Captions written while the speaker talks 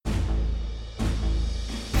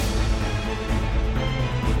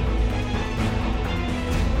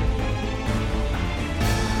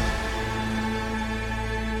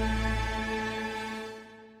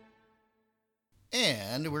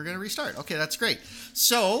And we're going to restart. Okay, that's great.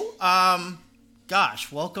 So,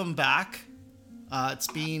 gosh, welcome back. It's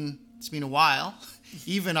been a while.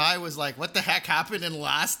 Even I was like, what the heck happened in the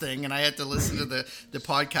last thing? And I had to listen to the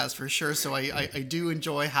podcast for sure. So I do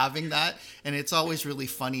enjoy having that. And it's always really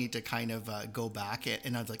funny to kind of go back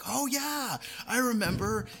and I was like, oh yeah, I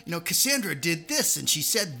remember, Cassandra did this and she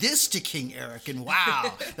said this to King Eric. And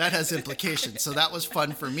wow, that has implications. So that was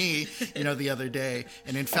fun for me, the other day.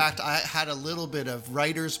 And in fact, I had a little bit of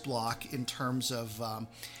writer's block in terms of,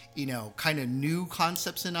 kind of new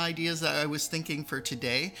concepts and ideas that I was thinking for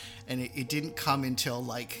today. And it didn't come until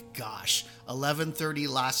 11:30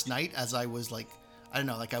 last night as I was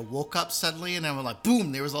I woke up suddenly and I was like,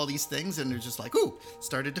 boom, there was all these things and they're just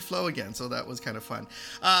started to flow again. So that was kind of fun.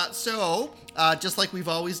 So just like we've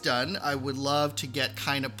always done, I would love to get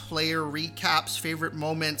kind of player recaps, favorite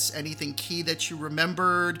moments, anything key that you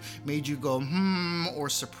remembered, made you go, or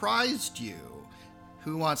surprised you.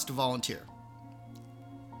 Who wants to volunteer?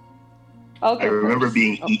 I remember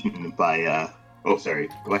being eaten by, sorry.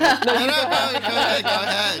 Go ahead. Go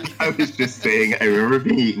ahead. I was just saying, I remember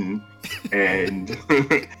being eaten, and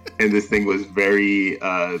and this thing was very,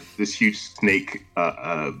 this huge snake,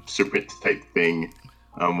 serpent type thing,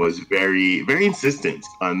 was very, very insistent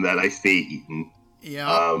on that I stay eaten.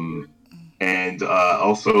 Yeah. And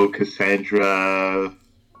also Cassandra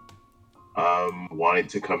wanted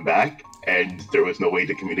to come back, and there was no way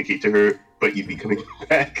to communicate to her, but you'd be coming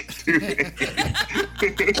back to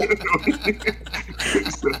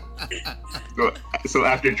so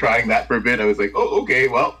after trying that for a bit, I was like, oh, okay,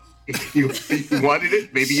 well, if you wanted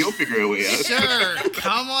it, maybe you'll figure a way out. Sure,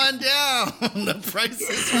 come on down. The price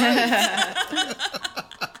is right.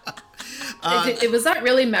 It was that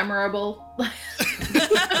really memorable? I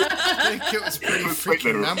think it was pretty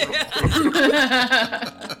freaking memorable.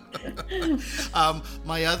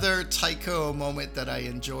 My other Tycho moment that I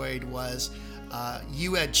enjoyed was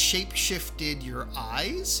you had shape-shifted your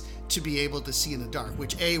eyes to be able to see in the dark,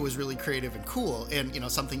 which was really creative and cool,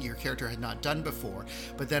 and something your character had not done before.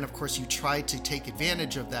 But then, of course, you tried to take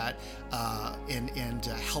advantage of that and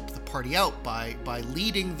help the party out by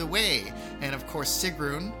leading the way. And of course,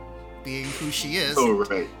 Sigrun, being who she is,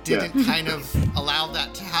 didn't kind of allow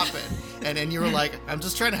that to happen. And then you were like, I'm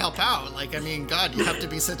just trying to help out. God, you have to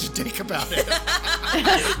be such a dick about it.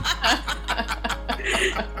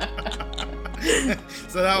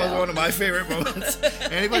 So that was one of my favorite moments.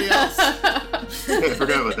 Anybody else? I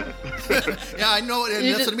forgot about that. Yeah, I know, and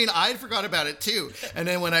that's what I mean. I forgot about it too. And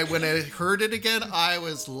then when I heard it again, I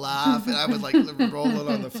was laughing. I was rolling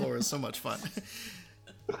on the floor. It was so much fun.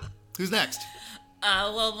 Who's next?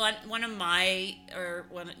 One of my,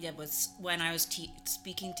 was when I was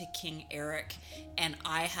speaking to King Eric, and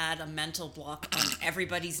I had a mental block on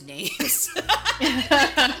everybody's names.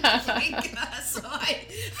 So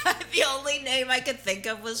the only name I could think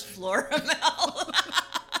of was Florimel.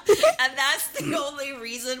 And that's the only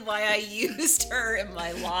reason why I used her in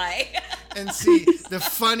my lie. And see, the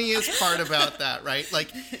funniest part about that, right?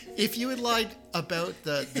 If you had lied about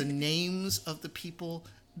the names of the people,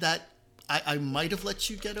 that I might have let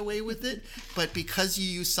you get away with it, but because you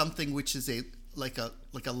use something which is a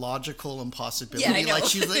logical impossibility, yeah, I know.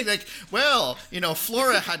 she's well,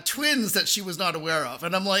 Flora had twins that she was not aware of,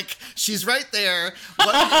 and I'm like, she's right there.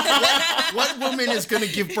 What woman is going to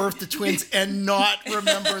give birth to twins and not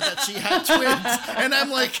remember that she had twins? And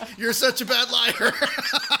I'm like, you're such a bad liar.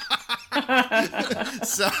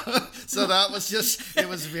 So that was it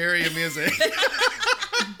was very amusing.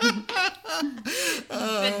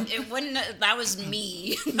 But it wouldn't. That was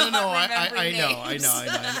me. No, I know,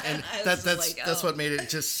 and that's what made it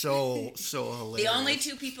just so hilarious. The only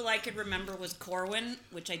two people I could remember was Corwin,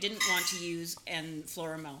 which I didn't want to use, and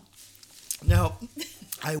Florimel. Now,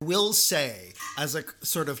 I will say, as a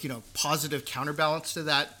sort of positive counterbalance to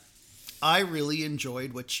that, I really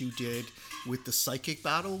enjoyed what you did with the psychic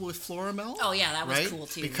battle with Florimel. Oh yeah, that was cool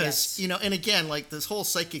too. Because and again, this whole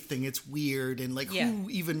psychic thing, it's weird, and who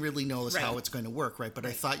even really knows how it's going to work, right? But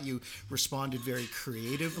I thought you responded very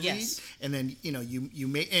creatively, and then you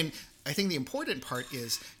made, and I think the important part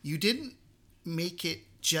is you didn't make it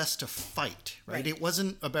just a fight, right? It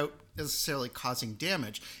wasn't about necessarily causing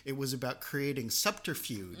damage. It was about creating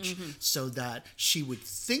subterfuge so that she would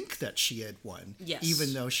think that she had won,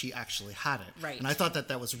 even though she actually hadn't. Right. And I thought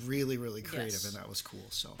that was really, really creative, and that was cool.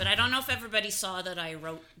 So, but I don't know if everybody saw that I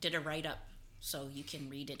did a write-up, so you can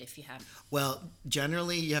read it if you haven't. Well,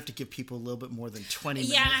 generally you have to give people a little bit more than 20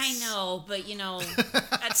 minutes. Yeah, I know, but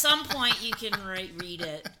at some point you can read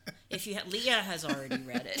it. If you Leah has already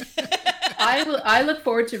read it. I look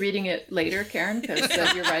forward to reading it later, Karen,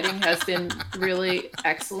 because your writing has been really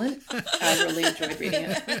excellent. I really enjoyed reading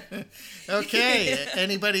it. Okay.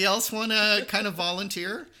 Anybody else want to kind of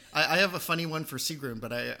volunteer? I have a funny one for Sigrun,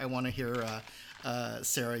 but I want to hear,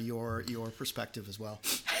 Sarah, your perspective as well.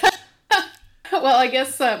 Well, I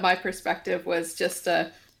guess my perspective was just,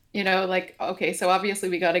 like, okay, so obviously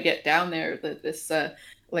we got to get down there,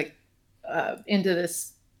 into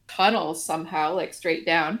this tunnel somehow, like straight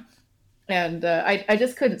down. And I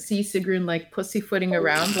just couldn't see Sigrun like pussyfooting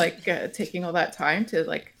around, like taking all that time to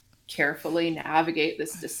like carefully navigate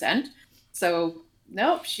this descent. So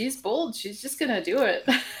nope, she's bold. She's just gonna do it.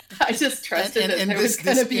 I just trusted that there was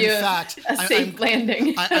gonna be a safe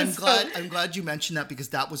landing. I'm glad you mentioned that, because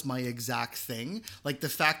that was my exact thing. Like the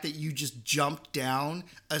fact that you just jumped down,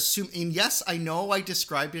 and yes, I know I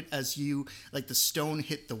described it as you like the stone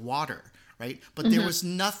hit the water. Right? But there was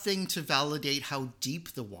nothing to validate how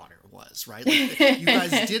deep the water was, right? Like, you guys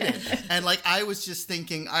did it. And like, I was just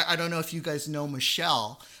thinking, I don't know if you guys know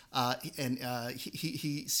Michelle, and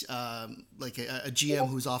he's like a GM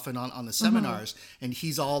who's often on the seminars, and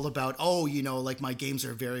he's all about, like my games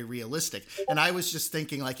are very realistic. And I was just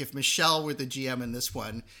thinking, like, if Michelle were the GM in this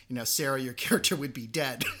one, Sarah, your character would be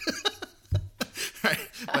dead. Right,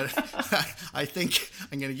 but I think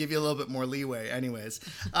I'm going to give you a little bit more leeway, anyways.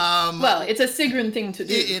 Well, it's a Sigrun thing to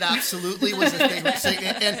do. It absolutely was a thing.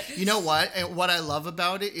 And you know what? And what I love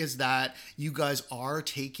about it is that you guys are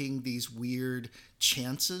taking these weird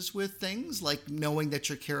chances with things, like knowing that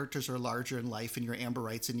your characters are larger in life and you're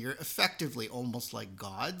Amberites and you're effectively almost like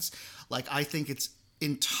gods. Like, I think it's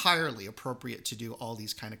entirely appropriate to do all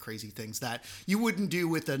these kind of crazy things that you wouldn't do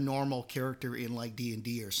with a normal character in like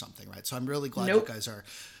D&D or something, right? So I'm really glad you guys are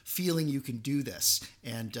feeling you can do this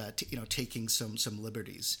and taking some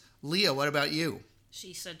liberties. Leah, what about you?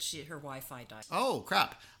 She said her Wi-Fi died. Oh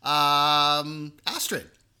crap. Astrid.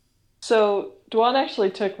 So Dwan actually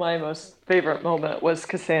took my most favorite moment was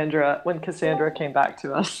when Cassandra came back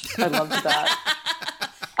to us. I loved that.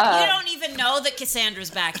 You don't even know that Cassandra's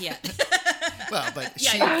back yet. Well, but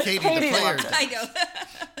Katie the player did. I know.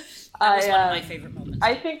 That was one of my favorite moments.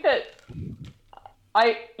 I think that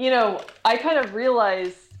I kind of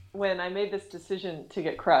realized when I made this decision to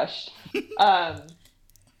get crushed,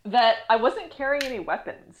 that I wasn't carrying any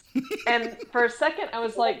weapons. And for a second I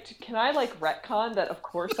was like, can I like retcon that of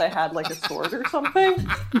course I had like a sword or something?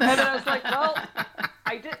 And then I was like, well,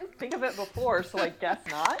 I didn't think of it before, so I guess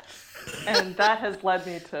not. And that has led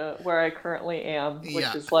me to where I currently am,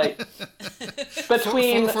 which is like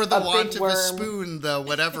between for the a want big of worm a spoon, the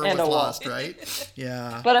whatever was lost, right?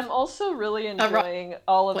 Yeah. But I'm also really enjoying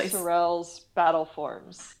all of Sorel's battle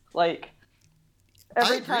forms. Like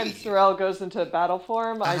every time Sorel goes into battle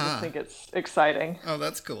form, I just think it's exciting. Oh,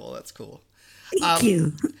 that's cool. That's cool. Thank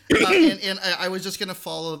you. And I was just going to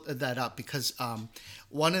follow that up because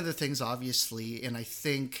one of the things, obviously, and I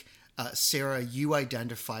think, Sarah, you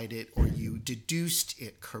identified it or you deduced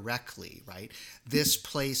it correctly, right? This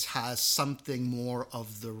place has something more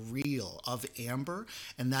of the real, of Amber,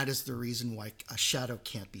 and that is the reason why a shadow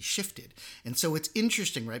can't be shifted. And so it's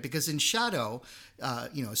interesting, right? Because in Shadow,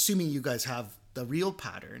 assuming you guys have the real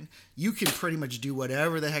pattern, you can pretty much do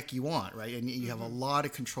whatever the heck you want, right? And you have a lot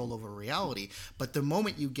of control over reality. But the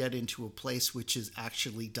moment you get into a place which is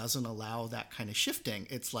actually doesn't allow that kind of shifting,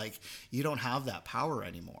 it's like you don't have that power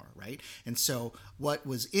anymore, right? And so what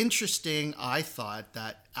was interesting, I thought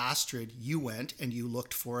that Astrid, you went and you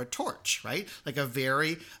looked for a torch, right? Like a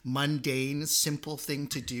very mundane, simple thing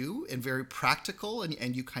to do and very practical,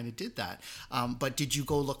 and you kind of did that. But did you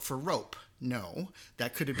go look for rope? No,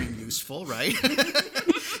 that could have been useful, right?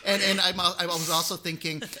 and I was also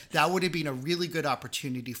thinking that would have been a really good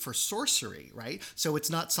opportunity for sorcery, right? So it's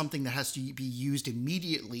not something that has to be used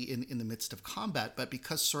immediately in the midst of combat, but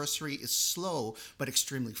because sorcery is slow but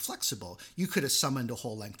extremely flexible, you could have summoned a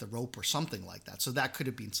whole length of rope or something like that. So that could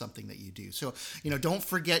have been something that you do. So, don't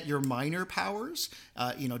forget your minor powers.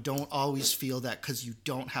 Don't always feel that because you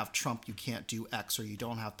don't have trump, you can't do X, or you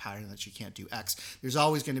don't have pattern that you can't do X. There's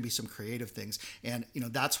always going to be some creative things. And,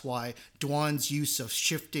 that's why Dwan's use of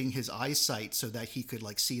shifting his eyesight so that he could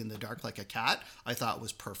see in the dark like a cat, I thought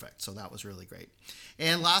was perfect. So that was really great.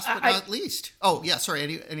 And last but not least,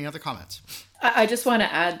 any other comments? I just want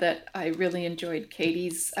to add that I really enjoyed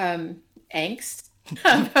Katie's angst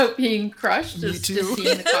about being crushed. Just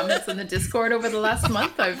seeing the comments in the Discord over the last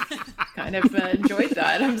month, I've kind of enjoyed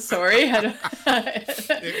that. I'm sorry.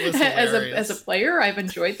 As a player, I've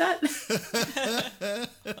enjoyed that.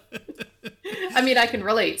 I mean, I can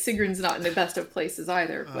relate. Sigrun's not in the best of places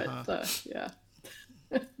either, but yeah.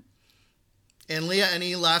 And Leah,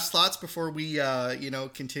 any last thoughts before we,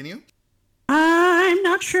 continue? I'm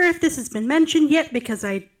not sure if this has been mentioned yet because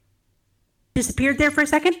I disappeared there for a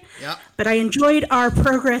second. Yeah. But I enjoyed our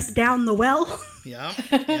progress down the well. Yeah.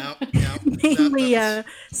 Mainly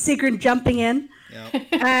Sigrun jumping in. Yeah.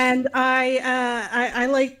 And I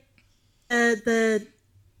like the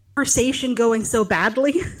conversation going so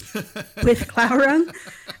badly with Glaurung.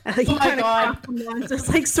 He kind of crossed the lines. It's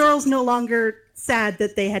like Sorrel's no longer sad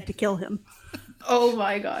that they had to kill him. Oh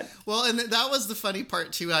my god. Well, and that was the funny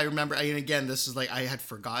part too. I remember, and again, this is like I had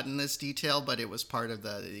forgotten this detail, but it was part of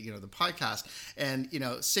the the podcast. And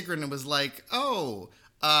Sigrun was like, "Oh,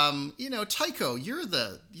 Tycho, you're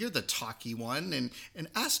the talky one, and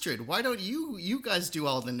Astrid, why don't you guys do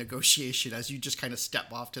all the negotiation as you just kind of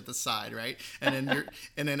step off to the side, right?" And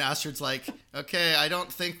then Astrid's like, "Okay, I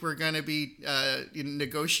don't think we're gonna be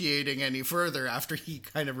negotiating any further," after he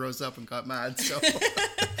kind of rose up and got mad. So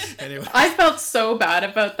anyway, I felt so bad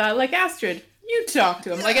about that. Like, Astrid, you talk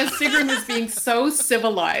to him. Like, as Sigrun was being so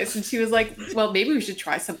civilized, and she was like, well, maybe we should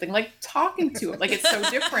try something like talking to him. Like, it's so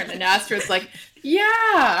different. And Astrid's like,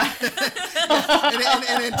 yeah.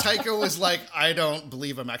 and then Tycho was like, I don't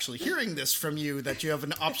believe I'm actually hearing this from you, that you have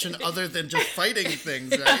an option other than just fighting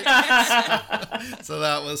things, right? So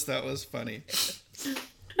that was funny.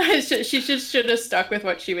 She should have stuck with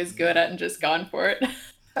what she was good at and just gone for it.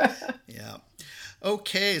 Yeah.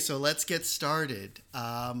 Okay, so let's get started.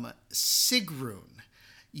 Sigrun,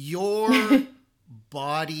 your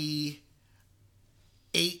body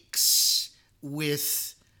aches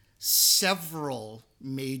with several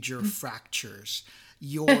major fractures.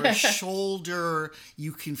 Your shoulder,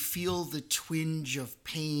 you can feel the twinge of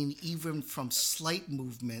pain even from slight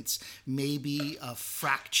movements, maybe a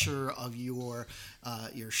fracture of your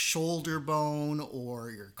shoulder bone or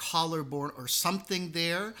your collarbone or something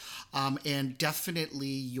there, and definitely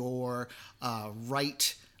your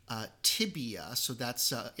right tibia, so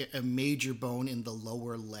that's a major bone in the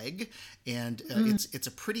lower leg, and it's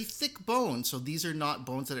a pretty thick bone, so these are not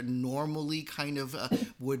bones that are normally kind of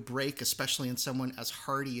would break, especially in someone as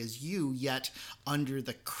hardy as you, yet under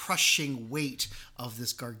the crushing weight of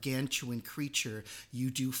this gargantuan creature,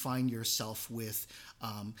 you do find yourself with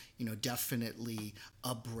definitely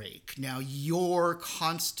a break. Now, your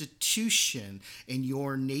constitution and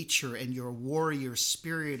your nature and your warrior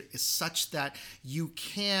spirit is such that you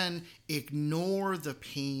can ignore the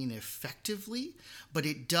pain effectively, but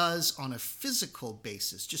it does on a physical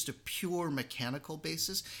basis, just a pure mechanical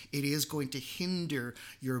basis. It is going to hinder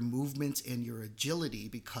your movements and your agility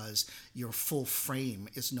because your full frame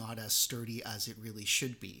is not as sturdy as it really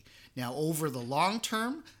should be. Now, over the long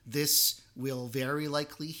term, this will very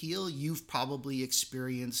likely heal. You've probably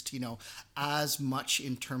experienced, as much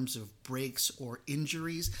in terms of breaks or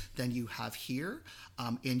injuries than you have here.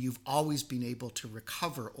 And you've always been able to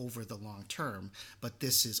recover over the long term. But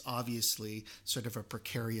this is obviously sort of a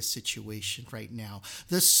precarious situation right now.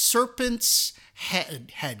 The serpent's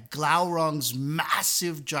head had Glaurung's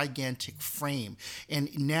massive, gigantic frame.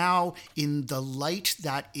 And now in the light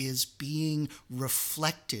that is being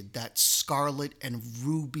reflected, that scarlet and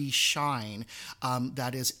ruby shine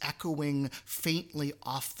that is echoing faintly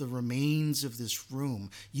off the remains of this room,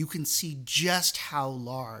 you can see just how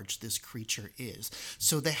large this creature is.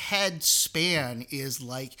 So the head span is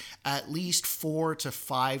like at least 4 to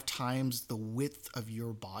 5 times the width of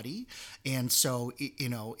your body, and so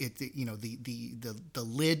the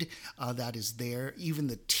lid that is there, even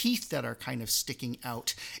the teeth that are kind of sticking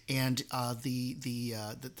out, and the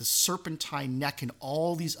serpentine neck and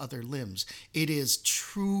all these other limbs. It is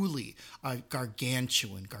truly a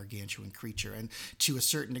gargantuan creature, and to a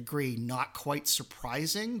certain degree, not quite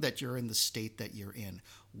surprising that you're in the state that you're in.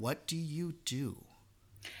 What do you do?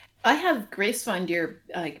 I have Gracefindir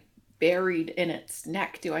buried in its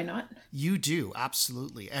neck, do I not? You do,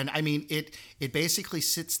 absolutely. And I mean, it basically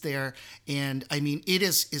sits there, and I mean, it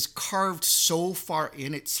is carved so far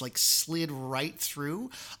in, it's like slid right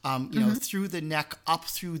through, through the neck, up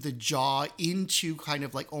through the jaw, into kind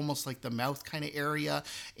of like almost like the mouth kind of area,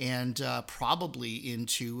 and probably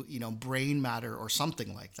into, brain matter or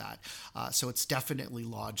something like that. So it's definitely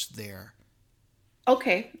lodged there.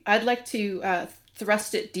 Okay, I'd like to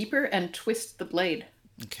thrust it deeper and twist the blade.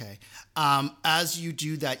 Okay. As you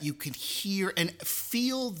do that, you can hear and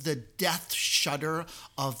feel the death shudder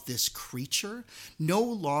of this creature. No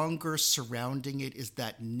longer surrounding it is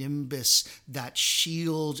that nimbus, that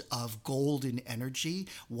shield of golden energy.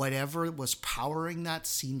 Whatever was powering that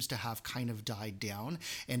seems to have kind of died down.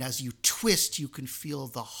 And as you twist, you can feel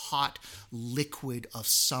the hot liquid of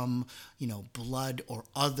some, blood or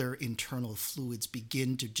other internal fluids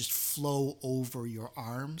begin to just flow over your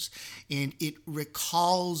arms. And it recalls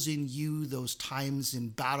recalls in you those times in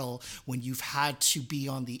battle when you've had to be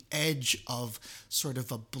on the edge of sort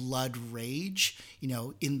of a blood rage,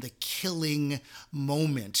 in the killing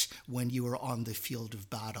moment when you were on the field of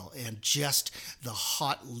battle, and just the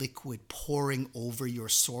hot liquid pouring over your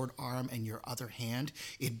sword arm and your other hand,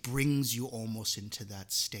 it brings you almost into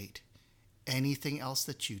that state. Anything else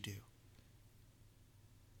that you do?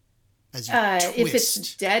 As you if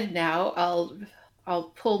it's dead now,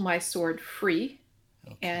 I'll pull my sword free.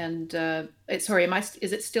 Okay. And is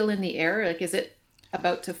it still in the air? Like, is it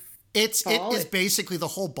about to fall? It is basically the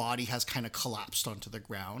whole body has kind of collapsed onto the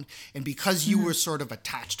ground. And because you were sort of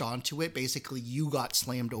attached onto it, basically you got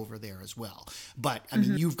slammed over there as well. But I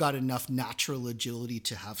mean, you've got enough natural agility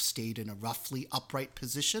to have stayed in a roughly upright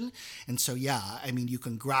position. And so, yeah, I mean, you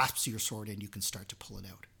can grasp your sword and you can start to pull it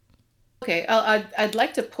out. Okay, I'd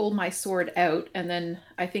like to pull my sword out, and then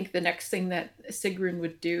I think the next thing that Sigrun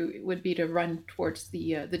would do would be to run towards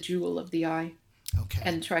the jewel of the eye,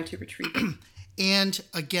 and try to retrieve it. And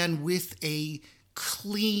again, with a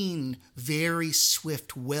clean, very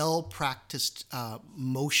swift, well-practiced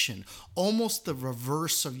motion, almost the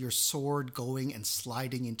reverse of your sword going and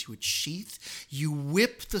sliding into its sheath, you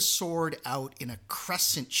whip the sword out in a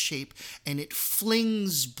crescent shape, and it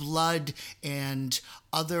flings blood and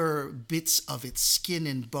other bits of its skin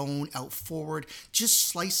and bone out forward, just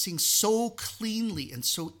slicing so cleanly and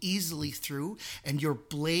so easily through, and your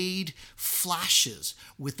blade flashes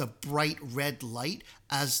with a bright red light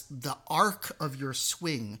as the arc of your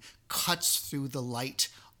swing cuts through the light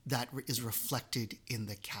that is reflected in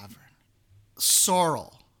the cavern.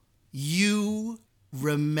 Sorrel, you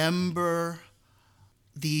remember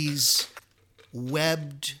these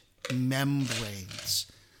webbed membranes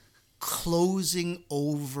closing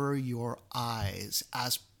over your eyes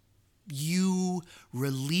as you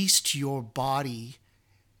released your body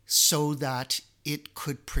so that it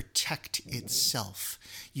could protect itself.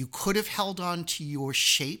 You could have held on to your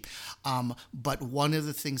shape, but one of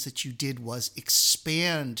the things that you did was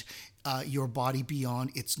expand your body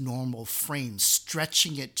beyond its normal frame,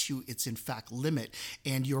 stretching it to its, in fact, limit.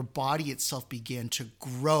 And your body itself began to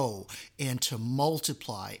grow and to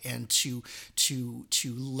multiply and to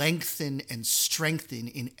lengthen and strengthen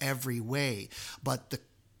in every way. But the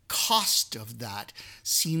cost of that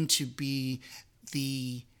seemed to be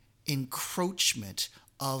the encroachment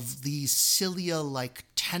of these cilia-like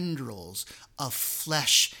tendrils of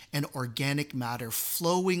flesh and organic matter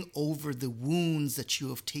flowing over the wounds that you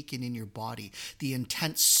have taken in your body, the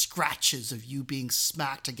intense scratches of you being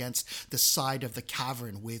smacked against the side of the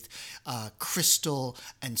cavern with crystal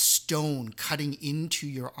and stone cutting into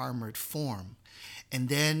your armored form. And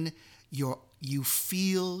then you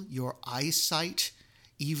feel your eyesight,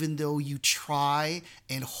 even though you try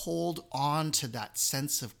and hold on to that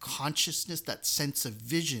sense of consciousness, that sense of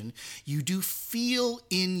vision, you do feel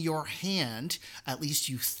in your hand, at least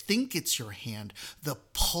you think it's your hand, the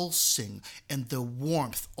pulsing and the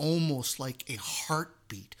warmth, almost like a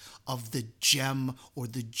heartbeat of the gem or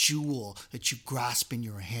the jewel that you grasp in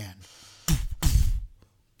your hand.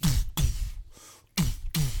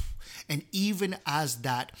 And even as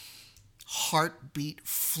that heartbeat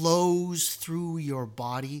flows through your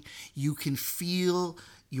body, you can feel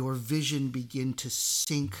your vision begin to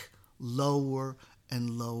sink lower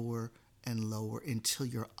and lower and lower until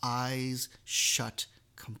your eyes shut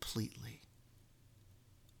completely.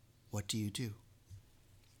 What do you do?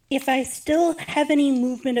 If I still have any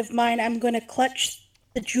movement of mine, I'm going to clutch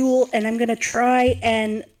the jewel and I'm going to try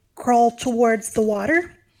and crawl towards the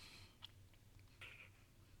water.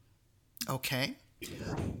 Okay.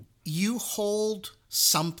 You hold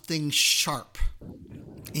something sharp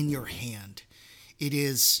in your hand. It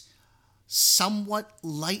is somewhat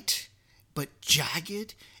light but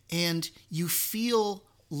jagged, and you feel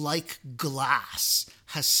like glass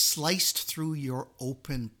has sliced through your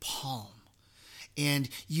open palm. And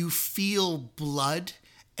you feel blood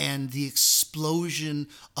and the explosion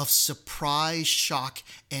of surprise, shock,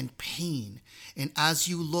 and pain. And as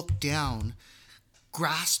you look down,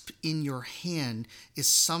 grasped in your hand is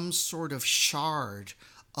some sort of shard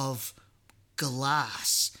of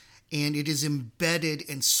glass, and it is embedded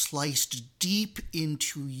and sliced deep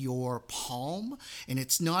into your palm, and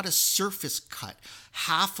it's not a surface cut.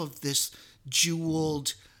 Half of this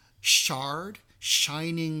jeweled shard,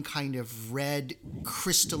 shining kind of red,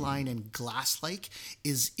 crystalline and glass-like,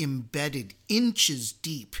 is embedded inches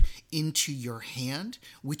deep into your hand,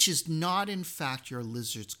 which is not in fact your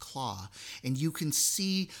lizard's claw. And you can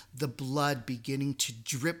see the blood beginning to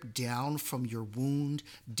drip down from your wound,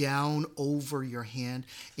 down over your hand.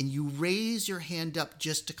 And you raise your hand up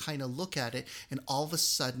just to kind of look at it, and all of a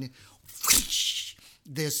sudden, whoosh,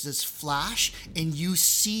 there's this flash, and you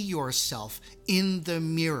see yourself in the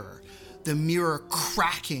mirror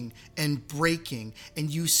cracking and breaking,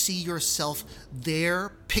 and you see yourself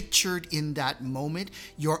there pictured in that moment,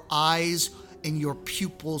 your eyes and your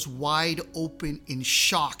pupils wide open in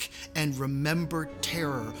shock and remembered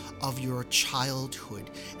terror of your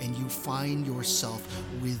childhood. And you find yourself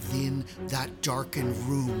within that darkened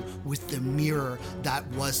room with the mirror that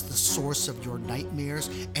was the source of your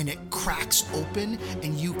nightmares, and it cracks open,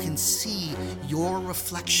 and you can see your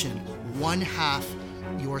reflection, one half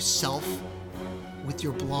yourself with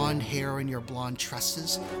your blonde hair and your blonde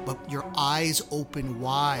tresses, but your eyes open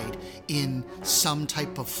wide in some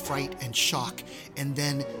type of fright and shock, and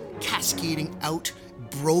then cascading out,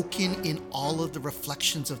 broken in all of the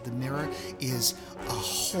reflections of the mirror, is a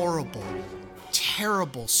horrible,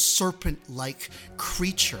 terrible serpent-like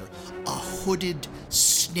creature, a hooded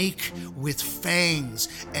snake with fangs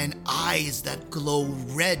and eyes that glow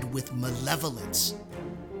red with malevolence.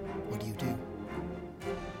 What do you do?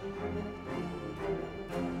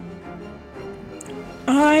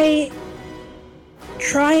 I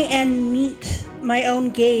try and meet my own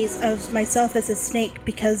gaze of myself as a snake,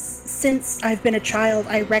 because since I've been a child,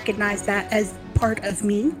 I recognize that as part of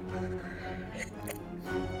me.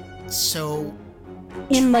 So,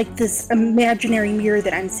 in like this imaginary mirror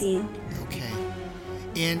that I'm seeing. Okay.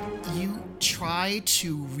 And you try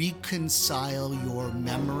to reconcile your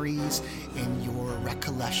memories and your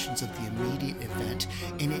recollections of the immediate event,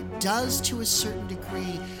 and it does to a certain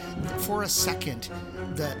degree. For a second,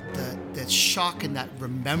 the shock and that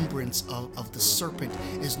remembrance of the serpent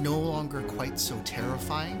is no longer quite so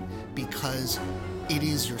terrifying, because it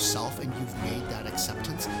is yourself and you've made that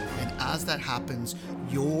acceptance. And as that happens,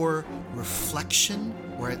 your reflection,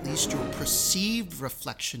 or at least your perceived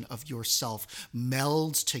reflection of yourself,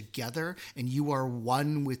 melds together, and you are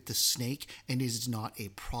one with the snake, and it is not a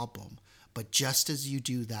problem. But just as you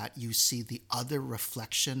do that, you see the other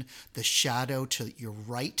reflection, the shadow to your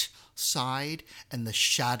right side and the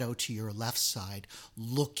shadow to your left side,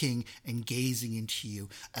 looking and gazing into you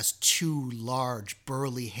as two large,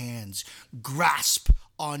 burly hands grasp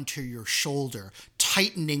onto your shoulder,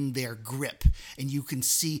 tightening their grip. And you can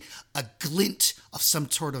see a glint of some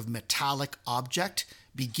sort of metallic object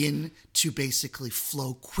begin to basically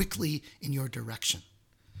flow quickly in your direction.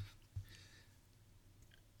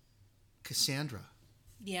 Cassandra.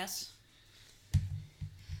 Yes.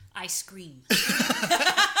 I scream. and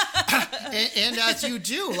as you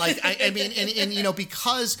do, like, I mean, and you know,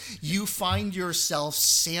 because you find yourself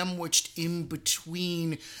sandwiched in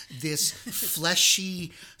between this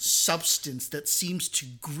fleshy substance that seems to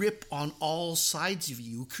grip on all sides of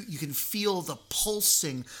you, you can feel the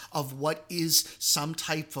pulsing of what is some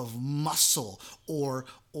type of muscle or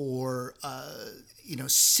you know,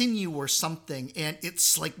 sinew or something, and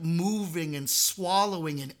it's like moving and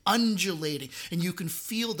swallowing and undulating, and you can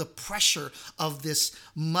feel the pressure of this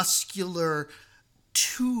muscular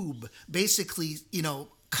tube basically, you know,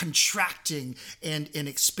 contracting and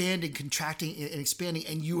expanding, contracting and expanding,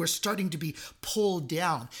 and you are starting to be pulled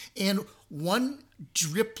down. And one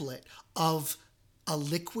driplet of a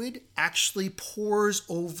liquid actually pours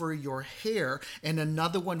over your hair, and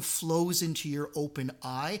another one flows into your open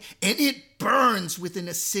eye, and it burns with an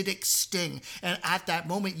acidic sting. And at that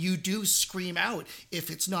moment, you do scream out. If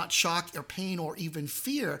it's not shock or pain or even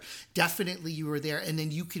fear, definitely you are there. And then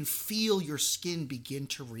you can feel your skin begin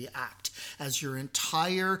to react as your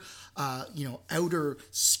entire, outer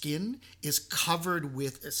skin is covered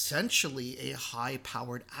with essentially a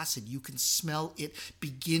high-powered acid. You can smell it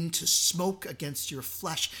begin to smoke against your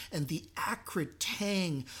flesh, and the acrid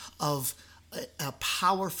tang of a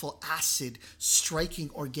powerful acid striking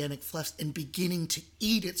organic flesh and beginning to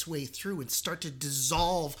eat its way through and start to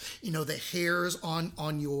dissolve, you know, the hairs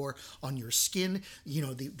on your skin, you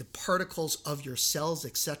know, the particles of your cells,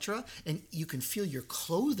 etc. And you can feel your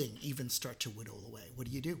clothing even start to whittle away. What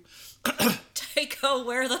do you do? Tycho,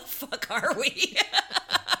 where the fuck are we?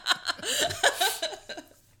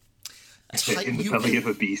 In the belly of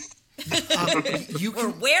a beast. You can, or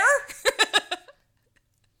where?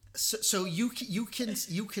 So you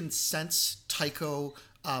can sense Tycho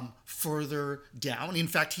further down. In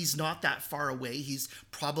fact, he's not that far away. He's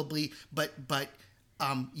probably, but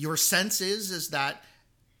your sense is that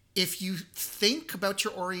if you think about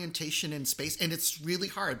your orientation in space, and it's really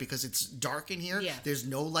hard because it's dark in here, there's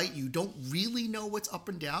no light, you don't really know what's up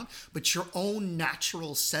and down, but your own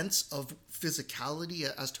natural sense of physicality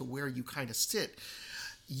as to where you kind of sit,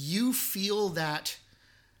 you feel that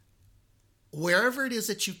wherever it is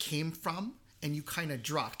that you came from and you kind of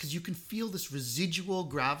dropped, because you can feel this residual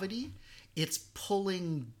gravity, it's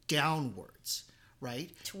pulling downwards,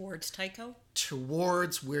 right? Towards Tycho?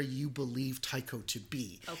 Towards where you believe Tycho to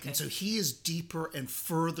be. Okay. And so he is deeper and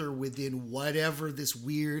further within whatever this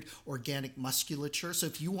weird organic musculature. So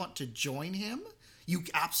if you want to join him, you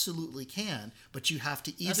absolutely can, but you have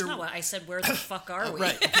to either... That's not what I said. Where the fuck are we?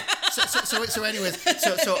 Right. Okay. So anyways,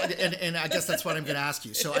 and I guess that's what I'm going to ask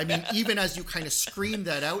you. So, I mean, even as you kind of scream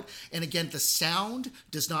that out, and again, the sound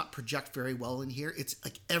does not project very well in here. It's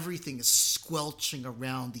like everything is squelching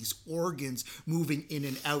around, these organs moving in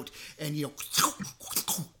and out, and, you know,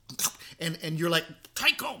 and you're like,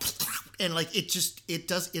 Tycho! And like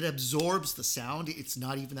it absorbs the sound. It's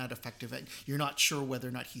not even that effective. You're not sure whether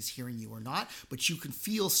or not he's hearing you or not, but you can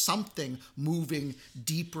feel something moving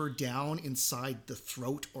deeper down inside the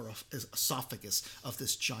throat or esophagus of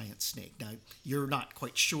this giant snake. Now, you're not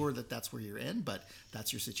quite sure that that's where you're in, but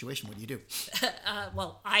that's your situation. What do you do?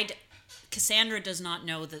 Cassandra does not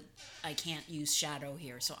know that I can't use shadow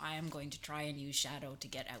here, so I am going to try and use shadow to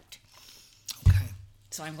get out. Okay.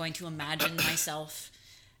 So I'm going to imagine myself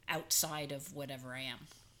outside of whatever I am.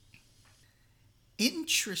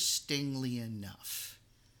 Interestingly enough,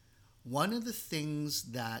 one of the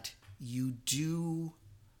things that you do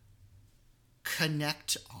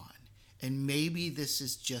connect on, and maybe this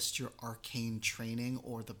is just your arcane training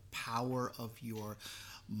or the power of your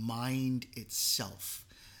mind itself,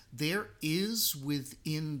 there is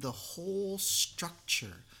within the whole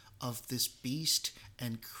structure of this beast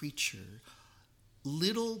and creature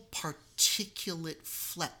little particulate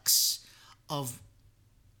flecks of,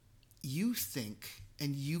 you think,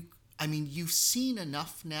 and you've seen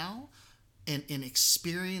enough now and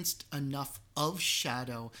experienced enough of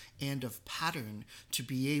shadow and of pattern to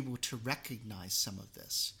be able to recognize some of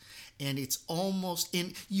this. And it's almost,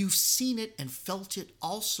 and you've seen it and felt it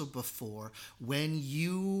also before when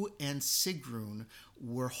you and Sigrun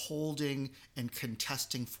were holding and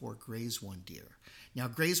contesting for Grayswandir. Now,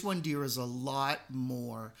 Grayswandir is a lot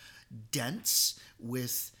more dense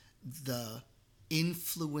with the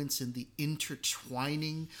influence and the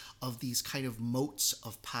intertwining of these kind of motes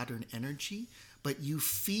of pattern energy, but you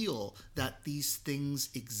feel that these things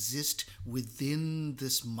exist within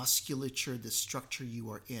this musculature, this structure you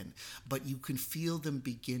are in, but you can feel them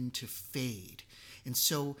begin to fade. And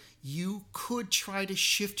so you could try to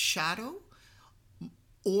shift shadow,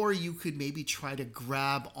 or you could maybe try to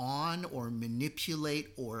grab on or manipulate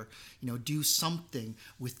or, do something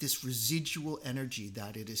with this residual energy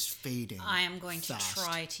that it is fading. I am going fast. to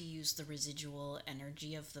try to use the residual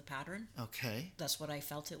energy of the pattern. Okay. That's what I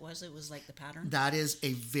felt it was. It was like the pattern. That is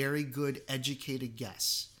a very good, educated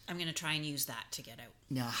guess. I'm going to try and use that to get out.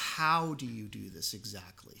 Now, how do you do this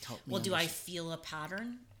exactly? Help me. Well, do I understand. feel a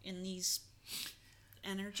pattern in these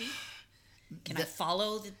energy? Can I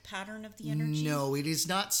follow the pattern of the energy? No, it is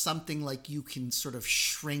not something like you can sort of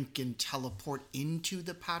shrink and teleport into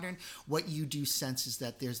the pattern. What you do sense is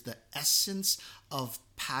that there's the essence of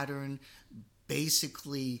pattern,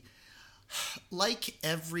 basically, like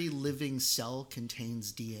every living cell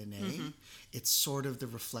contains DNA. Mm-hmm. It's sort of the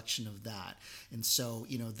reflection of that. And so,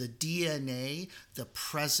 the DNA, the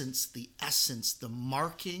presence, the essence, the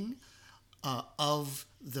marking of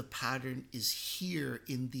the pattern is here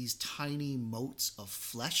in these tiny motes of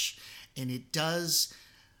flesh, and it does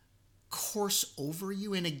course over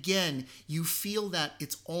you. And again, you feel that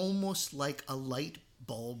it's almost like a light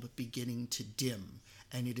bulb beginning to dim,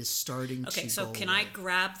 and it is starting to Okay, so go can away. I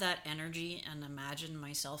grab that energy and imagine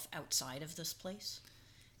myself outside of this place?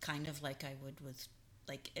 Kind of like I would with...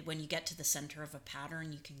 Like when you get to the center of a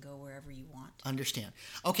pattern, you can go wherever you want. Understand.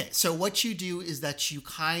 Okay, so what you do is that you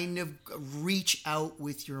kind of reach out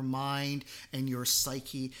with your mind and your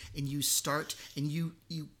psyche, and you start, and you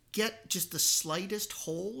get just the slightest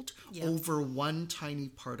hold over one tiny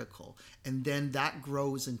particle, and then that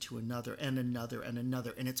grows into another and another and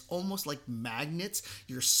another, and it's almost like magnets.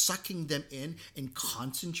 You're sucking them in and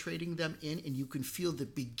concentrating them in, and you can feel the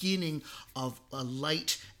beginning of a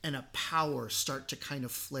light and a power start to kind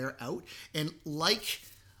of flare out. And like,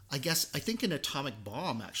 I think an atomic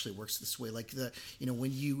bomb actually works this way. Like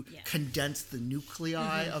when you condense the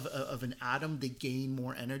nuclei of an atom, they gain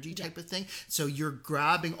more energy type of thing. So you're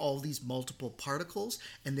grabbing all these multiple particles,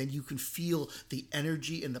 and then you can feel the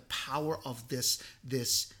energy and the power of this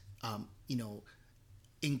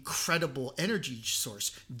incredible energy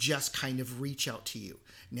source just kind of reach out to you.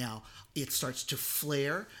 Now it starts to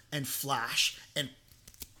flare and flash, and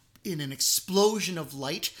in an explosion of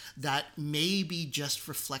light that may be just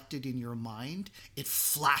reflected in your mind, it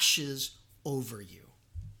flashes over you.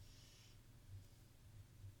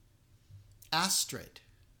 Astrid,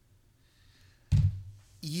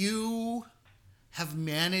 you have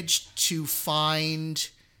managed to find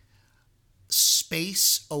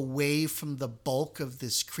space away from the bulk of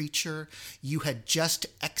this creature. You had just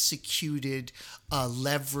executed a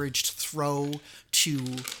leveraged throw to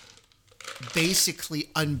basically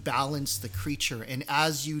unbalance the creature. And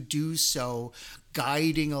as you do so,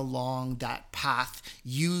 guiding along that path,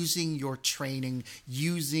 using your training,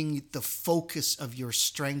 using the focus of your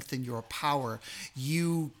strength and your power,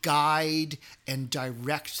 you guide and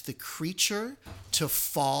direct the creature to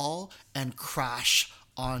fall and crash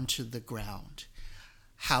onto the ground.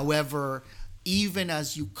 However, even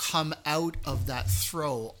as you come out of that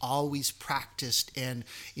throw, always practiced and,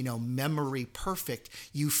 memory perfect,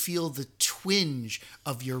 you feel the twinge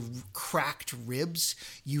of your cracked ribs.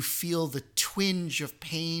 You feel the twinge of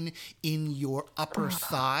pain in your upper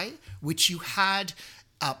thigh, which you had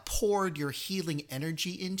poured your healing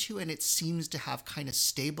energy into, and it seems to have kind of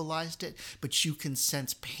stabilized it, but you can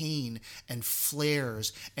sense pain and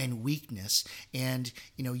flares and weakness. And,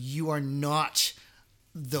 you are not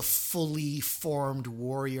the fully formed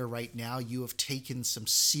warrior right now. You have taken some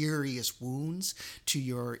serious wounds to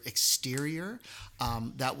your exterior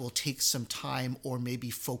that will take some time or maybe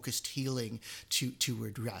focused healing to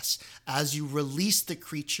address. As you release the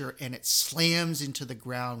creature and it slams into the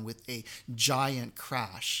ground with a giant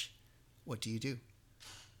crash, what do you do?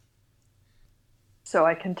 So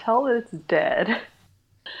I can tell that it's dead.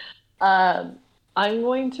 I'm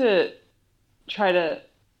going to try to...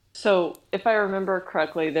 So if I remember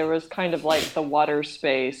correctly, there was kind of like the water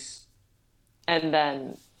space and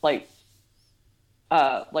then like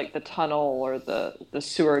the tunnel or the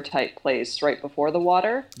sewer type place right before the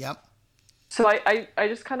water. Yep. So I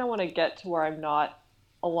just kind of want to get to where I'm not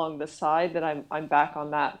along the side, that I'm back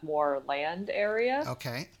on that more land area.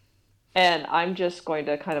 Okay. And I'm just going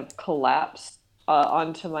to kind of collapse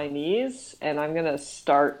onto my knees, and I'm going to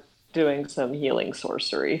start doing some healing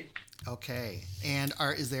sorcery. Okay. And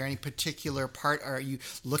is there any particular part? Are you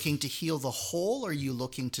looking to heal the whole, or are you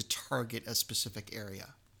looking to target a specific area?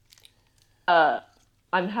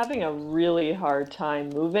 I'm having a really hard time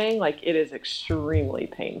moving. Like, it is extremely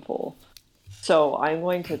painful. So I'm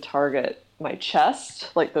going to target my chest,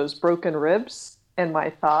 like those broken ribs, and my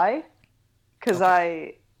thigh. Because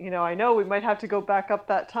okay. I know we might have to go back up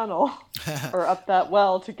that tunnel or up that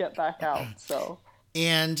well to get back out. So...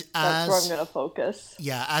 And that's where I'm going to focus.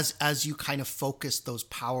 Yeah, as you kind of focus those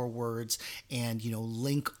power words and,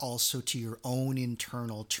 link also to your own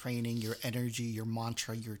internal training, your energy, your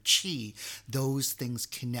mantra, your chi, those things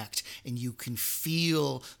connect, and you can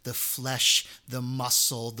feel the flesh, the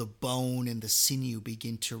muscle, the bone, and the sinew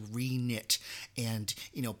begin to re-knit and,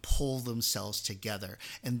 pull themselves together.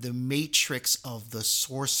 And the matrix of the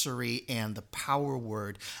sorcery and the power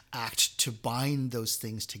word act to bind those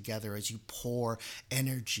things together as you pour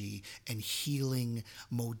energy and healing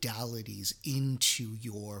modalities into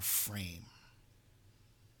your frame.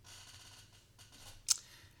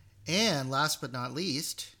 And last but not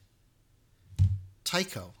least,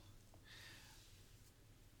 Tycho.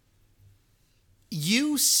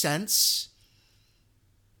 You sense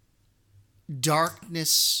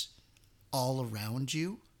darkness all around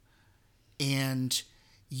you, and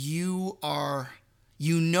you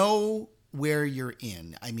know where you're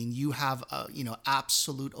in. I mean, you have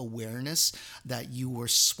absolute awareness that you were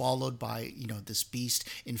swallowed by this beast.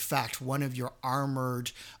 In fact, one of your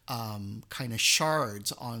armored kind of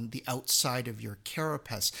shards on the outside of your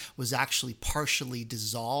carapace was actually partially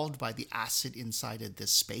dissolved by the acid inside of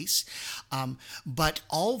this space. But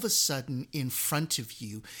all of a sudden, in front of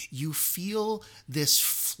you, you feel this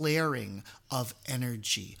flaring of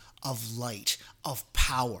energy, of light, of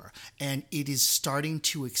power, and it is starting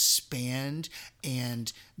to expand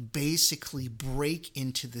and basically break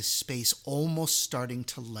into this space, almost starting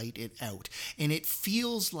to light it out. And it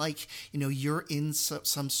feels like, you're in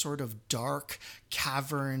some sort of dark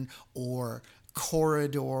cavern or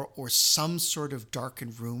corridor or some sort of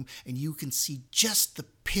darkened room, and you can see just the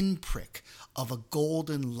pinprick of a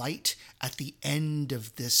golden light at the end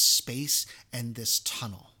of this space and this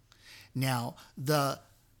tunnel. Now, the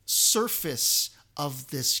surface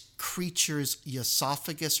of this creature's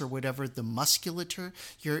esophagus or whatever, the musculature,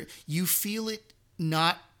 you feel it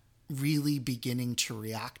not really beginning to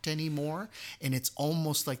react anymore, and it's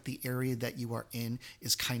almost like the area that you are in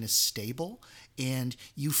is kind of stable, and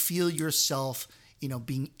you feel yourself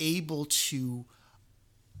being able to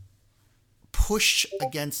push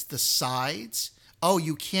against the sides. Oh,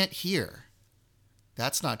 you can't hear.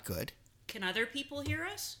 That's not good. Can other people hear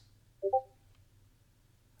us?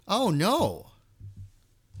 Oh, no.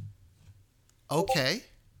 Okay.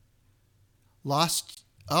 Lost.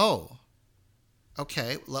 Oh.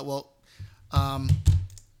 Okay. Well,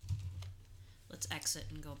 let's exit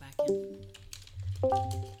and go back in.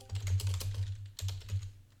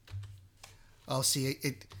 Oh, see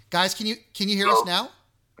it, guys. Can you hear us now?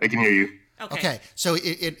 I can hear you. Okay, so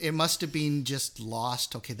it must have been just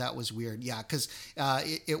lost. Okay, that was weird. Yeah, because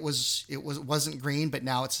it wasn't green, but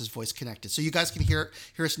now it says voice connected. So you guys can hear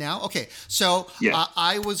us now. Okay, so Yeah.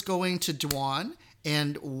 I was going to Dwan,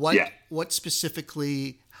 and what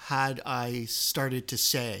specifically had I started to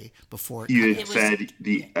say before? You had said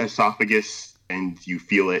the esophagus, and you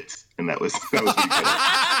feel it, and that was pretty good.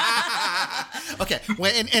 Okay,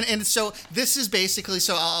 and so this is basically,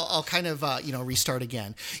 so I'll kind of restart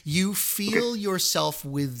again. You feel yourself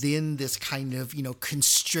within this kind of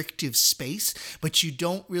constrictive space, but you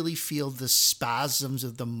don't really feel the spasms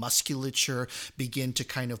of the musculature begin to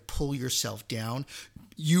kind of pull yourself down.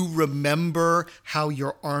 You remember how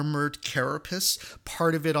your armored carapace,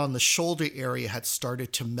 part of it on the shoulder area, had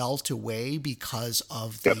started to melt away because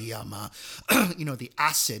of the the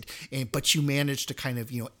acid, but you managed to kind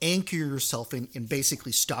of anchor yourself and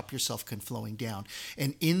basically stop yourself from flowing down.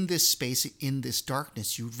 And in this space, in this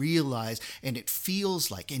darkness, you realize, and it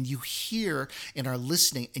feels like, and you hear and are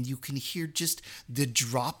listening, and you can hear just the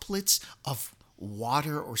droplets of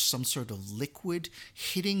water or some sort of liquid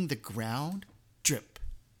hitting the ground, drip,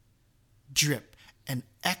 drip, and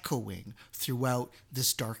echoing throughout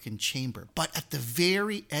this darkened chamber. But at the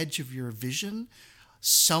very edge of your vision,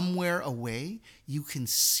 somewhere away, you can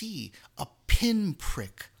see a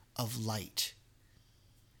pinprick of light.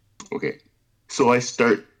 Okay, so I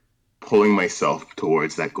start pulling myself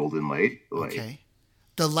towards that golden light. Okay.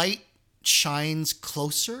 The light shines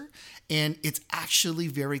closer, and it's actually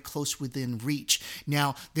very close within reach.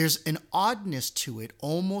 Now, there's an oddness to it,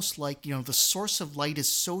 almost like, the source of light is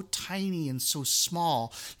so tiny and so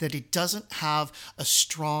small that it doesn't have a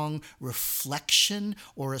strong reflection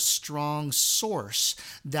or a strong source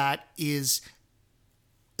that is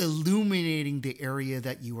illuminating the area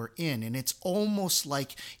that you are in. And it's almost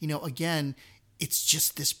like, again, it's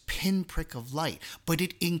just this pinprick of light, but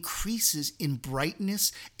it increases in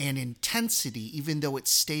brightness and intensity, even though it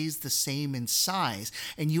stays the same in size.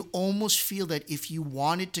 And you almost feel that if you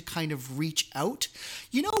wanted to kind of reach out,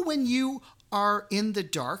 when you are in the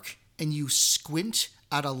dark and you squint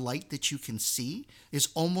at a light that you can see, is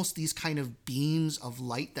almost these kind of beams of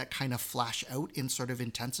light that kind of flash out and sort of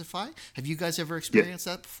intensify. Have you guys ever experienced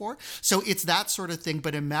that before? So it's that sort of thing,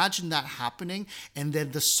 but imagine that happening and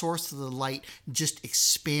then the source of the light just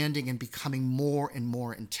expanding and becoming more and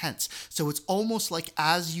more intense. So it's almost like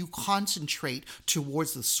as you concentrate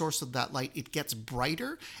towards the source of that light, it gets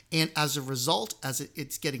brighter. And as a result, as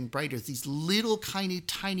it's getting brighter, these little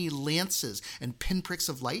tiny lances and pinpricks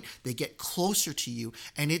of light, they get closer to you,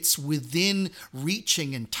 and it's within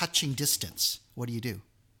reaching and touching distance. What do you do?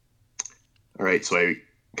 All right, so I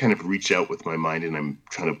kind of reach out with my mind, and I'm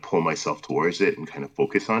trying to pull myself towards it and kind of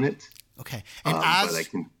focus on it. Okay, and but I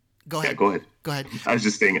can go ahead. Yeah, go ahead. Go ahead. I was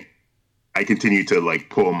just saying, I continue to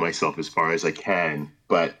pull myself as far as I can,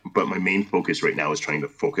 but my main focus right now is trying to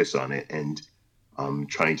focus on it and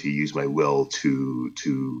trying to use my will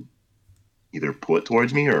to either pull it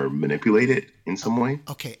towards me or manipulate it in some way.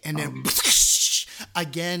 Okay, and then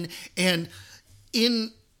again, and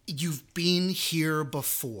you've been here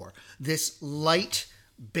before. This light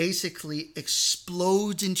basically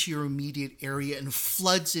explodes into your immediate area and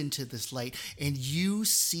floods into this light, and you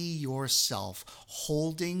see yourself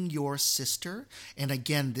holding your sister. And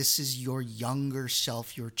again, this is your younger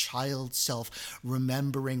self, your child self,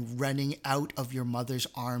 remembering running out of your mother's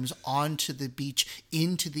arms onto the beach,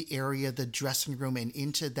 into the area, the dressing room, and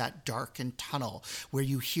into that darkened tunnel where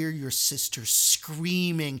you hear your sister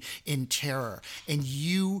screaming in terror. And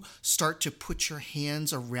you start to put your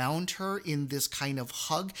hands around her in this kind of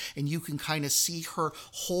hug, and you can kind of see her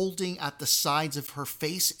holding at the sides of her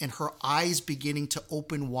face and her eyes beginning to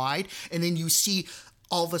open wide. And then you see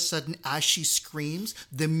all of a sudden, as she screams,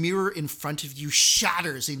 the mirror in front of you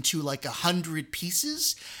shatters into 100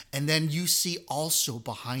 pieces. And then you see also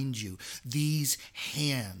behind you these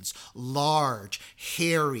hands, large,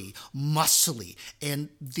 hairy, muscly, and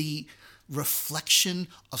the reflection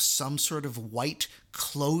of some sort of white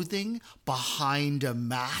clothing behind a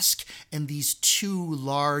mask, and these two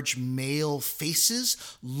large male faces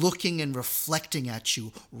looking and reflecting at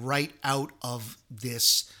you right out of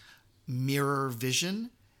this mirror vision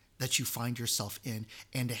that you find yourself in.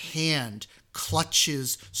 And a hand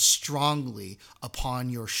clutches strongly upon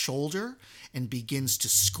your shoulder and begins to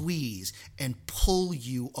squeeze and pull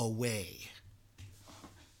you away.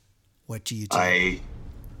 What do you do?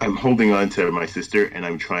 I'm holding on to my sister, and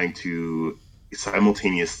I'm trying to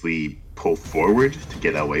simultaneously pull forward to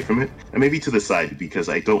get away from it, and maybe to the side, because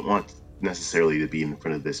I don't want necessarily to be in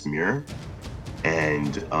front of this mirror.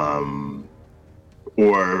 and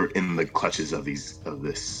or in the clutches of this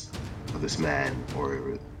man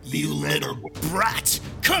or these You men. little brat,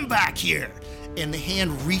 come back here. And the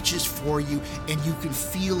hand reaches for you, and you can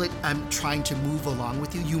feel it trying to move along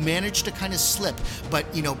with you. You manage to kind of slip, but,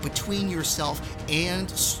 between yourself and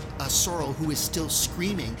Sorrel, who is still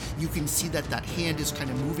screaming, you can see that hand is kind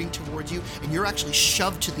of moving towards you, and you're actually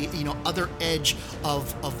shoved to the, other edge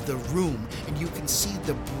of the room, and you can see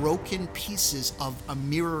the broken pieces of a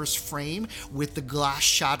mirror's frame with the glass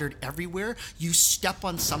shattered everywhere. You step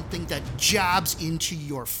on something that jabs into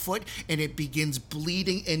your foot, and it begins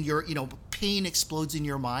bleeding, and your, pain explodes in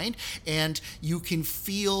your mind, and you can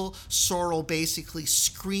feel Sorrel basically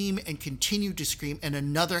scream and continue to scream, and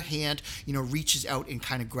another hand, reaches out and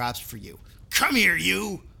kind of grabs for you. Come here,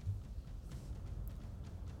 you!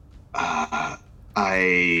 I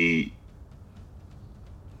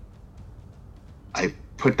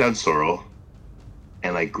put down Sorrel,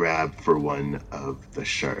 and I grab for one of the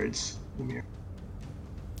shards in the mirror.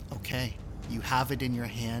 Okay. You have it in your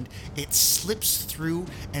hand. It slips through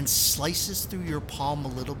and slices through your palm a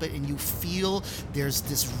little bit, and you feel there's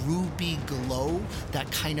this ruby glow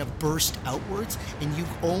that kind of burst outwards, and you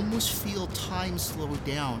almost feel time slow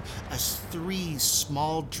down as 3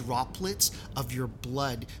 small droplets of your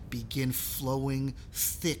blood begin flowing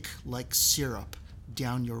thick like syrup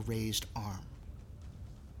down your raised arm.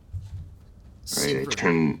 All right,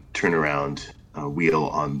 I turn around, wheel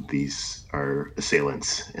on our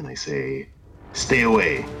assailants, and I say, "Stay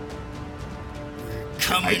away.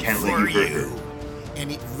 Coming I can't let for you hurt her." And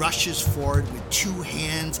it rushes forward with 2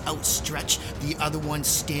 hands outstretched, the other one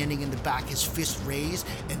standing in the back, his fist raised,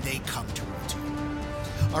 and they come towards you.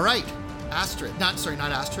 All right, Astrid. Not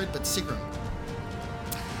Astrid, but Sigrun.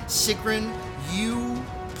 Sigrun, you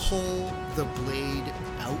pull the blade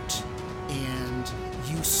out, and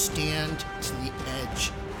you stand to the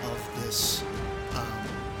edge of this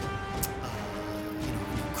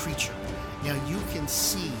creature. Now you can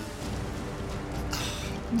see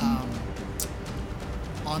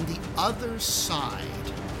on the other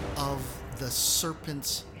side of the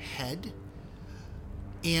serpent's head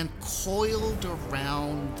and coiled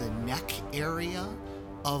around the neck area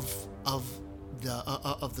of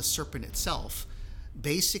the serpent itself,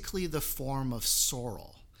 basically the form of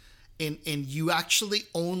Sorrel. And you actually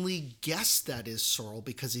only guess that is Sorrel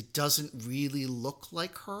because it doesn't really look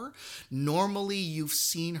like her. Normally, you've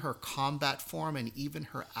seen her combat form and even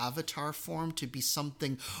her avatar form to be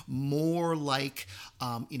something more like,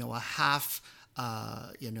 a half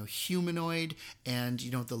humanoid, and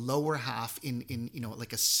the lower half in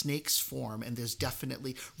like a snake's form, and there's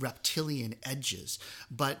definitely reptilian edges.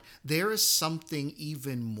 But there is something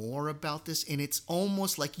even more about this, and it's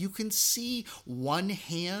almost like you can see one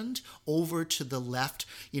hand over to the left,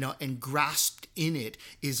 and grasped in it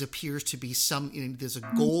appears to be there's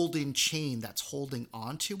a golden chain that's holding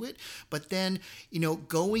onto it. But then,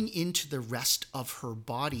 going into the rest of her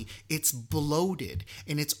body, it's bloated,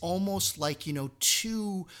 and it's almost like,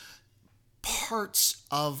 2 parts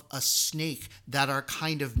of a snake that are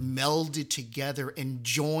kind of melded together and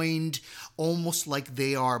joined almost like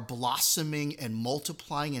they are blossoming and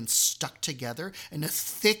multiplying and stuck together, and a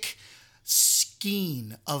thick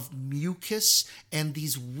skein of mucus and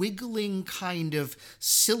these wiggling kind of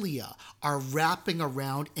cilia are wrapping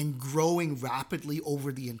around and growing rapidly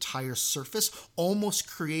over the entire surface, almost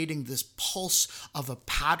creating this pulse of a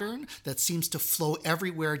pattern that seems to flow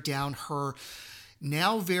everywhere down her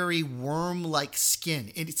now very worm-like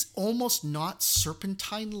skin. And it's almost not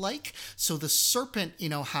serpentine-like. So the serpent,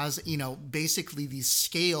 has, basically these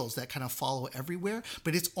scales that kind of follow everywhere,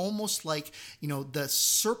 but it's almost like, the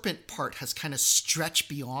serpent part has kind of stretched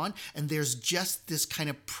beyond, and there's just this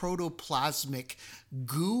kind of protoplasmic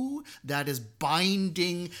goo that is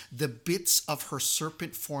binding the bits of her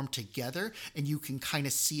serpent form together, and you can kind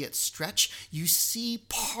of see it stretch. You see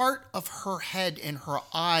part of her head and her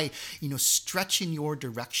eye, stretch in your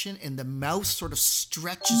direction, and the mouth sort of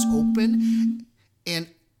stretches open, and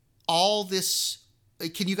all this.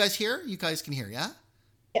 Can you guys hear? You guys can hear, yeah?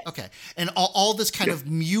 Yes. Okay. And all this kind of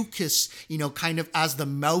mucus, kind of as the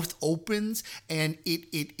mouth opens, and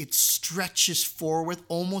it stretches forward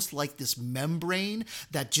almost like this membrane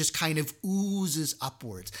that just kind of oozes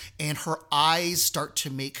upwards. And her eyes start to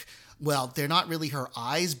make, well, they're not really her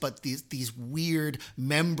eyes, but these weird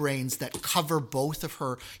membranes that cover both of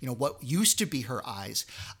her, what used to be her eyes.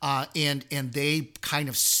 And they kind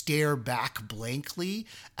of stare back blankly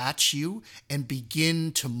at you and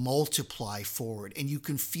begin to multiply forward. And you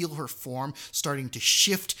can feel her form starting to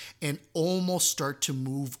shift and almost start to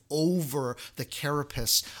move over the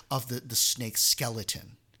carapace of the snake's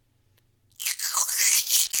skeleton.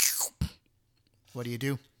 What do you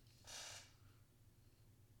do?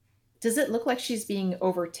 Does it look like she's being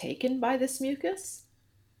overtaken by this mucus?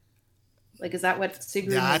 Like, is that what Sigrun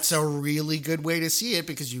That's a really good way to see it,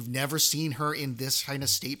 because you've never seen her in this kind of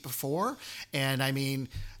state before. And I mean,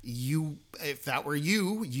 if that were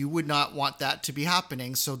you would not want that to be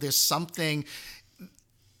happening. So there's something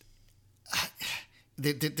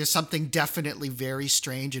definitely very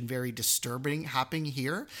strange and very disturbing happening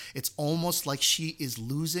here. It's almost like she is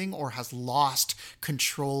losing or has lost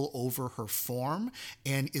control over her form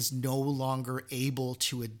and is no longer able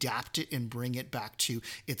to adapt it and bring it back to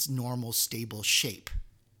its normal, stable shape.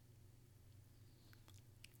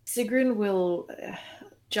 Sigrun will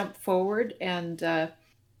jump forward and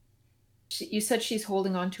you said she's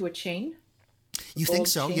holding on to a chain? You think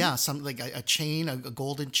so? Chain? Yeah, something like a chain, a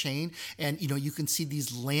golden chain. And, you can see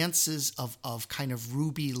these lances of kind of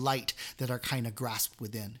ruby light that are kind of grasped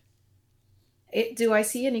within. Do I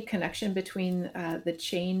see any connection between the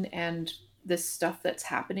chain and this stuff that's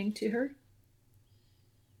happening to her?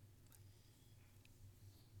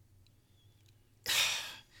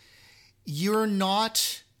 You're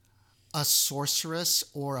not a sorceress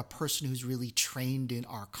or a person who's really trained in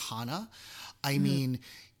arcana. I mean,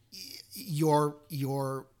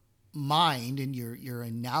 your mind and your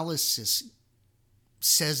analysis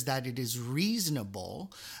says that it is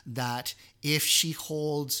reasonable that if she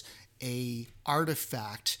holds a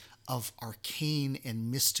artifact of arcane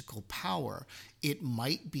and mystical power, it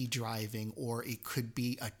might be driving, or it could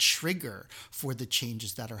be a trigger for the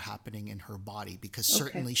changes that are happening in her body, because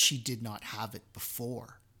certainly she did not have it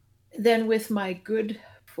before. Then with my good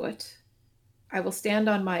foot, I will stand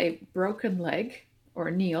on my broken leg, or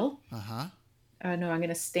kneel. No, I'm going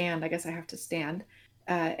to stand. I guess I have to stand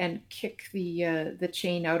and kick the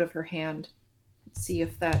chain out of her hand. See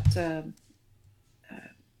if that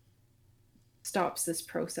stops this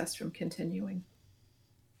process from continuing.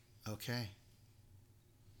 Okay.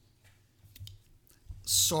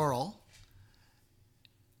 Sorrel,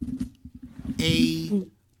 a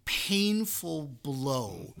painful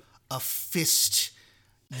blow, a fist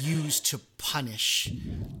used to punish,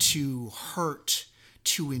 to hurt,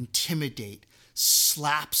 to intimidate,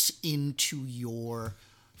 slaps into your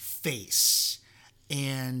face,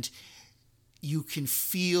 and you can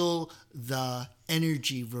feel the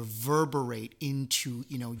energy reverberate into,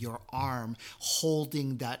 your arm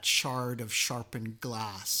holding that shard of sharpened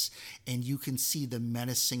glass. And you can see the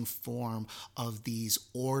menacing form of these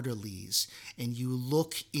orderlies. And you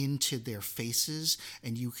look into their faces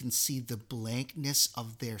and you can see the blankness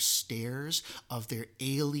of their stares, of their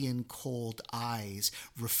alien cold eyes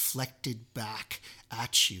reflected back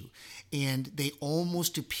at you. And they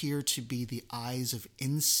almost appear to be the eyes of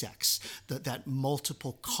insects, that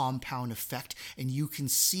multiple compound effect. And you can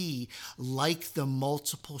see, like the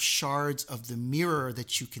multiple shards of the mirror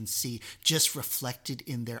that you can see just reflected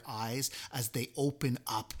in their eyes as they open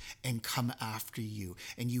up and come after you.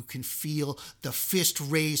 And you can feel the fist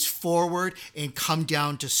raise forward and come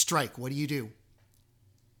down to strike. What do you do?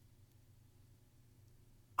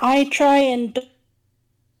 I try and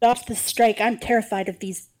dodge the strike. I'm terrified of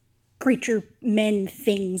these creature men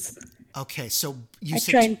things. Okay, so I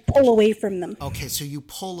try and pull away from them. Okay, so you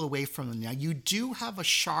pull away from them. Now, you do have a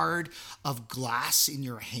shard of glass in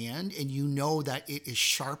your hand, and you know that it is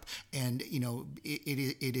sharp, and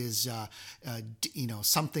it is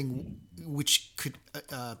something which could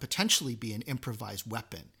potentially be an improvised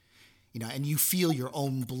weapon. And you feel your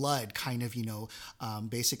own blood kind of,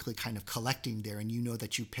 basically kind of collecting there, and you know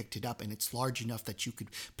that you picked it up, and it's large enough that you could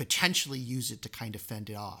potentially use it to kind of fend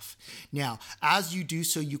it off. Now, as you do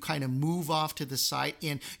so, you kind of move off to the side,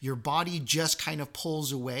 and your body just kind of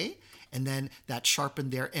pulls away, and then that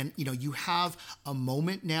sharpened there, and you have a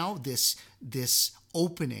moment now, this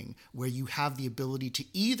opening where you have the ability to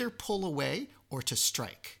either pull away or to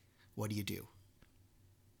strike. What do you do?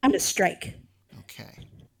 I'm going to strike. Okay.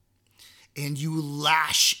 And you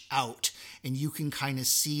lash out, and you can kind of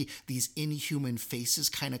see these inhuman faces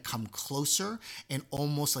kind of come closer, and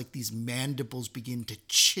almost like these mandibles begin to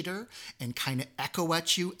chitter and kind of echo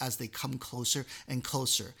at you as they come closer and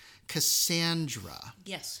closer. Cassandra.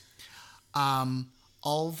 Yes.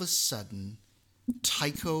 All of a sudden,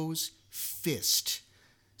 Tycho's fist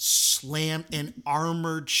an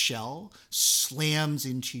armored shell slams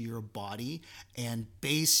into your body and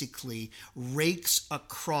basically rakes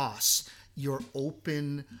across your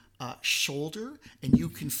open shoulder, and you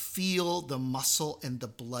can feel the muscle and the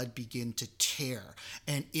blood begin to tear.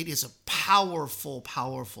 And it is a powerful,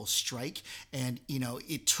 powerful strike. And,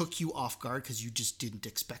 it took you off guard because you just didn't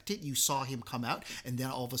expect it. You saw him come out, and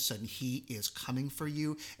then all of a sudden he is coming for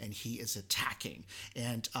you and he is attacking.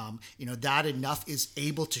 And, that enough is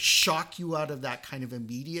able to shock you out of that kind of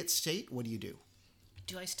immediate state. What do you do?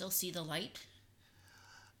 Do I still see the light?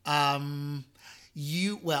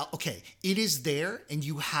 It is there and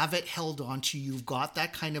you have it held on to. You've got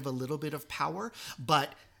that kind of a little bit of power,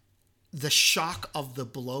 but the shock of the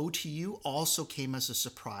blow to you also came as a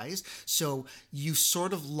surprise. So you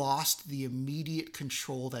sort of lost the immediate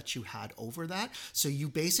control that you had over that. So you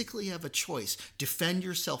basically have a choice: defend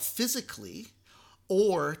yourself physically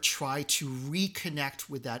or try to reconnect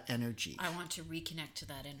with that energy. I want to reconnect to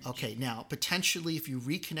that energy. Okay, now potentially if you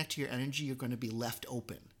reconnect to your energy, you're going to be left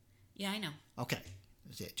open. Yeah, I know. Okay,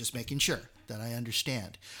 that's it. Just making sure that I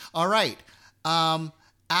understand. All right,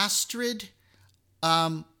 Astrid,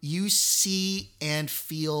 you see and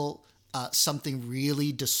feel something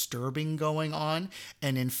really disturbing going on.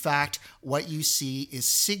 And in fact, what you see is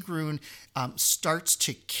Sigrun starts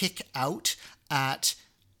to kick out at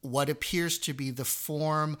what appears to be the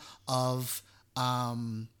form of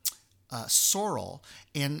Sorrel.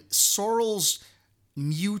 And Sorrel's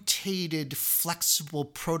mutated, flexible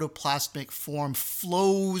protoplasmic form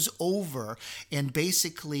flows over, and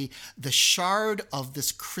basically the shard of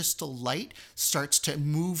this crystal light starts to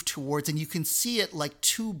move towards, and you can see it like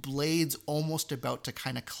two blades almost about to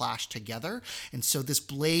kind of clash together. And so this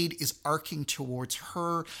blade is arcing towards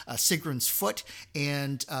her, Sigrun's foot,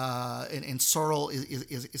 and Sorrel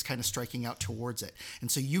is kind of striking out towards it. And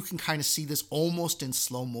so you can kind of see this almost in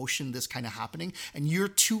slow motion, this kind of happening, and you're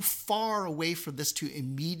too far away for this to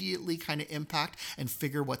immediately kind of impact and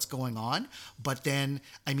figure what's going on. But then,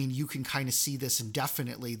 you can kind of see this, and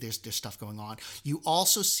definitely there's stuff going on. You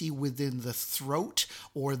also see within the throat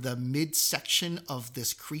or the midsection of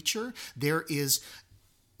this creature, there is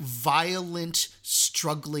violent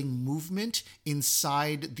struggling movement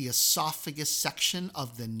inside the esophagus section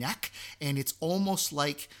of the neck. And it's almost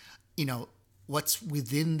like, what's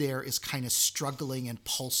within there is kind of struggling and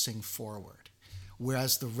pulsing forward.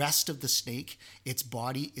 Whereas the rest of the snake, its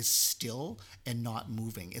body is still and not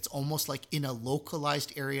moving. It's almost like in a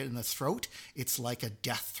localized area in the throat, it's like a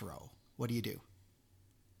death throw. What do you do?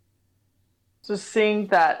 So seeing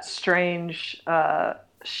that strange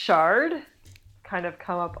shard kind of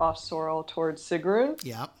come up off Sorrel towards Sigrun.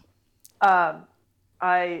 Yeah.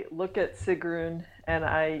 I look at Sigrun and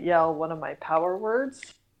I yell one of my power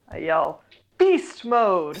words. I yell, "Beast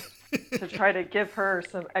mode," to try to give her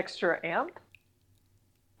some extra amp.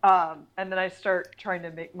 And then I start trying to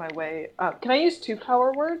make my way. Can I use 2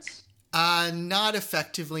 power words? Not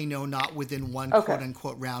effectively, no, not within one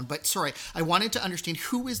quote-unquote round. But sorry, I wanted to understand,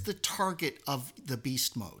 who is the target of the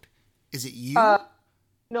beast mode? Is it you?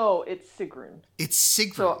 No, it's Sigrun. It's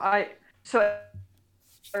Sigrun.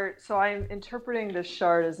 So I'm interpreting this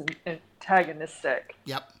shard as antagonistic.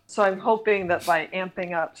 Yep. So I'm hoping that by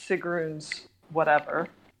amping up Sigrun's whatever,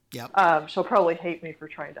 yep, she'll probably hate me for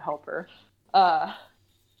trying to help her.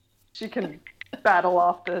 She can battle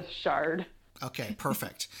off the shard. Okay,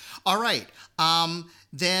 perfect. All right.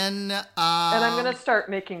 Then... and I'm going to start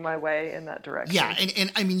making my way in that direction. Yeah,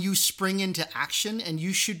 and you spring into action, and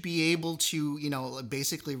you should be able to,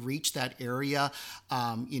 basically reach that area,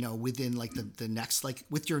 within like the next, like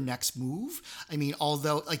with your next move.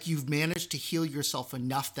 Although like you've managed to heal yourself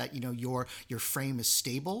enough that, your frame is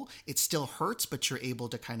stable, it still hurts, but you're able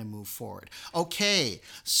to kind of move forward. Okay,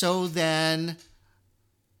 so then...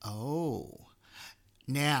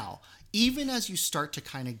 now, even as you start to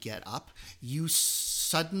kind of get up, you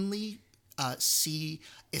suddenly see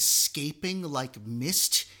escaping like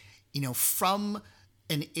mist, from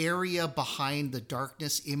an area behind the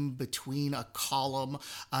darkness in between a column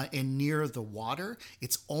and near the water.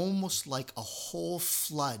 It's almost like a whole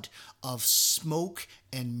flood of smoke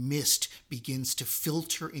and mist begins to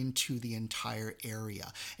filter into the entire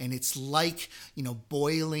area. And it's like,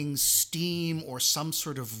 boiling steam or some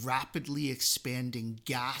sort of rapidly expanding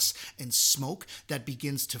gas and smoke that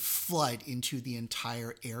begins to flood into the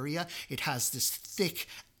entire area. It has this thick,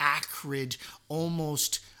 acrid,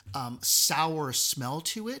 almost sour smell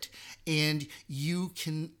to it, and you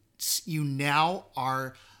now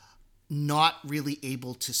are not really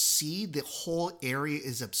able to see. The whole area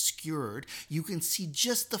is obscured. You can see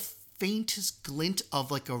just the faintest glint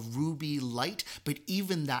of like a ruby light, but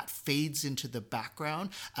even that fades into the background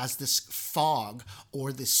as this fog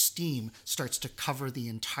or this steam starts to cover the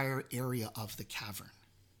entire area of the cavern.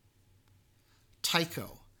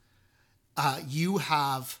 Tycho, you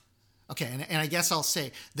have. Okay, and I guess I'll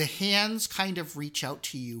say the hands kind of reach out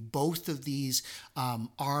to you, both of these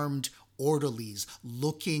armed orderlies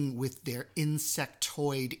looking with their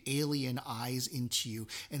insectoid alien eyes into you,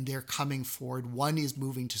 and they're coming forward. One is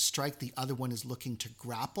moving to strike, the other one is looking to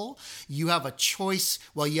grapple. You have a choice.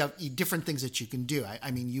 Well, you have different things that you can do.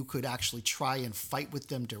 I mean, you could actually try and fight with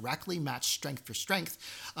them directly, match strength for strength.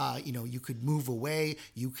 You could move away.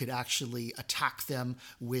 You could actually attack them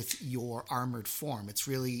with your armored form. It's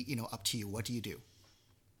really, up to you. What do you do?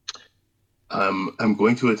 I'm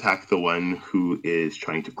going to attack the one who is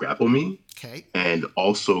trying to grapple me. Okay. And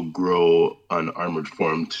also grow an armored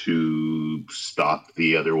form to stop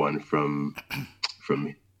the other one from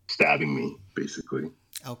stabbing me, basically.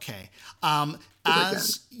 Okay.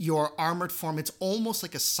 As your armored form, it's almost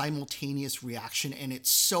like a simultaneous reaction, and it's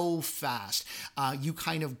so fast. You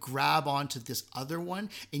kind of grab onto this other one,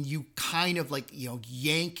 and you kind of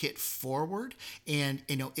yank it forward, and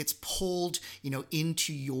it's pulled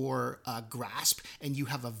into your grasp, and you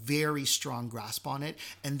have a very strong grasp on it.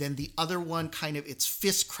 And then the other one kind of, its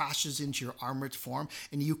fist crashes into your armored form,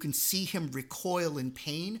 and you can see him recoil in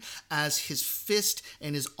pain as his fist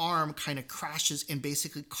and his arm kind of crashes and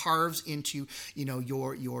basically carves into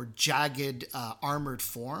your jagged armored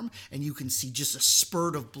form, and you can see just a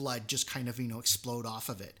spurt of blood just kind of explode off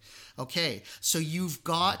of it. Okay, so you've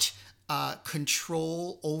got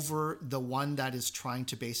control over the one that is trying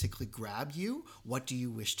to basically grab you. What do you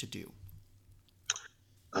wish to do?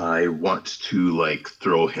 I want to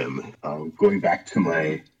throw him. Going back to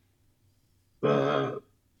my the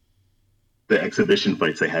exhibition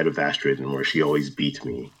fights I had with Astrid, and where she always beat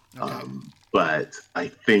me. Okay. But I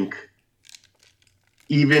think,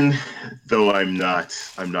 even though I'm not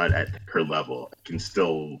at her level, I can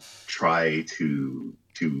still try to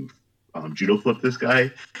judo flip this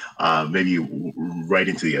guy, maybe right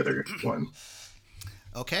into the other one.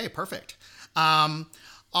 Okay, perfect. All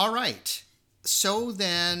right. So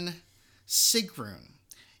then, Sigrun,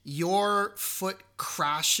 your foot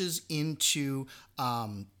crashes into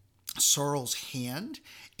Sorrel's hand,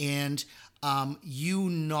 and you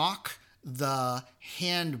knock the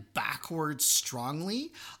hand backwards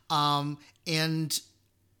strongly, and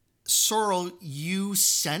Sorrel, you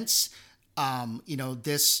sense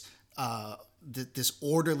this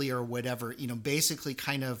orderly or whatever basically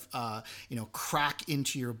kind of crack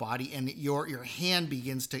into your body, and your hand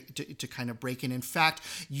begins to kind of break. And in fact,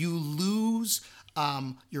 you lose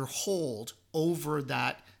your hold over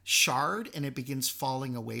that shard, and it begins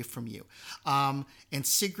falling away from you. And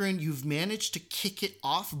Sigrun, you've managed to kick it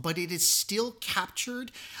off, but it is still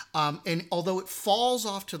captured. And although it falls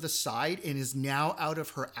off to the side and is now out of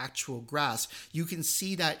her actual grasp, you can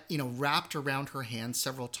see that, wrapped around her hand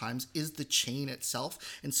several times is the chain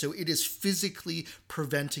itself. And so it is physically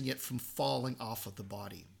preventing it from falling off of the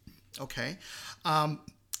body. Okay.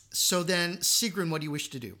 So then, Sigrun, what do you wish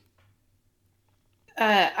to do?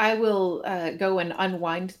 I will go and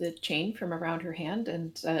unwind the chain from around her hand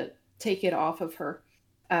and take it off of her.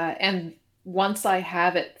 And once I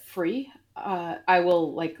have it free, I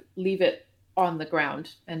will leave it on the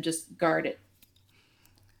ground and just guard it.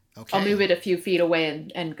 Okay. I'll move it a few feet away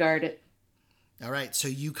and guard it. All right, so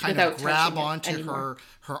you kind of grab onto her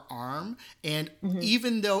arm, and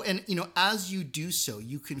even though, and as you do so,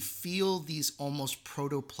 you can feel these almost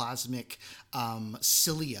protoplasmic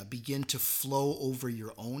cilia begin to flow over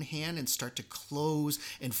your own hand and start to close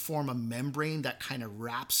and form a membrane that kind of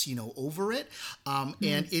wraps, over it,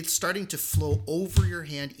 and it's starting to flow over your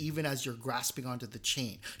hand even as you're grasping onto the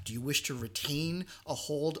chain. Do you wish to retain a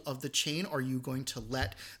hold of the chain, or are you going to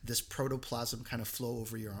let this protoplasm kind of flow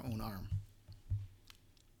over your own arm?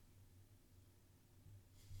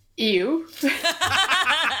 Ew.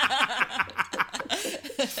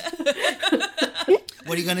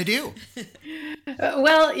 What are you going to do?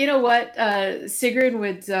 Well, you know what? Sigrun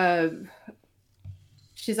would...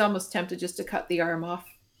 she's almost tempted just to cut the arm off.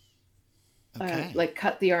 Okay.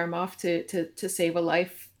 Cut the arm off to save a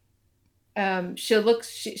life.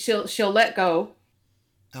 She'll let go.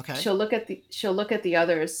 Okay. She'll look at the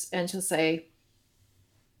others, and she'll say,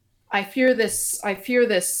 I fear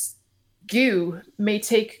this goo may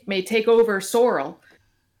take over Sorrel.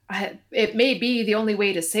 It may be the only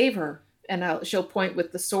way to save her. And she'll point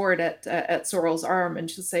with the sword at Sorrel's arm, and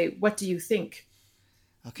she'll say, "What do you think?"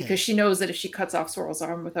 Okay. Because she knows that if she cuts off Sorrel's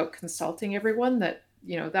arm without consulting everyone, that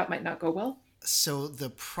that might not go well. So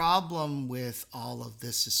the problem with all of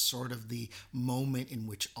this is sort of the moment in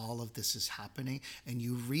which all of this is happening, and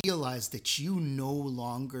you realize that you no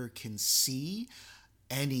longer can see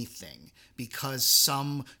anything because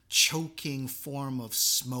some choking form of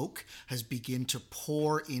smoke has begun to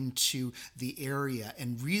pour into the area,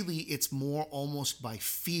 and really it's more almost by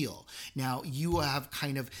feel. Now you have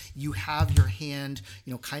your hand,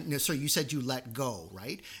 so you said you let go,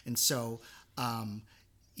 right? And so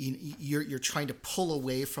you're trying to pull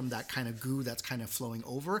away from that kind of goo that's kind of flowing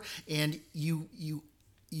over, and you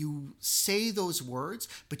say those words,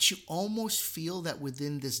 but you almost feel that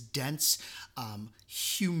within this dense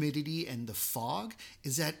humidity and the fog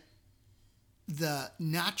is that the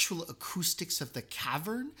natural acoustics of the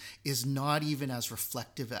cavern is not even as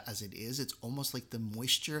reflective as it is. It's almost like the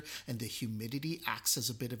moisture and the humidity acts as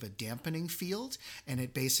a bit of a dampening field. And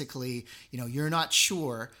it basically, you're not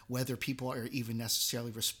sure whether people are even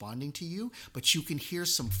necessarily responding to you, but you can hear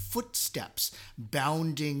some footsteps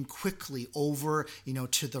bounding quickly over,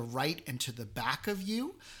 to the right and to the back of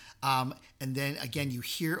you. And then again, you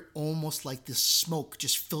hear almost like this smoke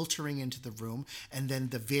just filtering into the room, and then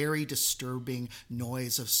the very disturbing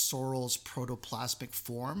noise of Sorrel's protoplasmic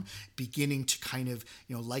form beginning to kind of,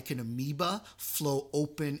 like an amoeba, flow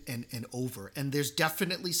open and over. And there's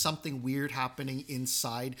definitely something weird happening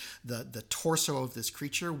inside the torso of this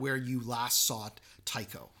creature where you last saw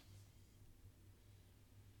Tycho.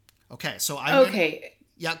 Okay, so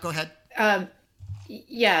yeah, go ahead.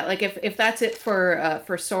 Yeah, like if that's it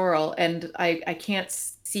for Sorrel, and I can't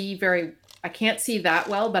see that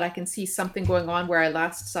well, but I can see something going on where I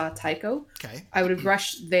last saw Tycho. Okay. I would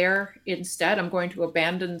rush there instead. I'm going to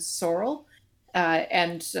abandon Sorrel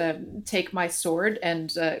and take my sword and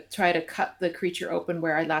try to cut the creature open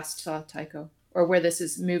where I last saw Tycho, or where this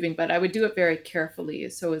is moving. But I would do it very carefully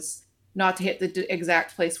so as not to hit the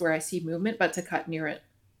exact place where I see movement, but to cut near it.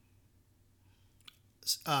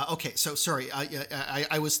 Okay, so sorry,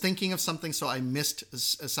 I was thinking of something, so I missed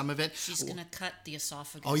some of it. She's going to cut the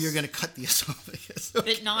esophagus. Oh, you're going to cut the esophagus.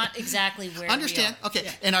 Okay. But not exactly where Understand. we are. Okay,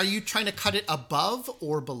 yeah. And are you trying to cut it above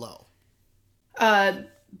or below? I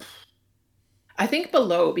think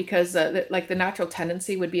below, because the natural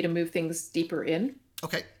tendency would be to move things deeper in.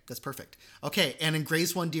 Okay, that's perfect. Okay, and then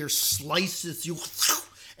Gray's One Deer slices you,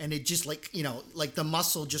 and it just like the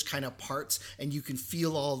muscle just kind of parts, and you can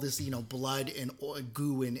feel all this blood and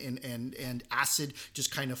goo and acid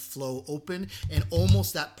just kind of flow open, and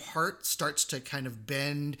almost that part starts to kind of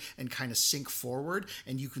bend and kind of sink forward,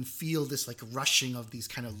 and you can feel this like rushing of these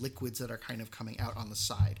kind of liquids that are kind of coming out on the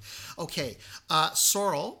side. Okay,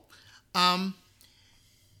 Sorrel,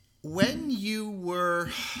 when you were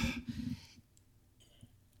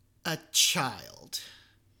a child,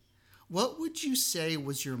 what would you say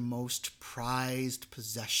was your most prized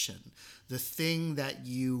possession? The thing that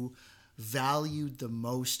you valued the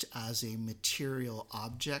most as a material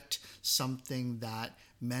object, something that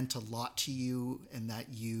meant a lot to you and that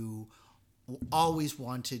you always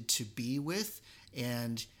wanted to be with,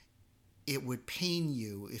 and it would pain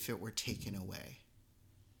you if it were taken away?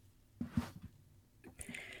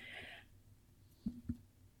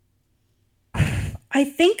 I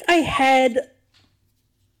think I had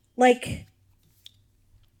like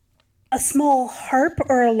a small harp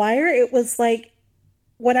or a lyre. It was like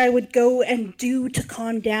what I would go and do to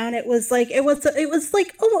calm down. It was like almost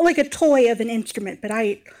like a toy of an instrument, but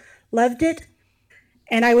I loved it,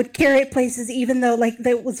 and I would carry it places even though like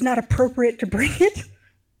that was not appropriate to bring it.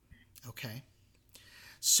 Okay,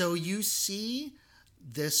 so you see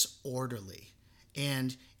this orderly,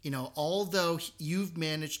 and although you've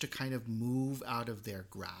managed to kind of move out of their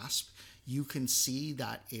grasp, you can see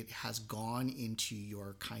that it has gone into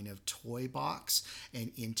your kind of toy box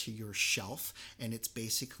and into your shelf, and it's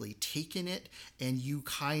basically taken it, and you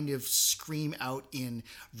kind of scream out in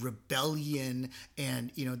rebellion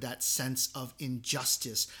and that sense of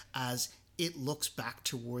injustice as it looks back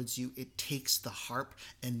towards you. It takes the harp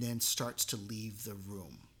and then starts to leave the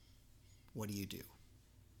room. What do you do?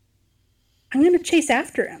 I'm going to chase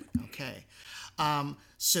after him. Okay.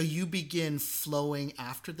 So you begin flowing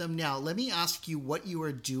after them. Now, let me ask you what you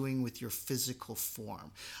are doing with your physical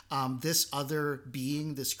form. This other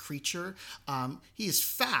being, this creature, he is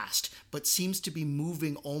fast, but seems to be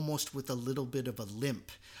moving almost with a little bit of a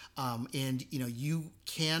limp. And you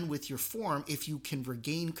can, with your form, if you can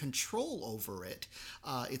regain control over it,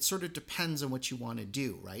 it sort of depends on what you want to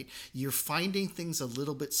do, right? You're finding things a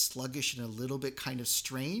little bit sluggish and a little bit kind of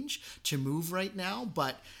strange to move right now,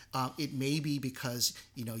 but it may be because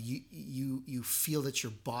you feel that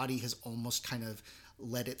your body has almost kind of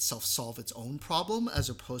let itself solve its own problem as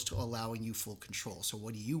opposed to allowing you full control. So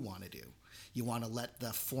what do you want to do? You want to let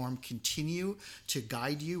the form continue to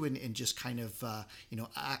guide you and just kind of,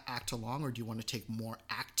 act along, or do you want to take more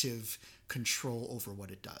active control over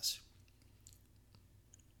what it does?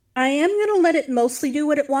 I am going to let it mostly do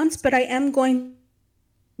what it wants, but I am going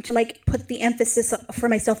to like put the emphasis for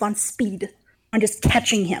myself on speed, on just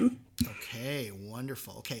catching him. Okay,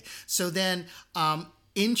 wonderful. Okay, so then,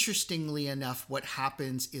 interestingly enough, what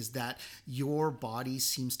happens is that your body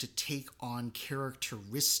seems to take on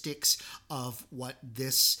characteristics of what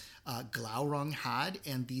this Glaurung had,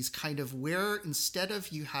 and these kind of where instead of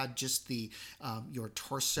you had just the your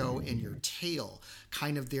torso and your tail,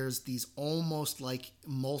 kind of there's these almost like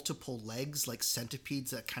multiple legs, like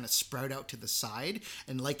centipedes that kind of sprout out to the side,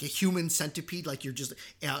 and like a human centipede, like you're just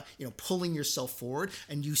pulling yourself forward,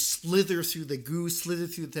 and you slither through the goo, slither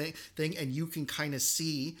through the thing, and you can kind of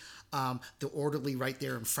see the orderly right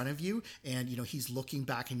there in front of you, and he's looking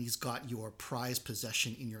back and he's got your prized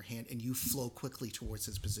possession in your hand, and you flow quickly towards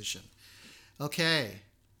his position. Okay,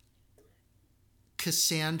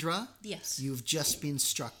 Cassandra. Yes. You've just been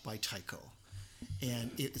struck by Tycho,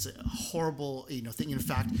 and it is a horrible thing. In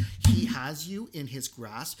fact, he has you in his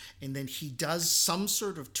grasp, and then he does some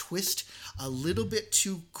sort of twist a little bit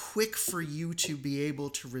too quick for you to be able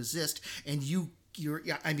to resist, and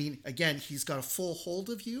again, he's got a full hold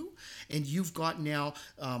of you, and you've got now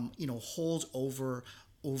hold over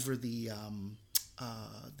the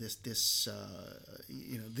this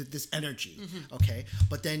energy. Mm-hmm. Okay,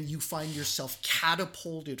 but then you find yourself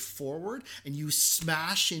catapulted forward, and you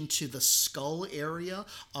smash into the skull area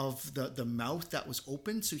of the mouth that was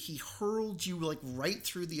open. So he hurled you like right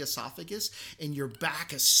through the esophagus, and your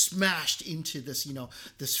back is smashed into this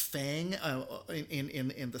this fang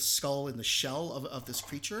in the skull, in the shell of this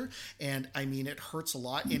creature. And I mean, it hurts a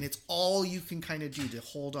lot, and it's all you can kind of do to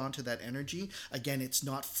hold on to that energy. Again, it's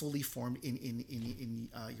not fully formed in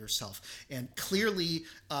yourself, and clearly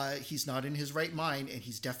he's not in his right mind, and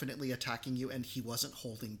he's definitely attacking you, and he wasn't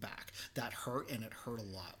holding back. That hurt, and it hurt a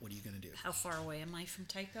lot. What are you going to do? How far away am I from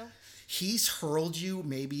Tycho? He's hurled you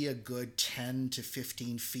maybe a good 10 to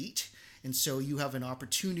 15 feet, and so you have an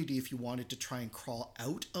opportunity if you wanted to try and crawl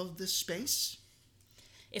out of this space.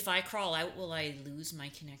 If I crawl out, will I lose my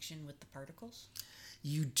connection with the particles?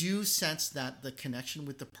 You do sense that the connection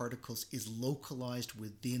with the particles is localized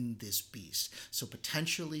within this beast. So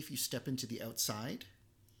potentially, if you step into the outside,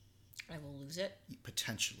 I will lose it.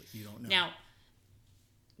 Potentially, you don't know. Now,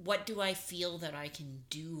 what do I feel that I can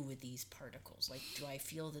do with these particles? Like, do I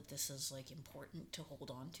feel that this is like important to hold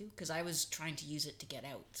on to? Because I was trying to use it to get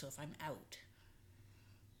out. So if I'm out,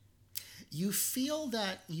 you feel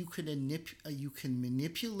that you can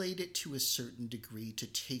manipulate it to a certain degree to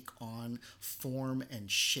take on form and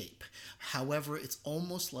shape. However, it's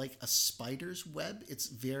almost like a spider's web. It's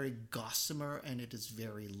very gossamer, and it is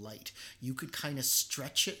very light. You could kind of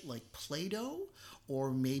stretch it like Play-Doh,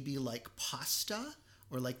 or maybe like pasta,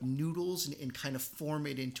 or like noodles, and kind of form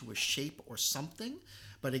it into a shape or something.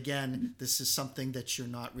 But again, this is something that you're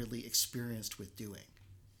not really experienced with doing.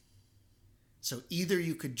 So either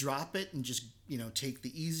you could drop it and just, take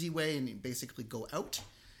the easy way and basically go out,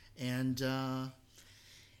 and...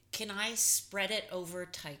 Can I spread it over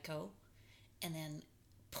Tycho and then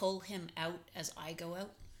pull him out as I go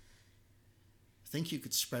out? I think you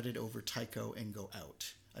could spread it over Tycho and go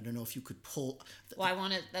out. I don't know if you could pull...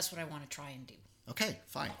 Well, that's what I want to try and do. Okay,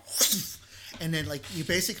 fine. And then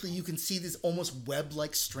you can see these almost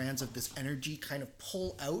web-like strands of this energy kind of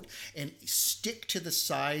pull out and stick to the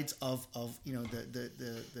sides of the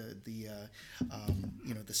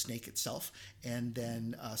snake itself, and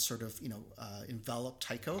then envelop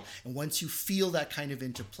Tycho. And once you feel that kind of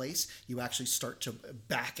into place, you actually start to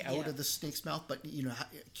back out of the snake's mouth, but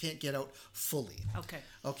can't get out fully.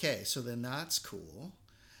 Okay, so then that's cool.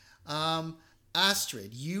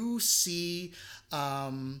 Astrid, you see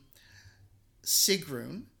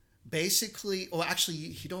Sigrun basically, actually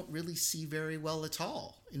you don't really see very well at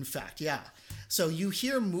all, in fact. Yeah, so you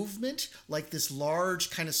hear movement, like this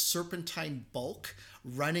large kind of serpentine bulk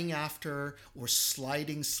running after or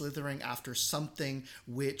slithering after something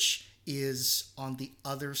which is on the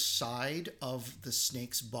other side of the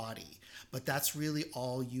snake's body. But that's really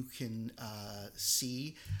all you can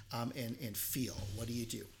see and feel. What do you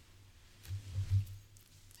do?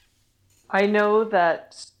 I know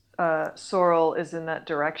that Sorrel is in that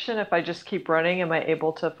direction. If I just keep running, am I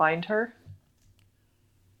able to find her?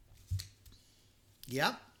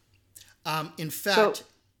 Yeah. In fact,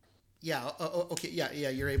 okay, yeah,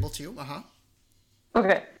 you're able to.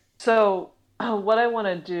 Okay. So what I want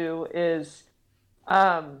to do is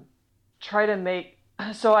try to make...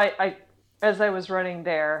 So I as I was running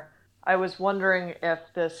there, I was wondering if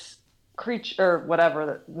this creature, or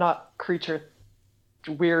whatever, not creature,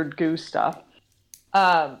 weird goo stuff,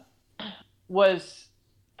 was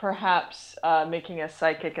perhaps making a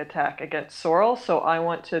psychic attack against Sorrel. So I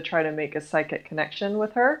want to try to make a psychic connection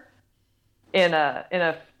with her in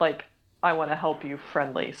a like, I want to help you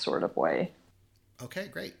friendly sort of way. Okay,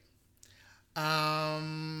 great.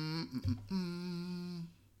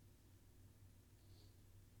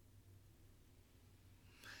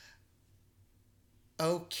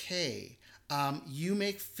 Okay. You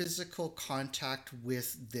make physical contact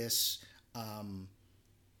with this,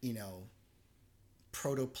 you know,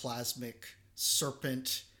 protoplasmic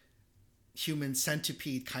serpent, human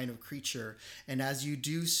centipede kind of creature. And as you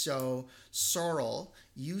do so, Sorrel,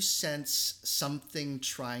 you sense something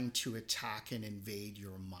trying to attack and invade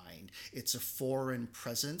your mind. It's a foreign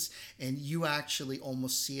presence, and you actually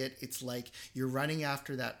almost see it. It's like you're running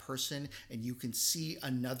after that person, and you can see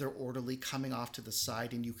another orderly coming off to the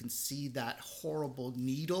side, and you can see that horrible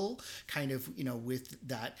needle kind of, you know, with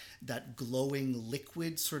that glowing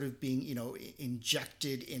liquid sort of being, you know,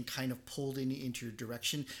 injected and kind of pulled into your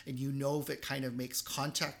direction. And you know, if it kind of makes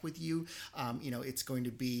contact with you, you know, it's going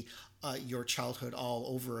to be your childhood all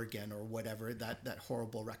over again, or whatever that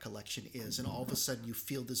horrible recollection is. And all of a sudden you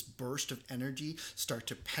feel this burst of energy start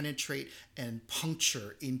to penetrate and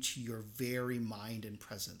puncture into your very mind and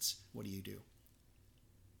presence. What do you do?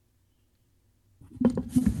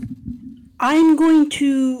 I'm going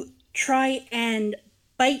to try and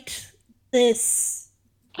bite this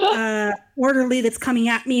orderly that's coming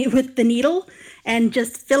at me with the needle and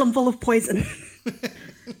just fill him full of poison.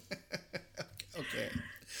 Okay.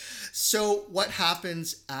 So what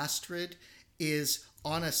happens, Astrid, is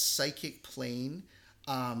on a psychic plane,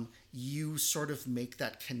 you sort of make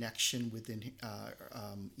that connection within,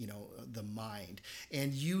 you know, the mind.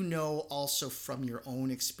 And you know also from your own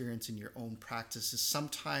experience and your own practices,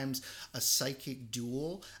 sometimes a psychic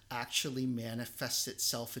duel actually manifests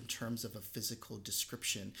itself in terms of a physical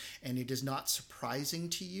description. And it is not surprising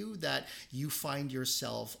to you that you find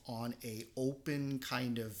yourself on a open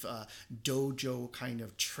kind of dojo kind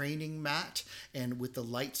of training mat, and with the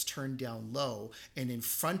lights turned down low, and in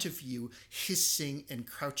front of you, hissing and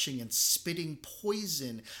crouching and spitting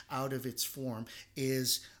poison out of its form,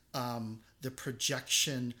 is the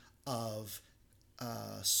projection of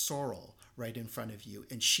Sorrel right in front of you.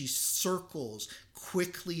 And she circles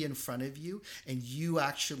quickly in front of you, and you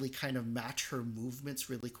actually kind of match her movements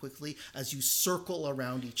really quickly as you circle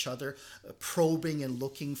around each other, probing and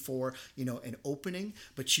looking for, you know, an opening,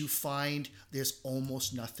 but you find there's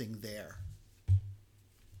almost nothing there.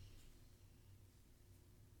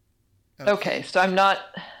 Okay, so I'm not...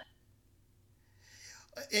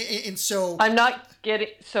 And so I'm not getting...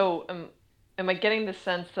 So am I getting the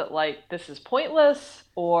sense that, like, this is pointless,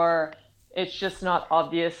 or it's just not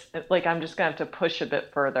obvious? Like, I'm just going to have to push a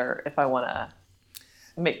bit further if I want to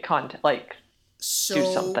make content, like, do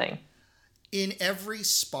something. In every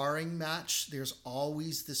sparring match, there's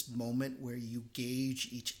always this moment where you gauge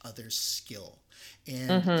each other's skill.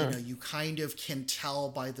 And, you know, you kind of can tell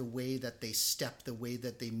by the way that they step, the way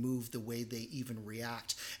that they move, the way they even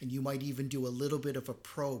react. And you might even do a little bit of a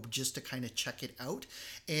probe just to kind of check it out.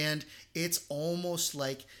 And it's almost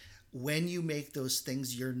like when you make those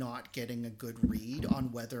things, you're not getting a good read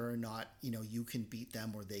on whether or not, you know, you can beat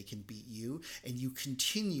them or they can beat you. And you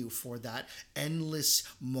continue for that endless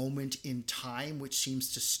moment in time, which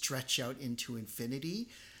seems to stretch out into infinity.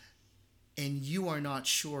 And you are not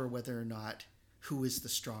sure whether or not who is the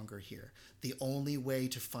stronger here. The only way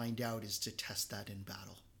to find out is to test that in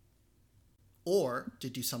battle, or to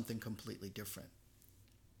do something completely different.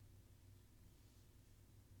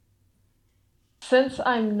 Since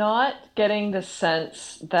I'm not getting the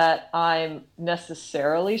sense that I'm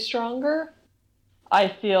necessarily stronger, I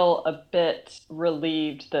feel a bit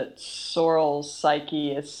relieved that Sorrel's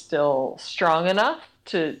psyche is still strong enough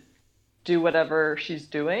to do whatever she's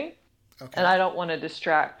doing. Okay. And I don't want to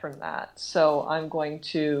distract from that. So I'm going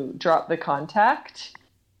to drop the contact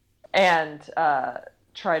and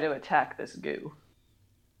try to attack this goo.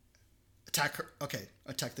 Attack her. Okay.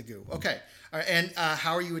 Attack the goo. Okay. All right. And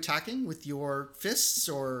how are you attacking? With your fists,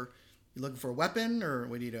 or you looking for a weapon, or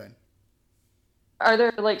what are you doing? Are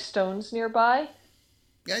there, like, stones nearby?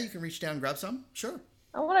 Yeah, you can reach down and grab some. Sure.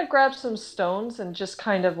 I want to grab some stones and just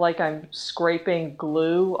kind of like I'm scraping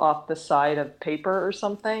glue off the side of paper or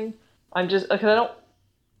something. I'm just, because I don't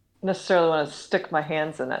necessarily want to stick my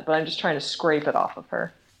hands in it, but I'm just trying to scrape it off of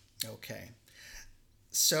her. Okay.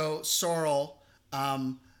 So, Sorrel,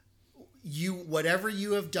 whatever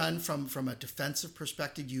you have done from a defensive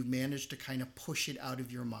perspective, you managed to kind of push it out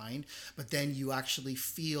of your mind, but then you actually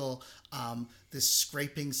feel this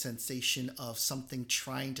scraping sensation of something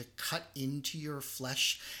trying to cut into your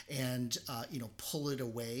flesh and pull it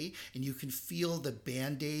away, and you can feel the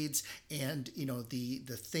band-aids and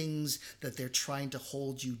the things that they're trying to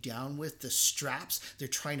hold you down with, the straps, they're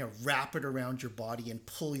trying to wrap it around your body and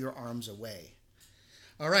pull your arms away.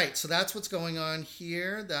 All right, so that's what's going on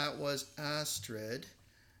here. That was Astrid.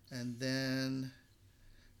 And then,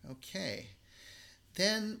 okay.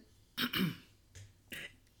 Then,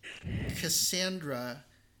 Cassandra,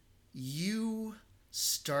 you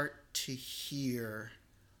start to hear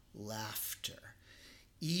laughter,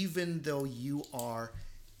 even though you are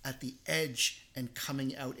at the edge and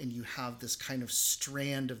coming out, and you have this kind of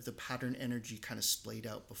strand of the pattern energy kind of splayed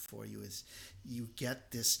out before you, as you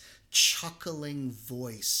get this chuckling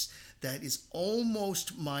voice that is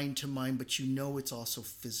almost mind to mind, but it's also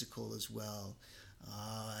physical as well.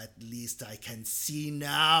 At least I can see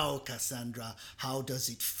now, Cassandra. How does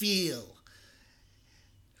it feel?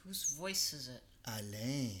 Whose voice is it?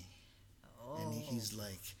 Alain. Oh. And he's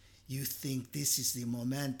like, you think this is the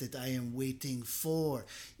moment that I am waiting for,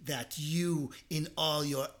 that you, in all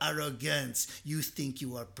your arrogance, you think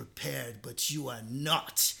you are prepared, but you are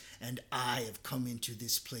not. And I have come into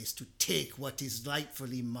this place to take what is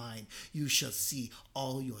rightfully mine. You shall see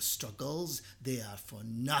all your struggles, they are for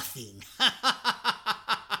nothing.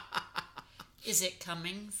 Is it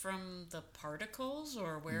coming from the particles,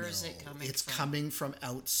 or where is it coming from? It's coming from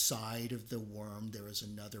outside of the worm. There is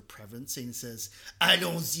another presence, and it says,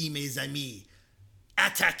 Allons-y, mes amis,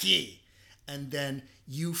 attaquez. And then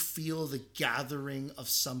you feel the gathering of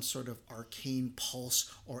some sort of arcane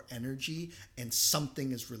pulse or energy, and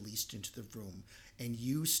something is released into the room. And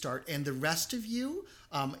you start, and the rest of you,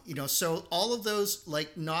 so all of those,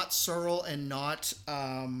 like not Sorrel and not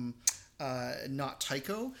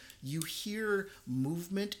Tycho, you hear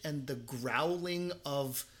movement and the growling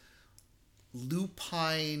of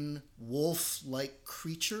lupine wolf-like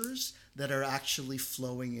creatures that are actually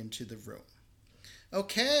flowing into the room.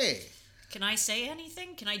 Okay. Can I say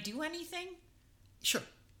anything? Can I do anything? Sure.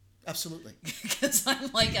 Absolutely. Because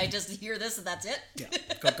I'm like, I just hear this and that's it? Yeah.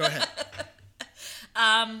 Go ahead.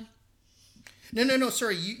 No.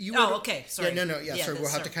 Sorry, you. Oh, okay. Sorry. Yeah, no. Yeah, sorry.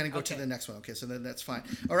 We'll have to kind of go to the next one. Okay, so then that's fine.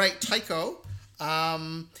 All right, Tycho.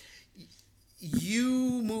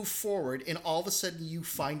 You move forward, and all of a sudden you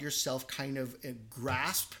find yourself kind of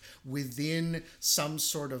grasped within some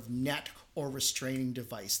sort of net or restraining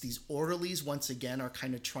device. These orderlies, once again, are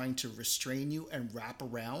kind of trying to restrain you and wrap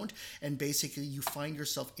around, and basically you find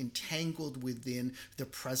yourself entangled within the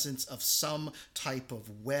presence of some type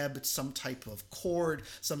of web, some type of cord,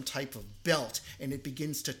 some type of belt, and it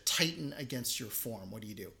begins to tighten against your form. What do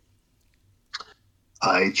you do?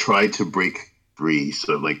 I try to break free,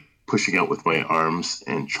 so like pushing out with my arms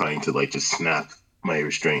and trying to like just snap my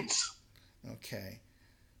restraints. Okay.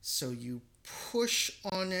 So you push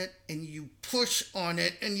on it and you push on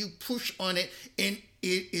it and you push on it, and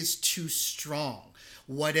it is too strong.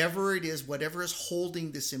 Whatever it is, whatever is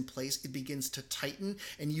holding this in place, it begins to tighten,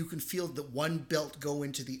 and you can feel the one belt go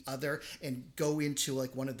into the other and go into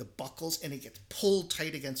like one of the buckles, and it gets pulled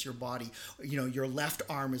tight against your body. Your left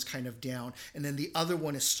arm is kind of down, and then the other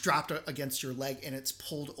one is strapped against your leg and it's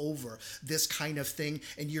pulled over, this kind of thing.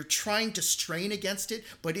 And you're trying to strain against it,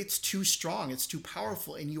 but it's too strong, it's too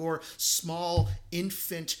powerful, and your small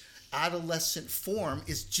infant adolescent form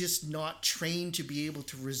is just not trained to be able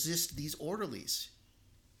to resist these orderlies.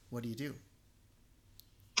 What do you do?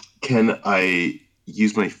 Can I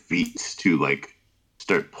use my feet to like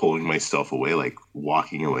start pulling myself away, like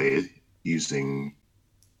walking away,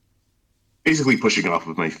 basically pushing off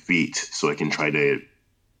with my feet, so I can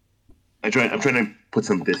I'm trying to put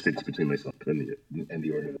some distance between myself and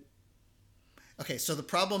the order. Okay, so the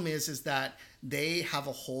problem is that they have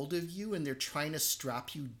a hold of you, and they're trying to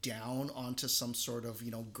strap you down onto some sort of,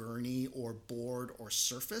 gurney or board or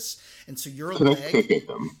surface. And so your leg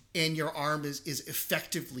and your arm is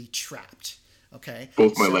effectively trapped. Okay.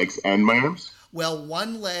 Both my legs and my arms? Well,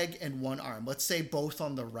 one leg and one arm. Let's say both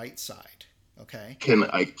on the right side. Okay. Can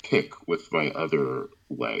I kick with my other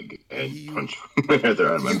leg and punch my other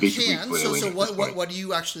arm? You can. So what are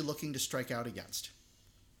you actually looking to strike out against?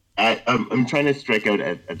 I'm trying to strike out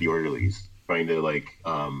at the orderlies, trying to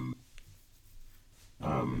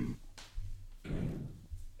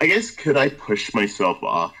I guess, could I push myself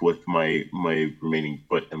off with my remaining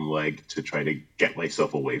foot and leg to try to get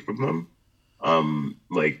myself away from them?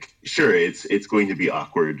 Sure, it's going to be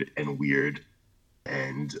awkward and weird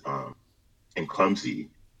and clumsy,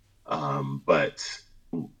 but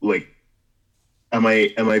like am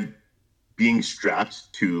I being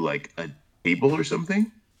strapped to like a table or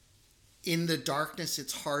something? In the darkness,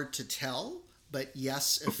 it's hard to tell, but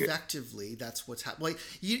yes, effectively, that's what's happening.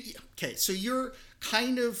 Okay, so you're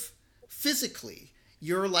kind of physically,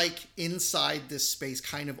 you're like inside this space,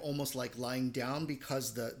 kind of almost like lying down,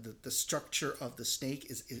 because the structure of the snake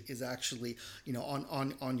is actually, you know,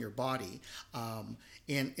 on your body,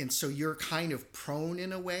 and so you're kind of prone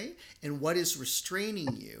in a way, and what is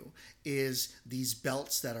restraining you is these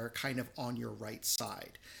belts that are kind of on your right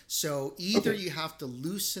side. So either you have to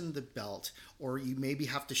loosen the belt, or you maybe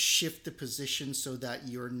have to shift the position so that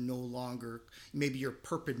you're no longer, maybe you're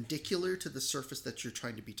perpendicular to the surface that you're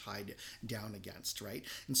trying to be tied down against, right?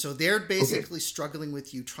 And so they're basically struggling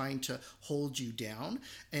with you, trying to hold you down.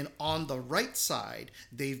 And on the right side,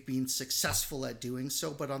 they've been successful at doing so,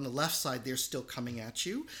 but on the left side, they're still coming at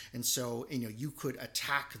you. And so, you know, you could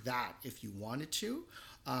attack that if you wanted to.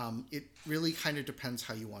 It really kind of depends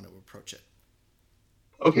how you want to approach it.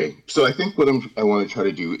 Okay, so I think what I want to try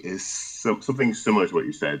to do is something similar to what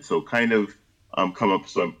you said. So kind of come up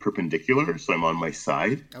so I'm perpendicular, so I'm on my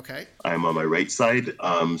side. Okay. I'm on my right side,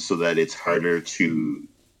 so that it's harder to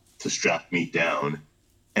strap me down.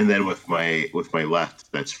 And then with my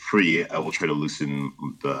left, that's free, I will try to loosen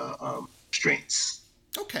the restraints.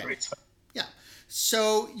 Okay. Right side. Yeah.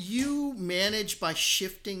 So you manage by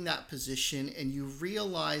shifting that position, and you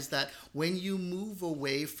realize that when you move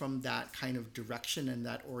away from that kind of direction and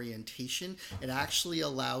that orientation, it actually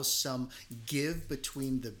allows some give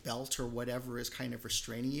between the belt or whatever is kind of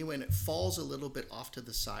restraining you, and it falls a little bit off to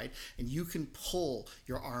the side, and you can pull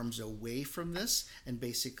your arms away from this and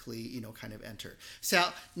basically, you know, kind of enter. So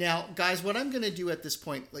now, guys, what I'm going to do at this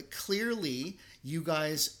point, like, clearly you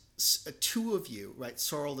guys, two of you, right,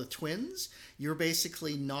 Sorrel the twins, you're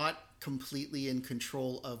basically not completely in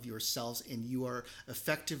control of yourselves, and you are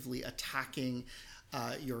effectively attacking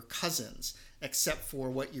your cousins, except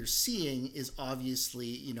for what you're seeing is obviously,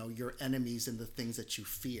 you know, your enemies and the things that you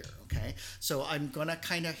fear. Okay, so I'm gonna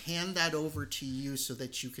kind of hand that over to you so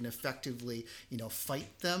that you can effectively, you know,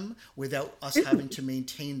 fight them without us having to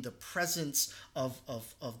maintain the presence of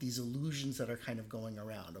these illusions that are kind of going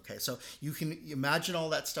around. Okay, so you can imagine all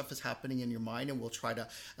that stuff is happening in your mind, and we'll try to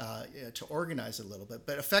organize it a little bit.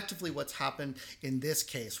 But effectively, what's happened in this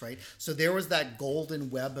case, right? So there was that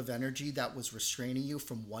golden web of energy that was restraining you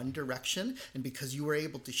from one direction, and because you were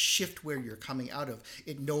able to shift where you're coming out of,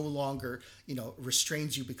 it no longer, you know,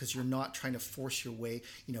 restrains you, because you're not trying to force your way,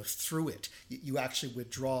 you know, through it. You actually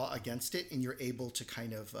withdraw against it, and you're able to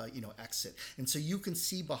kind of, you know, exit. And so you can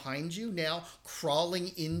see behind you now,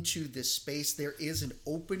 crawling into this space, there is an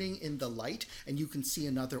opening in the light, and you can see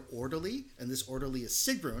another orderly, and this orderly is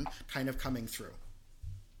Sigrun, kind of coming through.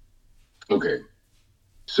 Okay.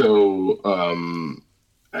 So,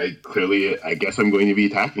 I guess I'm going to be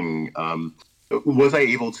attacking. Was I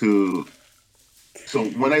able to? So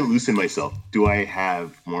when I loosen myself, do I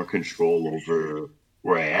have more control over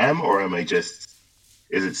where I am, or am I just?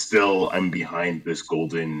 Is it still I'm behind this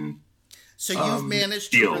golden? So you've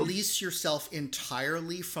managed to release yourself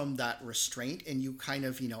entirely from that restraint, and you kind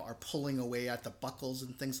of, you know, are pulling away at the buckles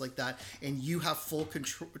and things like that, and you have full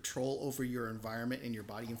control over your environment and your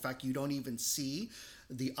body. In fact, you don't even see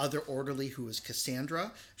the other orderly, who is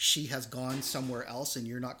Cassandra. She has gone somewhere else, and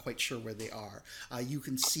you're not quite sure where they are. You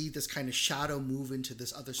can see this kind of shadow move into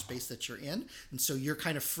this other space that you're in, and so you're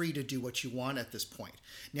kind of free to do what you want at this point.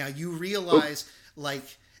 Now you realize,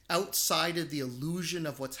 like, outside of the illusion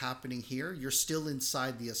of what's happening here, you're still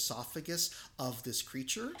inside the esophagus of this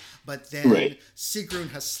creature, but then Sigrun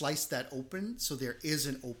has sliced that open, so there is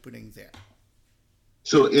an opening there.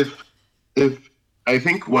 So if I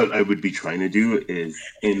think what I would be trying to do is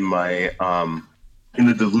in my in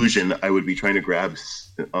the delusion, I would be trying to grab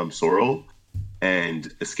Sorrel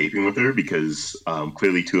and escaping with her, because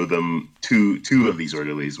clearly two of these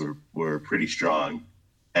orderlies were pretty strong,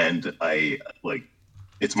 and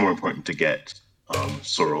it's more important to get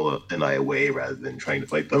Sorrel and I away rather than trying to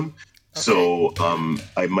fight them. Okay. So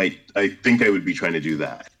I think I would be trying to do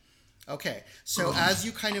that. Okay, so as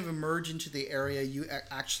you kind of emerge into the area, you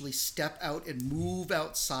actually step out and move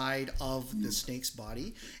outside of the snake's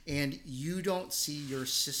body, and you don't see your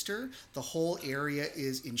sister. The whole area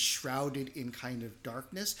is enshrouded in kind of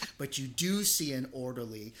darkness, but you do see an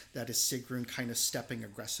orderly that is Sigrun kind of stepping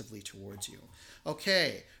aggressively towards you.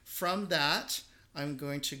 Okay, from that, I'm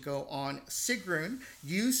going to go on. Sigrun,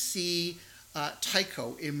 you see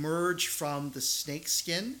Tycho emerge from the snake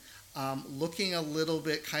skin, looking a little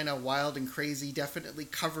bit kind of wild and crazy, definitely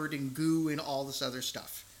covered in goo and all this other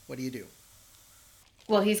stuff. What do you do?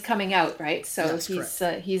 Well, he's coming out, right? So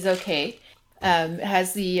he's okay.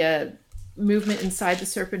 Has the movement inside the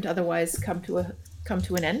serpent otherwise come to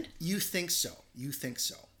an end? You think so. You think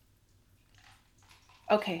so.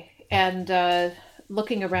 Okay. And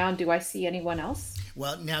looking around, do I see anyone else?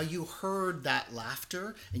 Well, now you heard that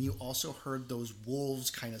laughter, and you also heard those wolves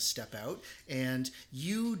kind of step out. And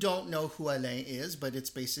you don't know who Alain is, but it's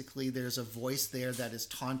basically there's a voice there that is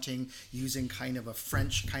taunting, using kind of a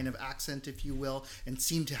French kind of accent, if you will, and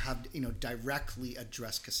seem to have, directly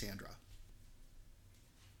address Cassandra.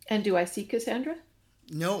 And do I see Cassandra?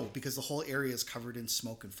 No, because the whole area is covered in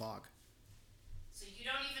smoke and fog. So you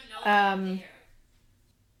don't even know they're there.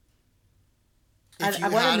 If you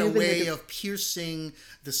had a way of piercing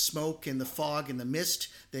the smoke and the fog and the mist,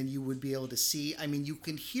 then you would be able to see. I mean, you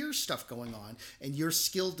can hear stuff going on, and you're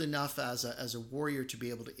skilled enough as a warrior to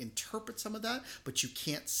be able to interpret some of that, but you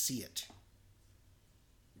can't see it.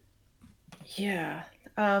 Yeah.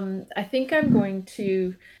 I think I'm going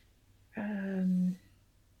to...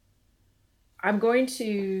 I'm going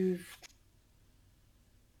to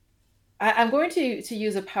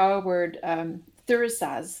use a power word,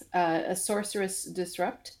 Thurisaz, a sorceress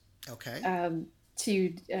disrupt. Okay. To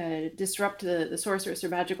disrupt the sorceress or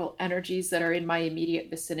magical energies that are in my immediate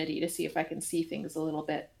vicinity to see if I can see things a little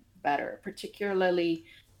bit better. Particularly,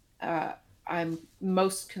 I'm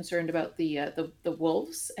most concerned about the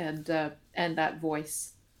wolves and that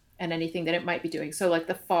voice and anything that it might be doing. So like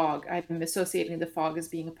the fog, I'm associating the fog as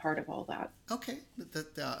being a part of all that. Okay,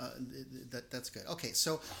 that's good. Okay,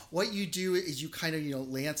 so what you do is you kind of,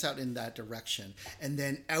 lance out in that direction, and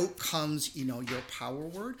then out comes, your power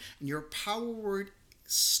word, and your power word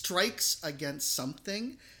strikes against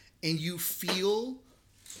something, and you feel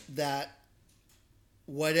that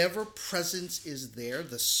whatever presence is there,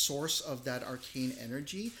 the source of that arcane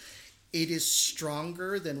energy, it is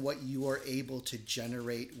stronger than what you are able to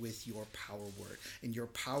generate with your power word. And your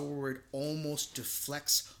power word almost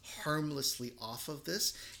deflects harmlessly off of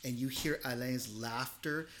this, and you hear Alain's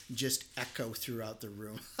laughter just echo throughout the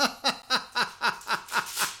room.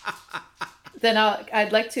 Then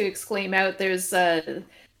I'd like to exclaim out, there's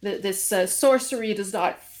this sorcery does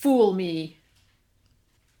not fool me.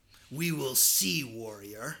 We will see,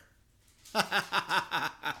 warrior.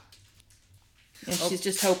 And she's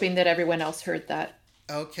just hoping that everyone else heard that.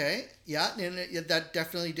 Okay, yeah, and that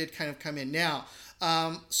definitely did kind of come in. Now,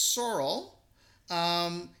 Sorrel,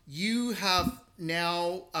 you have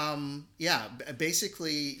now,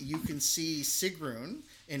 basically you can see Sigrun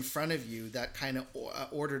in front of you, that kind of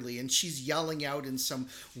orderly, and she's yelling out in some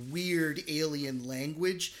weird alien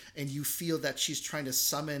language, and you feel that she's trying to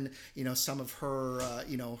summon, some of her,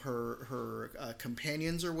 her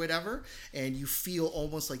companions or whatever, and you feel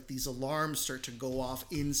almost like these alarms start to go off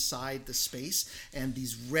inside the space, and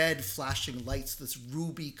these red flashing lights, this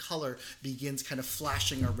ruby color begins kind of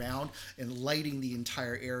flashing around and lighting the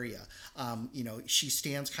entire area. She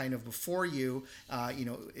stands kind of before you,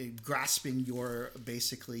 grasping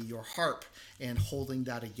your harp and holding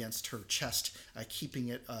that against her chest, keeping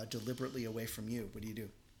it deliberately away from you. What do you do?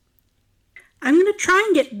 I'm going to try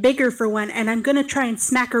and get bigger for one, and I'm going to try and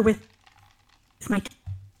smack her with my...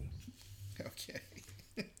 Okay.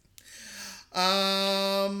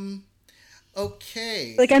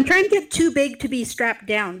 Okay. Like, I'm trying to get too big to be strapped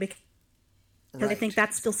down because Right. I think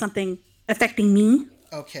that's still something affecting me.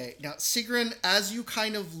 Okay, now Sigrun, as you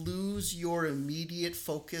kind of lose your immediate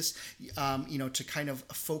focus, to kind of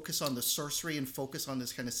focus on the sorcery and focus on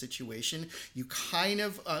this kind of situation, you kind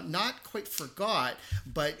of not quite forgot,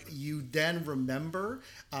 but you then remember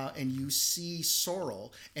and you see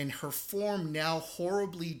Sorrel, and her form, now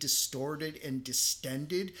horribly distorted and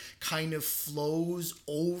distended, kind of flows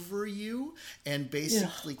over you and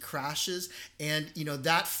basically crashes, and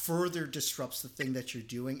that further disrupts the thing that you're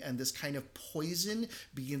doing, and this kind of poison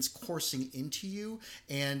begins coursing into you,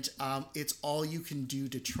 and it's all you can do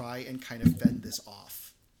to try and kind of fend this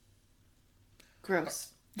off. Gross.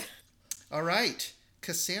 All right,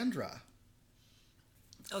 Cassandra.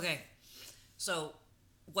 Okay, so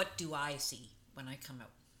what do I see when I come out?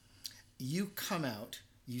 You come out,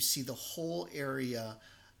 you see the whole area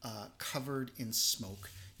covered in smoke.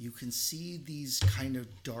 You can see these kind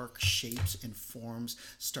of dark shapes and forms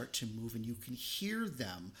start to move, and you can hear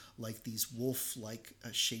them like these wolf-like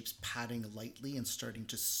shapes padding lightly and starting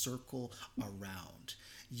to circle around.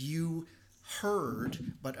 You heard,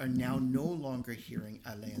 but are now no longer hearing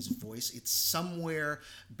Alain's voice. It's somewhere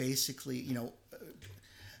basically,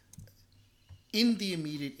 in the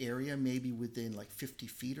immediate area, maybe within like 50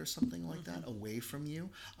 feet or something like that away from you.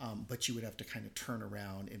 But you would have to kind of turn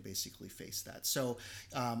around and basically face that. So,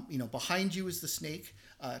 behind you is the snake.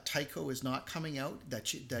 Tycho is not coming out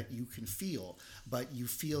that you can feel, but you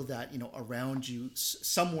feel that, around you,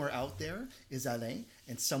 somewhere out there is Alain,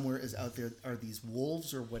 and somewhere is out there are these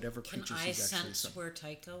wolves or whatever Can creatures I he's actually sense summoned. where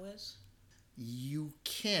Tycho is? You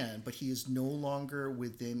can, but he is no longer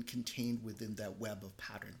contained within that web of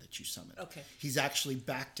pattern that you summoned. Okay. He's actually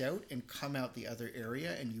backed out and come out the other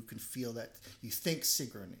area, and you can feel that you think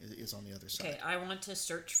Sigrun is on the other side. Okay, I want to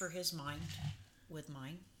search for his mind with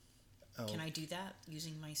mine. Oh. Can I do that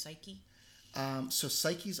using my psyche? So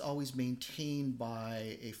psyche's always maintained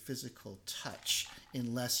by a physical touch,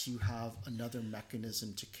 unless you have another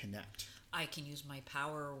mechanism to connect. I can use my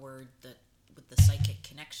power word with the psychic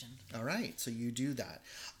connection. All right, so you do that.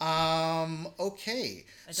 Okay.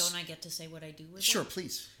 Don't I get to say what I do with Sure, it?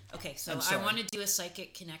 please. Okay, so I'm I sorry. want to do a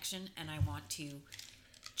psychic connection, and I want to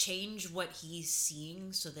change what he's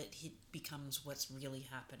seeing so that it becomes what's really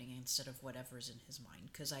happening instead of whatever's in his mind.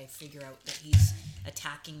 Because I figure out that he's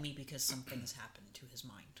attacking me because something's happened to his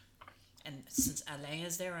mind. And since Alain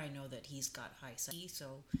is there, I know that he's got high psyche,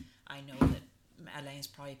 so I know that Alain is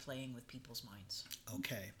probably playing with people's minds.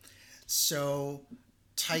 Okay. So,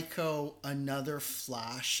 Tycho, another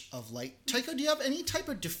flash of light. Tycho, do you have any type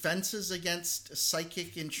of defenses against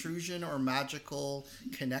psychic intrusion or magical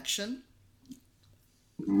connection?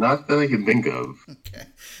 Not that I can think of. Okay.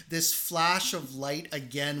 This flash of light,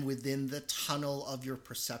 again, within the tunnel of your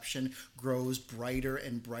perception, grows brighter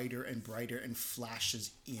and brighter and brighter and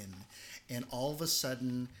flashes in. And all of a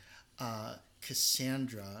sudden,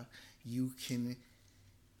 Cassandra, you can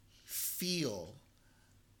feel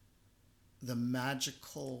the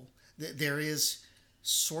magical... There is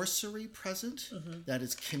sorcery present that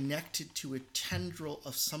is connected to a tendril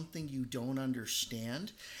of something you don't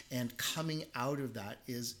understand, and coming out of that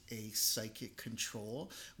is a psychic control,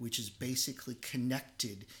 which is basically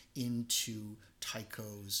connected into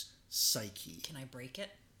Tycho's psyche. Can I break it?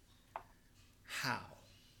 How?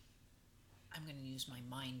 I'm going to use my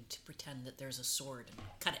mind to pretend that there's a sword and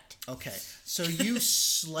cut it. Okay, so you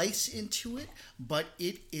slice into it, but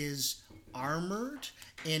it is armored,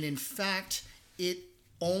 and in fact, it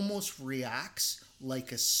almost reacts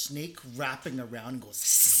like a snake wrapping around and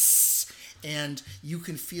goes, and you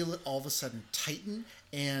can feel it all of a sudden tighten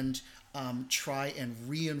and try and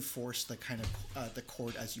reinforce the kind of the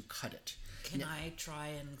cord as you cut it. Can I try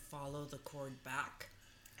and follow the cord back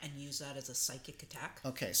and use that as a psychic attack?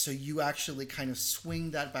 Okay, so you actually kind of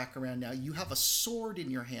swing that back around now. You have a sword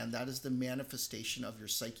in your hand. That is the manifestation of your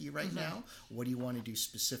psyche right now. What do you want to do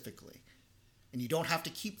specifically? And you don't have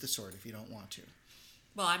to keep the sword if you don't want to.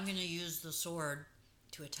 Well, I'm going to use the sword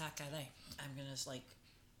to attack Alain. I'm going to,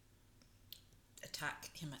 attack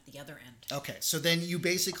him at the other end. Okay, so then you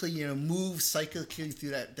basically, move psychically through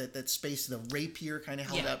that space, the rapier kind of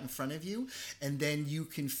held out in front of you, and then you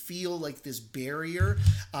can feel like this barrier.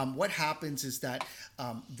 What happens is that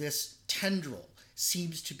this tendril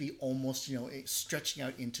seems to be almost, stretching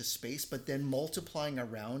out into space, but then multiplying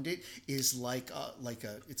around it is like a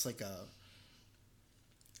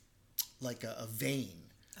vein.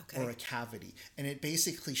 Okay. Or a cavity, and it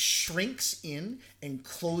basically shrinks in and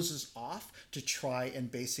closes off to try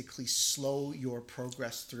and basically slow your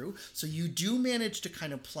progress through. So you do manage to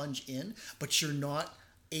kind of plunge in, but you're not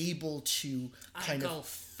able to kind go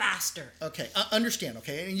faster. Okay, understand.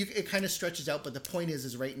 Okay, and it kind of stretches out, but the point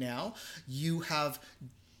is right now you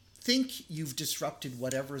think you've disrupted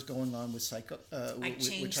whatever is going on with Psycho. I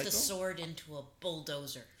changed Tycho. the sword into a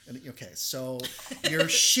bulldozer. Okay, so you're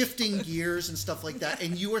shifting gears and stuff like that,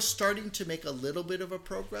 and you are starting to make a little bit of a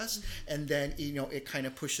progress, and then, it kind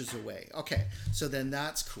of pushes away. Okay, so then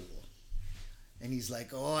that's cool. And he's like,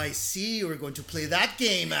 oh, I see, we're going to play that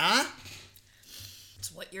game, huh?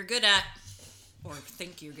 It's what you're good at, or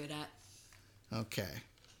think you're good at. Okay.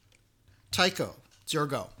 Tycho, it's your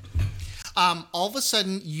go. All of a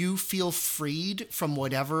sudden you feel freed from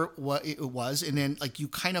what it was, and then you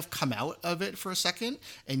kind of come out of it for a second,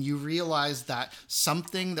 and you realize that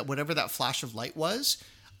whatever that flash of light was,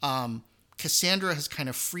 Cassandra has kind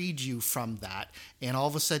of freed you from that, and all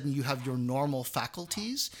of a sudden you have your normal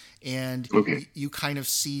faculties, and you kind of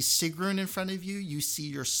see Sigrun in front of you. You see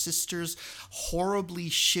your sister's horribly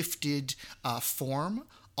shifted form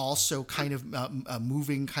also kind of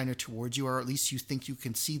moving kind of towards you, or at least you think you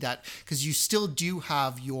can see that, because you still do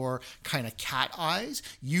have your kind of cat eyes.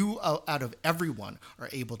 You, out of everyone, are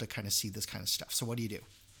able to kind of see this kind of stuff. So what do you do?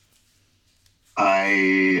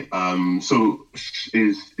 So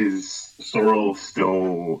is Sorrel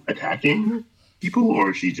still attacking? people,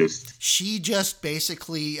 or she just... She just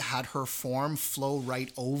basically had her form flow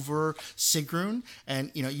right over Sigrun,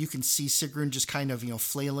 and you can see Sigrun just kind of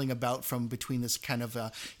flailing about from between this kind of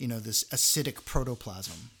this acidic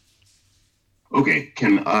protoplasm. Okay,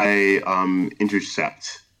 can I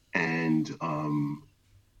intercept and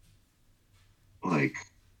like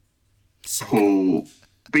pull?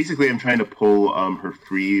 Basically, I'm trying to pull her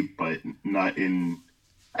free, but not in.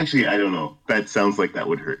 Actually, I don't know. That sounds like that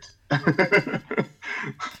would hurt.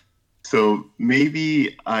 So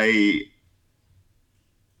maybe I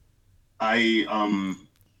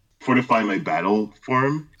fortify my battle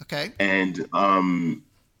form. Okay. And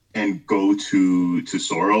go to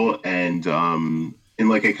Sorrel and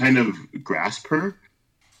like I kind of grasp her,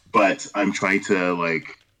 but I'm trying to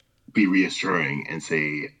like be reassuring and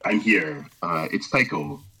say, I'm here. It's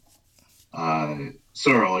Tycho.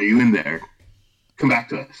 Sorrel, are you in there? Come back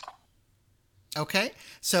to us. Okay.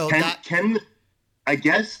 So can I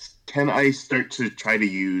start to try to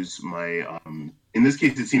use my in this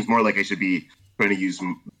case it seems more like I should be trying to use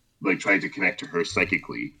trying to connect to her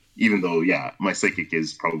psychically, even though my psychic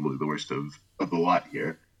is probably the worst of the lot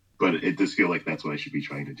here, but it does feel like that's what I should be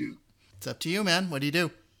trying to do. It's up to you, man. What do you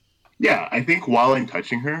do? Yeah, I think while I'm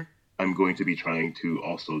touching her, I'm going to be trying to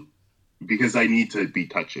also, because I need to be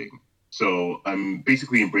touching. So I'm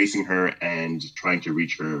basically embracing her and trying to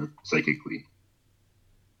reach her psychically.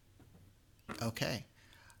 Okay.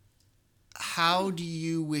 How do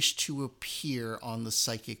you wish to appear on the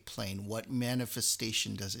psychic plane? What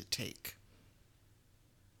manifestation does it take?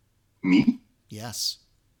 Me? Yes.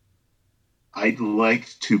 I'd like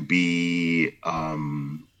to be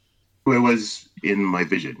who I was in my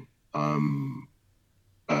vision. A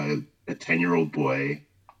 10-year-old boy.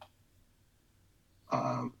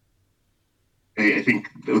 I think,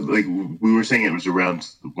 like we were saying, it was around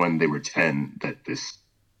when they were 10 that this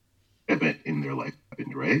event in their life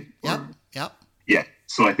happened, right? Yep. Yeah.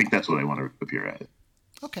 So I think that's what I want to appear as.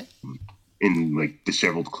 Okay. In like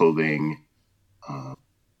disheveled clothing,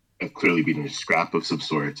 I've clearly been a scrap of some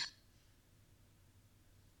sort.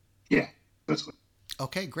 Yeah, that's what.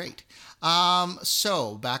 Okay, great.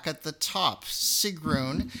 So back at the top,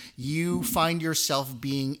 Sigrun, you find yourself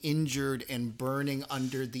being injured and burning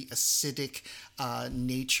under the acidic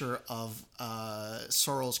nature of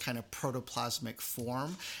Sorrel's kind of protoplasmic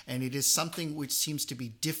form, and it is something which seems to be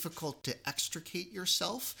difficult to extricate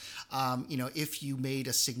yourself. If you made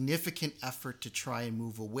a significant effort to try and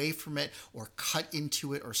move away from it or cut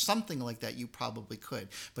into it or something like that, you probably could.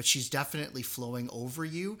 But she's definitely flowing over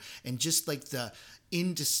you, and just like the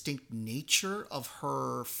indistinct nature of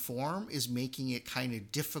her form is making it kind of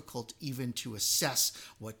difficult even to assess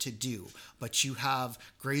what to do. But you have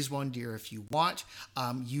Graze One Deer if you want.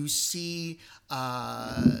 You see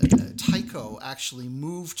Tycho actually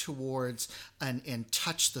move towards and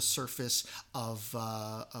touch the surface of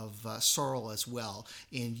Sorrel as well,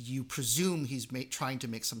 and you presume he's trying to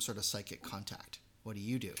make some sort of psychic contact. What do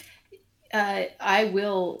you do? I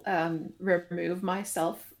will remove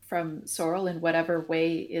myself from Sorrel in whatever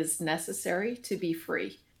way is necessary to be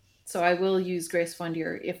free. So I will use Grace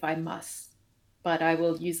Fundier if I must, but I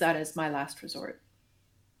will use that as my last resort.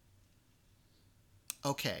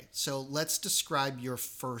 Okay, so let's describe your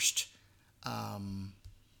first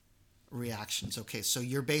reactions. Okay, so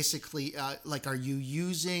you're basically, are you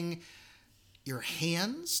using your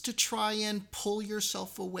hands to try and pull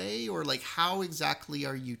yourself away? Or how exactly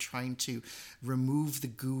are you trying to remove the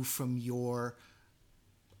goo from your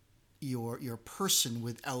person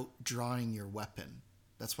without drawing your weapon?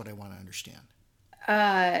 That's what I want to understand.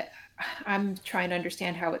 I'm trying to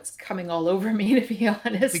understand how it's coming all over me, to be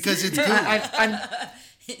honest. Because it's good.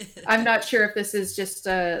 I'm not sure if this is just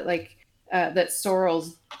that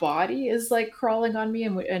Sorrel's body is crawling on me,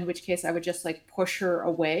 in which case I would just push her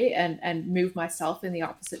away and move myself in the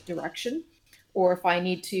opposite direction, or if I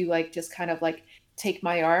need to just kind of take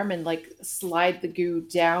my arm and slide the goo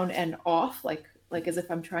down and off, like as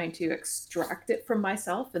if I'm trying to extract it from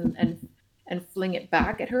myself and fling it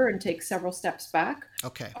back at her and take several steps back.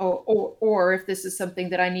 Okay. Or if this is something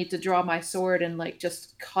that I need to draw my sword and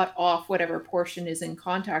just cut off whatever portion is in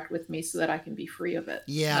contact with me so that I can be free of it.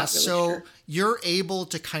 Yeah, really so sure. You're able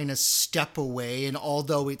to kind of step away, and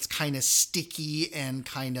although it's kind of sticky and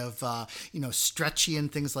kind of stretchy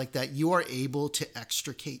and things like that, you are able to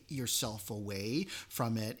extricate yourself away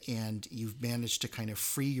from it, and you've managed to kind of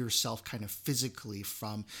free yourself kind of physically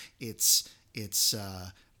from its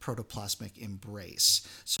protoplasmic embrace.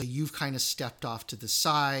 So you've kind of stepped off to the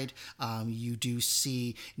side. You do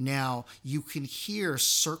see now, you can hear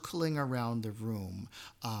circling around the room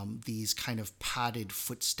these kind of padded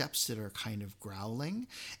footsteps that are kind of growling.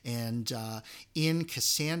 And in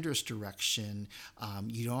Cassandra's direction,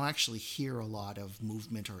 you don't actually hear a lot of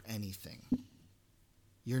movement or anything.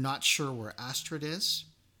 You're not sure where Astrid is,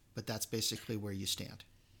 but that's basically where you stand.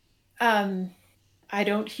 I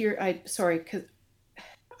don't hear. Sorry, because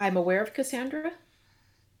I'm aware of Cassandra.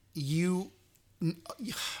 You're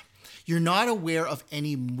not aware of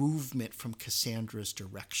any movement from Cassandra's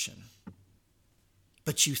direction,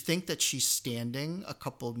 but you think that she's standing a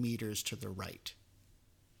couple of meters to the right.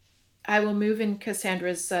 I will move in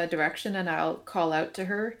Cassandra's direction, and I'll call out to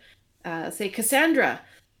her. Say, Cassandra,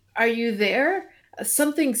 are you there?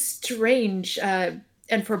 Something strange and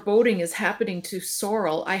foreboding is happening to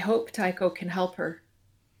Sorrel. I hope Tycho can help her.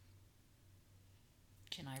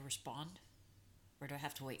 Can I respond? Or do I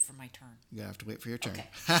have to wait for my turn? You have to wait for your turn.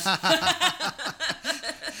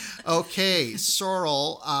 Okay, Okay,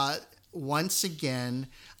 Sorrel, once again,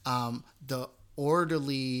 the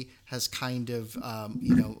orderly has kind of,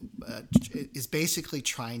 is basically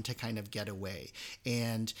trying to kind of get away.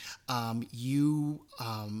 And you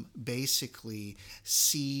basically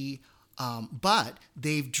see, but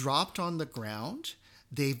they've dropped on the ground.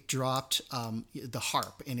 They've dropped the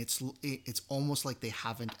harp, and it's almost like they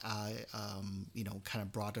haven't, kind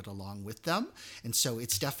of brought it along with them. And so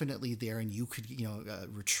it's definitely there, and you could,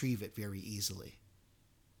 retrieve it very easily.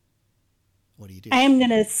 What do you do? I am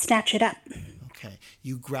going to snatch it up. Okay.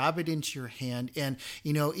 You grab it into your hand, and,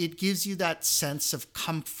 it gives you that sense of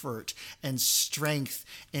comfort and strength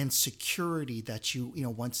and security that you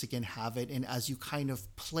once again have it. And as you kind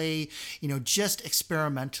of play, just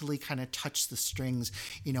experimentally kind of touch the strings,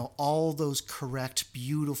 all those correct,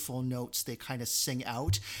 beautiful notes, they kind of sing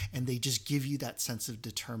out, and they just give you that sense of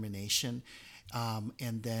determination.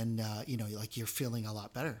 And then, you're feeling a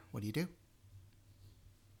lot better. What do you do?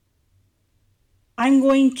 I'm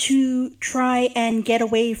going to try and get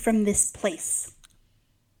away from this place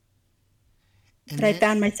that I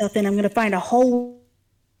found myself in. I'm going to find a hallway,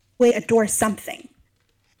 a door, something.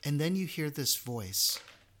 And then you hear this voice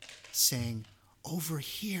saying, "Over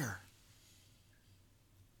here.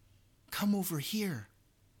 Come over here."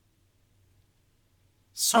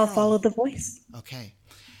 I'll follow the voice. Okay.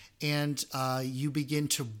 And you begin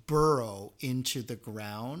to burrow into the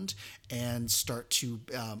ground and start to,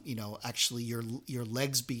 actually your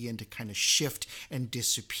legs begin to kind of shift and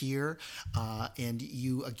disappear. And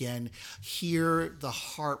you, again, hear the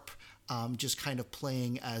harp just kind of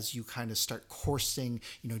playing as you kind of start coursing,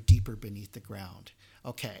 deeper beneath the ground.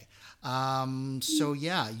 Okay. So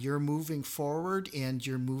yeah, you're moving forward and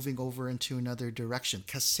you're moving over into another direction.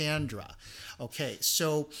 Cassandra. Okay.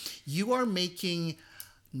 So you are making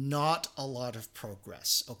not a lot of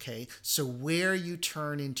progress. Okay. So where you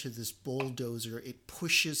turn into this bulldozer, it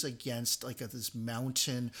pushes against like this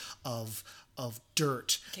mountain of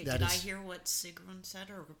dirt. Okay, did I hear what Sigrun said,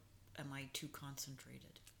 or am I too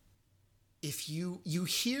concentrated? If you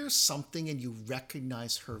hear something and you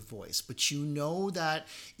recognize her voice, but you know that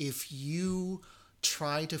if you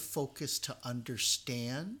try to focus to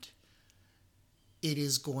understand, it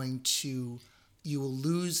is going to, you will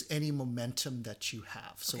lose any momentum that you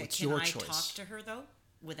have. So okay, it's your choice. Can I talk to her though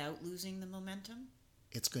without losing the momentum?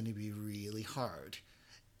 It's going to be really hard.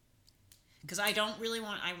 Because I don't really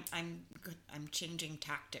want. I'm changing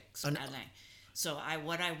tactics. So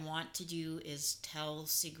what I want to do is tell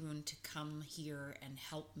Sigrun to come here and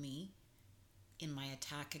help me in my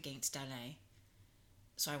attack against Danae.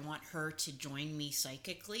 So I want her to join me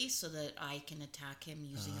psychically so that I can attack him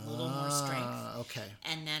using a little more strength. Okay.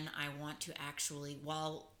 And then I want to actually,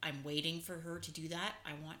 while I'm waiting for her to do that,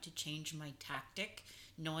 I want to change my tactic.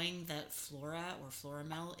 Knowing that Flora or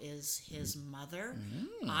Floramel is his mother,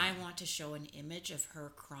 I want to show an image of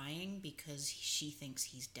her crying because she thinks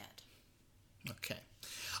he's dead. Okay.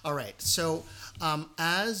 All right. So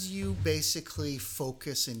as you basically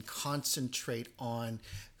focus and concentrate on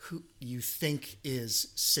who you think is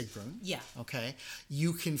Sigrun. Yeah. Okay.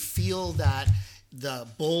 You can feel that the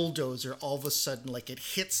bulldozer all of a sudden, like it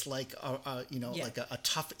hits like like a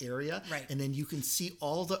tough area. Right. And then you can see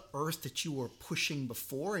all the earth that you were pushing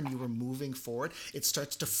before and you were moving forward. It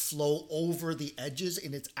starts to flow over the edges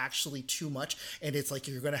and it's actually too much. And it's like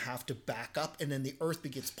you're going to have to back up. And then the earth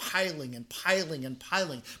begins piling and piling and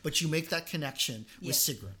piling. But you make that connection with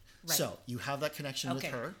Sigrun. Right. So you have that connection with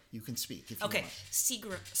her. You can speak if you want.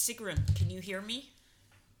 Sigrun, can you hear me?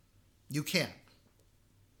 You can.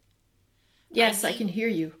 Yes, I can hear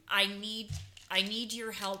you. I need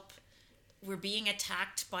your help we're being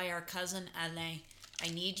attacked by our cousin Alain. I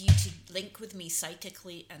need you to link with me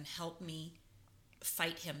psychically and help me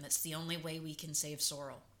fight him. That's the only way we can save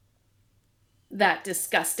Sorrel. That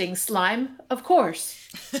disgusting slime, of course.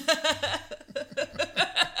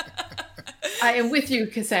 I am with you,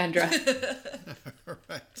 Cassandra. All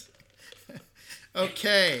right.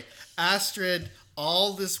 Okay, Astrid,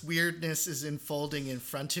 all this weirdness is unfolding in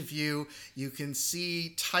front of you. You can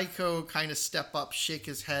see Tycho kind of step up, shake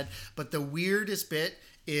his head, but the weirdest bit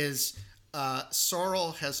is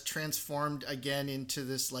Sorrel has transformed again into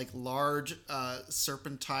this like large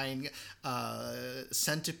serpentine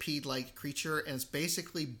centipede-like creature, and is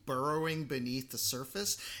basically burrowing beneath the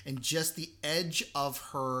surface, and just the edge of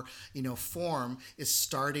her form is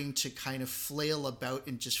starting to kind of flail about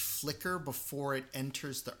and just flicker before it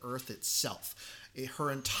enters the earth itself.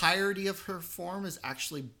 Her entirety of her form is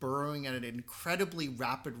actually burrowing at an incredibly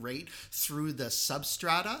rapid rate through the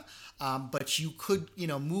substrata, but you could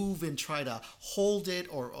move and try to hold it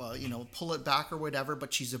or pull it back or whatever,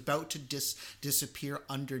 but she's about to disappear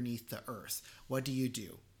underneath the earth. What do you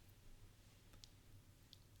do?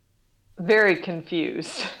 Very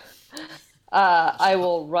confused. I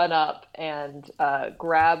will run up and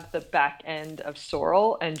grab the back end of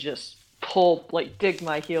Sorrel and just pull, dig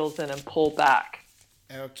my heels in and pull back.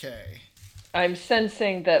 Okay. I'm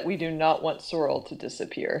sensing that we do not want Sorrel to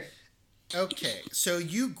disappear. Okay, so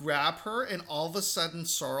you grab her, and all of a sudden,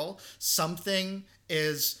 Sorrel, something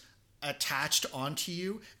is attached onto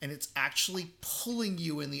you, and it's actually pulling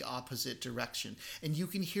you in the opposite direction. And you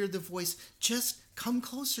can hear the voice, just come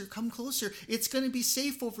closer, it's going to be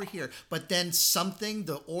safe over here. But then something,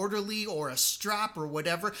 the orderly or a strap or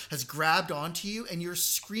whatever, has grabbed onto you, and you're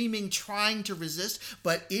screaming, trying to resist,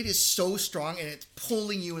 but it is so strong, and it's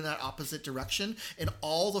pulling you in that opposite direction, and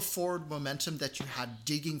all the forward momentum that you had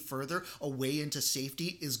digging further away into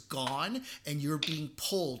safety is gone, and you're being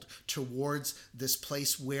pulled towards this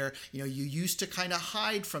place where you used to kind of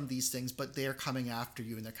hide from these things, but they're coming after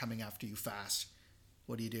you, and they're coming after you fast.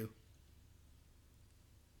 What do you do?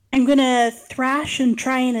 I'm gonna thrash and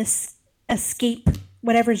try and escape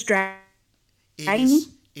whatever's dragging me.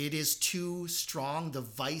 It is too strong. The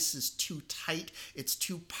vice is too tight. It's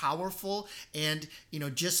too powerful. And,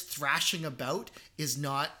 just thrashing about is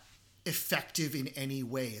not effective in any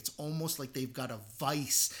way. It's almost like they've got a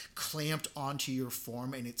vice clamped onto your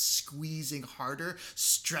form, and it's squeezing harder,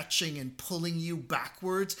 stretching and pulling you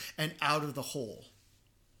backwards and out of the hole.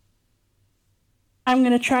 I'm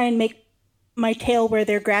gonna try and make my tail where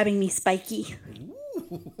they're grabbing me spiky. Ooh.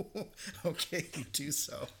 Okay, you do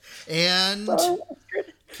so. And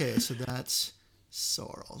okay, so that's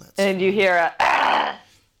Sorrel. And you hear a ah!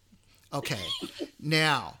 Okay,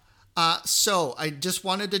 now, so I just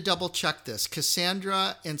wanted to double check this.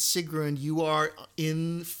 Cassandra and Sigrun, you are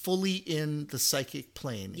fully in the psychic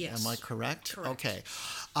plane. Yes. Am I correct? Correct. Okay.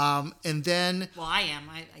 And then. Well, I am.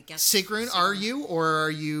 I guess. Sigrun, are you, or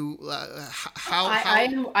are you? How?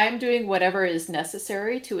 I'm doing whatever is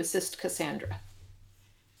necessary to assist Cassandra.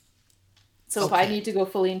 So if I need to go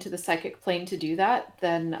fully into the psychic plane to do that,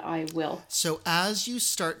 then I will. So as you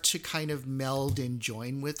start to kind of meld and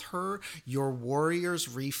join with her, your warrior's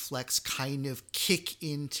reflex kind of kick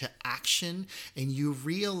into action, and you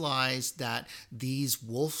realize that these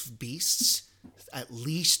wolf beasts, at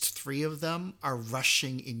least 3 of them, are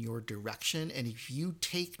rushing in your direction. And if you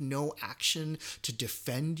take no action to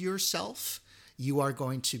defend yourself, you are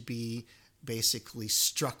going to be basically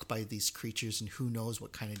struck by these creatures, and who knows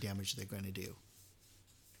what kind of damage they're going to do.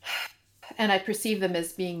 And I perceive them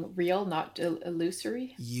as being real, not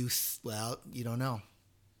illusory. You don't know.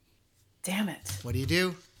 Damn it. What do you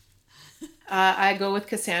do? I go with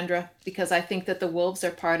Cassandra because I think that the wolves are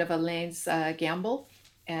part of Elaine's gamble,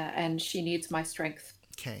 and she needs my strength.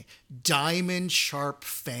 Okay. Diamond sharp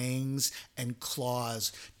fangs and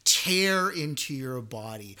claws tear into your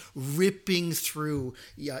body, ripping through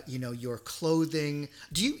your clothing.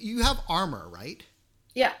 You have armor, right?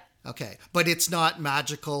 Yeah. Okay, but it's not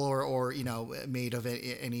magical or made of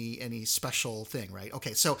any special thing, right?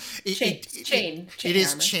 Okay, so chain it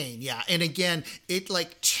is armor. Chain, yeah. And again, it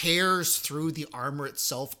like tears through the armor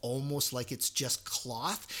itself, almost like it's just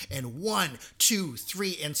cloth. And 1, 2,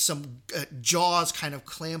 3, and some jaws kind of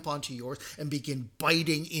clamp onto yours and begin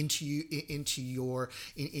biting into your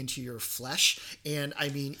flesh. And I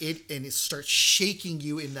mean it starts shaking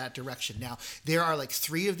you in that direction. Now there are like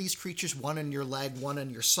 3 of these creatures, 1 on your leg, 1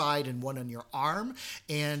 on your side, and 1 on your arm,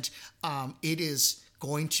 and it is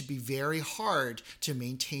going to be very hard to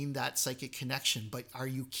maintain that psychic connection. But are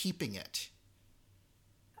you keeping it?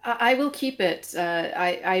 I will keep it.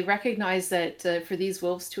 I recognize that for these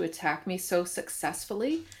wolves to attack me so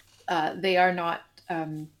successfully, they are not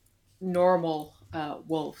normal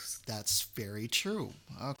wolves. That's very true.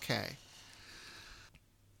 Okay.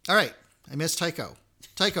 All right. I missed Tycho.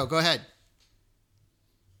 Tycho, go ahead.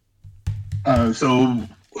 So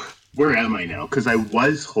where am I now? Because I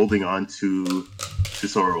was holding on to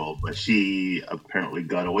Sorrel, but she apparently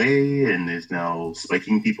got away and is now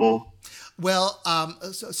spiking people. Well,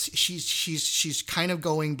 so she's kind of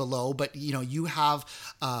going below, but you have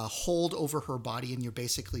hold over her body, and you're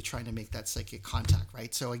basically trying to make that psychic contact,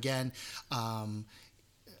 right? So again,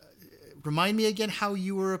 remind me again how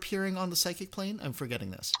you were appearing on the psychic plane. I'm forgetting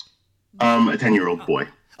this. A 10-year-old boy.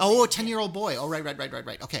 Oh, a 10-year-old boy. Oh,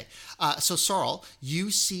 right. Okay. So Sorrel, you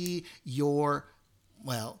see a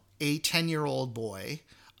 10-year-old boy,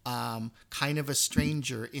 kind of a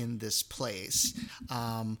stranger in this place,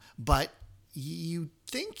 but you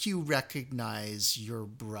think you recognize your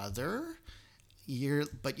brother.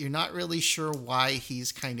 But you're not really sure why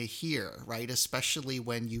he's kind of here, right? Especially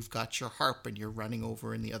when you've got your harp and you're running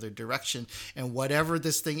over in the other direction, and whatever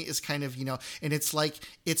this thing is kind of, and it's like,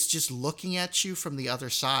 it's just looking at you from the other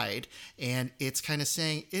side, and it's kind of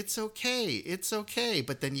saying, it's okay.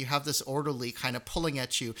 But then you have this orderly kind of pulling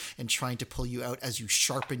at you and trying to pull you out as you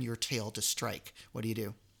sharpen your tail to strike. What do you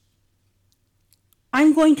do?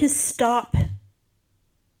 I'm going to stop,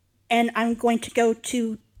 and I'm going to go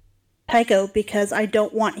to Tycho because I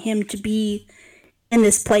don't want him to be in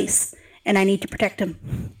this place, and I need to protect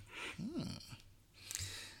him.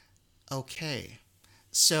 Okay.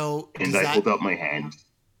 So and I hold out my hand.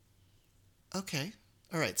 Okay.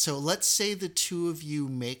 All right. So let's say the two of you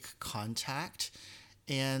make contact,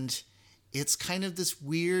 and it's kind of this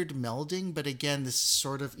weird melding, but again, this is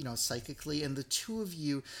sort of, psychically, and the two of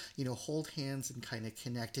you, hold hands and kind of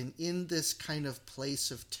connect. And in this kind of place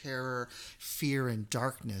of terror, fear, and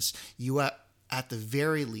darkness, you at the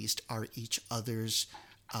very least are each other's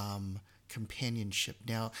companionship.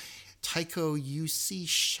 Now, Tycho, you see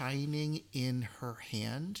shining in her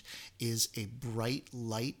hand is a bright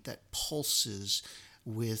light that pulses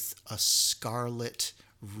with a scarlet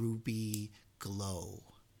ruby glow.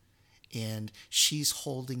 And she's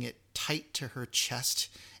holding it tight to her chest.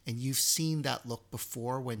 And you've seen that look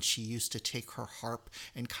before when she used to take her harp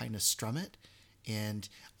and kind of strum it. And,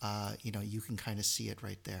 you can kind of see it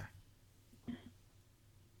right there.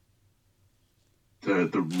 The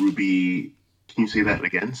ruby, can you say that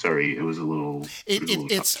again? Sorry, it was a little...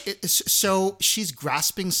 So she's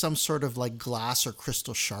grasping some sort of like glass or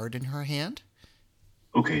crystal shard in her hand.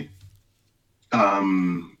 Okay.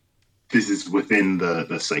 This is within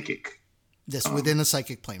the psychic. Within the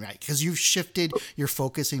psychic plane, right? Because you've shifted your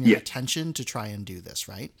focus and your attention to try and do this,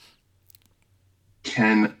 right?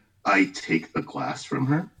 Can I take the glass from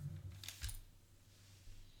her?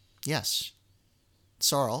 Yes.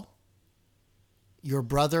 Sorrel, your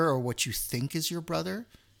brother, or what you think is your brother,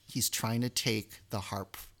 he's trying to take the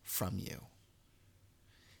harp from you.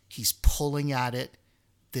 He's pulling at it,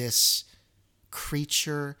 this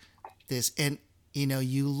creature, and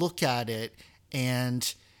you look at it,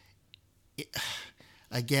 and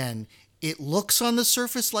it looks on the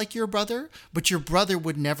surface like your brother, but your brother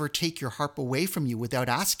would never take your harp away from you without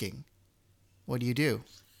asking. What do you do?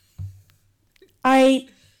 I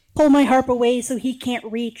pull my harp away so he can't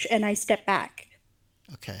reach, and I step back.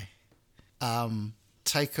 Okay.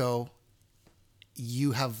 Tycho,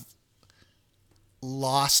 you have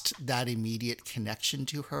lost that immediate connection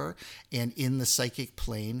to her, and in the psychic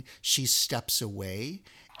plane, she steps away,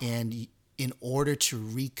 and in order to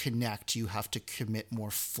reconnect, you have to commit more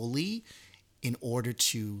fully in order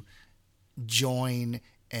to join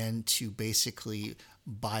and to basically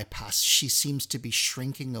bypass. She seems to be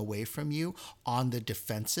shrinking away from you on the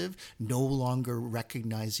defensive, no longer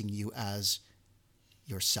recognizing you as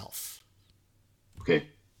yourself. Okay.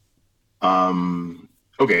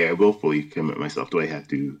 Okay, I will fully commit myself. Do I have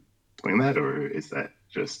to explain that, or is that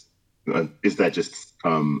just a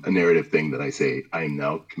narrative thing that I say I am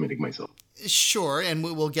now committing myself? Sure, and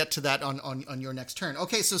we'll get to that on your next turn.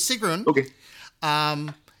 Okay, so Sigrun, okay,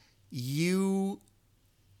 you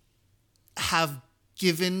have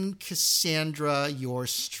given Cassandra your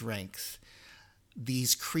strength.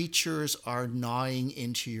 These creatures are gnawing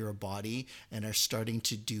into your body and are starting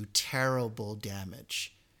to do terrible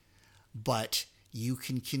damage. But you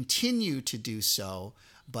can continue to do so,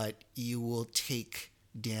 but you will take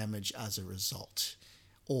damage as a result.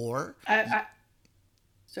 Or...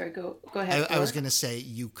 Sorry, go ahead. I was going to say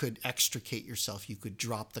you could extricate yourself. You could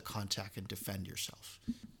drop the contact and defend yourself.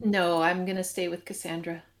 No, I'm going to stay with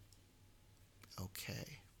Cassandra.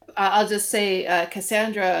 Okay. I'll just say,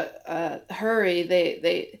 Cassandra, hurry.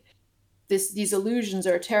 These illusions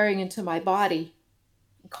are tearing into my body.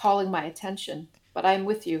 calling my attention, but I'm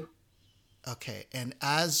with you. Okay, and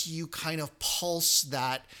as you kind of pulse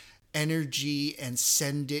that energy and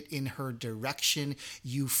send it in her direction,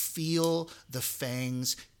 you feel the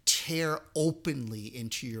fangs tear openly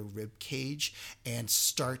into your rib cage and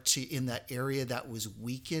start to, in that area that was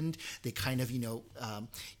weakened, they kind of,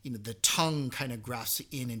 the tongue kind of grasps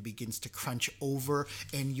in and begins to crunch over,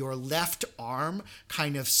 and your left arm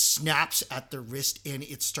kind of snaps at the wrist and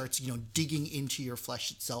it starts, digging into your flesh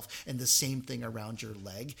itself, and the same thing around your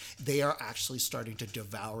leg. They are actually starting to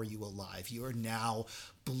devour you alive. You are now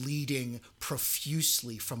bleeding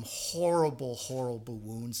profusely from horrible, horrible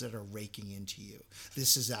wounds that are raking into you.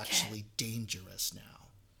 This is actually dangerous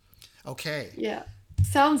now. Okay. Yeah.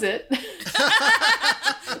 Sounds it.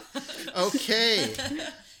 Okay.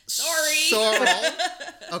 Sorry. Sorrel.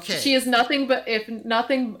 Okay. She is nothing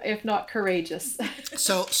if not courageous.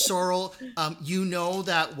 So, Sorrel, you know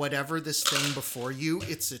that whatever this thing before you,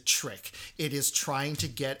 it's a trick. It is trying to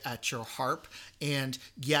get at your harp, and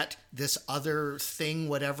yet this other thing,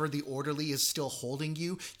 whatever the orderly is still holding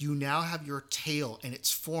you, you now have your tail, and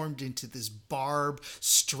it's formed into this barb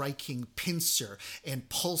striking pincer and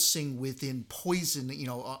pulsing within poison,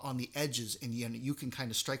 on the edges, and you can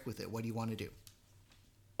kind of strike with it. What do you want to do?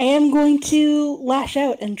 I am going to lash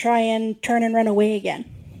out and try and turn and run away again.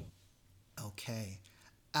 Okay.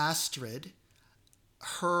 Astrid,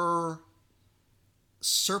 her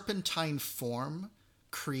serpentine form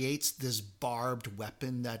creates this barbed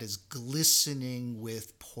weapon that is glistening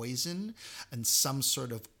with poison and some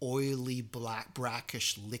sort of oily, black,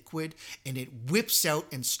 brackish liquid, and it whips out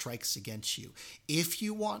and strikes against you. If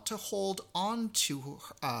you want to hold on to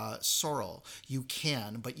Sorrel, you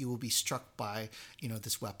can, but you will be struck by,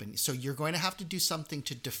 this weapon. So you're going to have to do something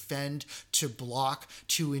to defend, to block,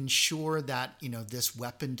 to ensure that, this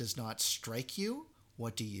weapon does not strike you.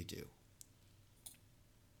 What do you do?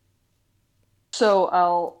 So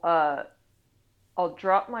I'll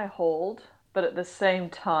drop my hold, but at the same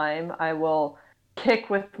time I will kick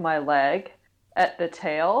with my leg at the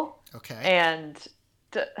tail. Okay. And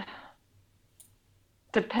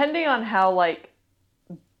depending on how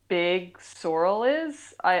big Sorrel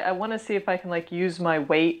is, I want to see if I can use my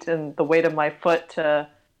weight and the weight of my foot to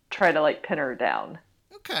try to pin her down.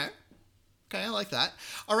 Okay, I like that.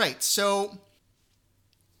 All right, so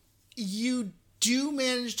you do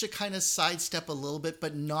manage to kind of sidestep a little bit,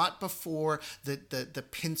 but not before the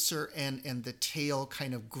pincer and the tail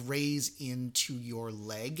kind of graze into your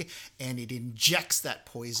leg, and it injects that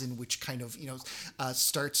poison, which kind of,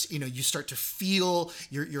 starts, you start to feel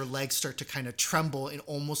your legs start to kind of tremble and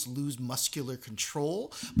almost lose muscular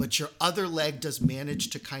control, but your other leg does manage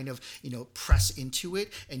to kind of, press into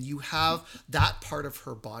it, and you have that part of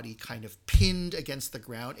her body kind of pinned against the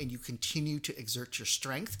ground, and you continue to exert your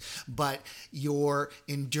strength, but your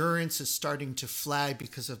endurance is starting to flag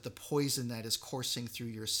because of the poison that is coursing through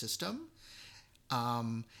your system.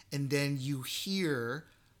 And then you hear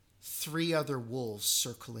 3 other wolves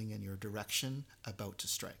circling in your direction, about to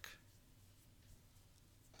strike.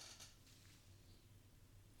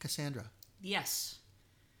 Cassandra. Yes.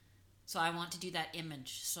 So I want to do that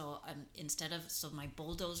image. So my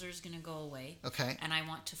bulldozer is going to go away. Okay. And I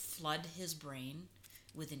want to flood his brain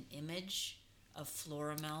with an image of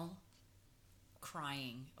Florimel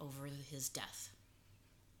crying over his death.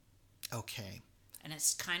 Okay. And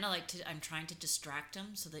it's kind of I'm trying to distract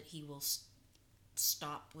him so that he will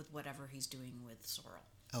stop with whatever he's doing with Sorrel.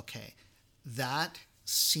 Okay. That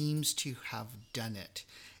seems to have done it.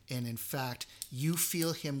 And in fact, you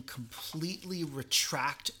feel him completely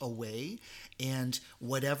retract away, and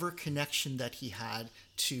whatever connection that he had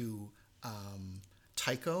to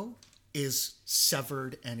Tycho is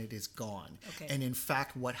severed and it is gone. Okay. And in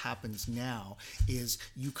fact, what happens now is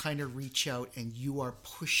you kind of reach out and you are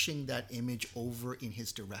pushing that image over in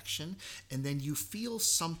his direction, and then you feel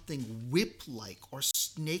something whip-like or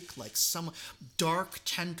snake-like, some dark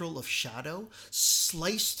tendril of shadow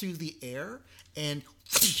slice through the air, and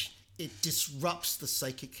it disrupts the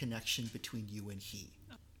psychic connection between you and he.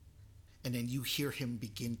 And then you hear him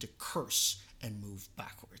begin to curse and move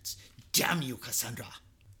backwards. Damn you, Cassandra!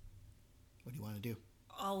 What do you want to do?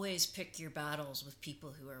 Always pick your battles with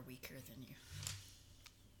people who are weaker than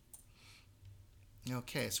you.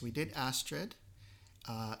 Okay, so we did Astrid,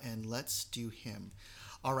 and let's do him.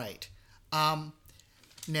 All right.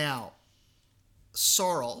 Now,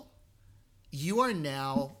 Sorrel, you are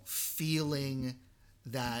now feeling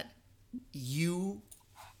that you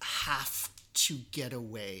have to get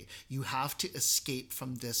away. You have to escape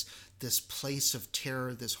from this place of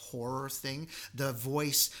terror, this horror thing. The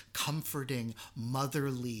voice, comforting,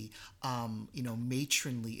 motherly,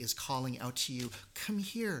 matronly, is calling out to you, come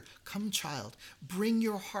here, come child, bring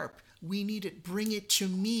your harp. We need it. Bring it to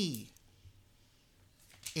me.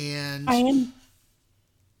 And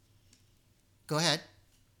go ahead.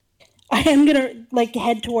 I am going to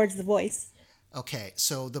head towards the voice. Okay,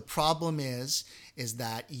 so the problem is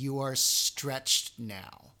that you are stretched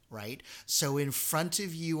now, right? So in front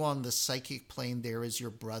of you on the psychic plane, there is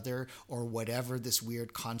your brother or whatever this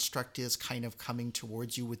weird construct is kind of coming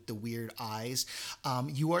towards you with the weird eyes.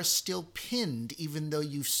 You are still pinned, even though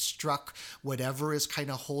you've struck whatever is kind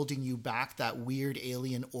of holding you back, that weird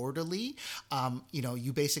alien orderly.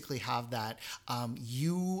 You basically have that.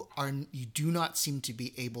 You do not seem to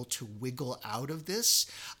be able to wiggle out of this.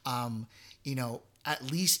 At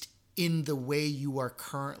least in the way you are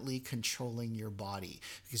currently controlling your body,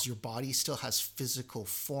 because your body still has physical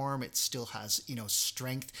form, it still has,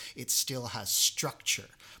 strength, it still has structure.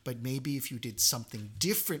 But maybe if you did something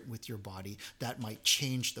different with your body, that might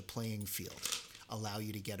change the playing field, allow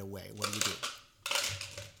you to get away. What do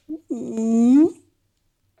you do?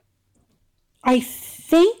 I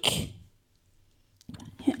think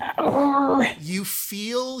you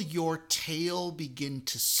feel your tail begin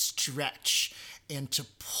to stretch and to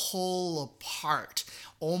pull apart,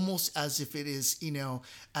 almost as if it is,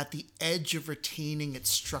 at the edge of retaining its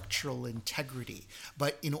structural integrity.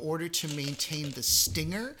 But in order to maintain the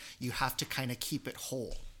stinger, you have to kind of keep it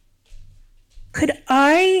whole. Could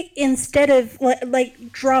I, instead of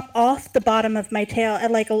drop off the bottom of my tail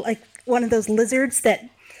at like one of those lizards that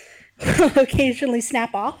occasionally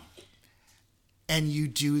snap off? And you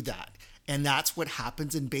do that. And that's what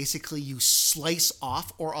happens. And basically you slice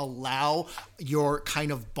off or allow your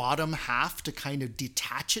kind of bottom half to kind of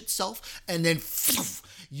detach itself. And then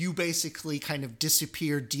you basically kind of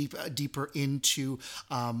disappear deeper into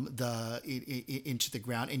into the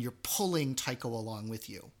ground. And you're pulling Tycho along with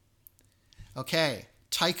you. Okay,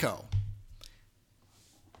 Tycho.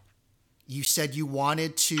 You said you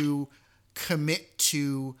wanted to commit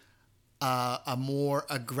to a more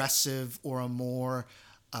aggressive or a more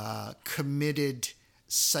committed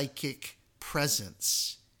psychic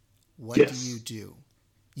presence. What do you do?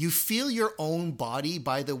 You feel your own body,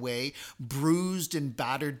 by the way, bruised and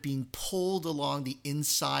battered, being pulled along the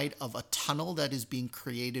inside of a tunnel that is being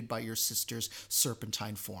created by your sister's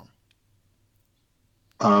serpentine form.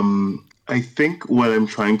 I think what I'm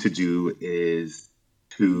trying to do is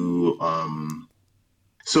to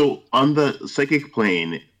so on the psychic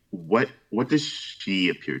plane, what does she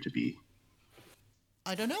appear to be?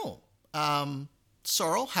 I don't know.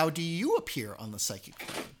 Sorrel, how do you appear on the psychic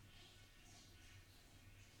plane?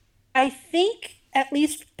 I think at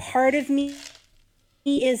least part of me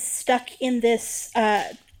is stuck in this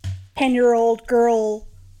 10-year-old girl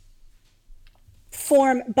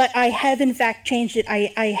form, but I have in fact changed it.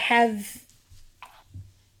 I have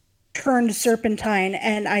turned serpentine,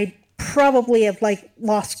 and I probably have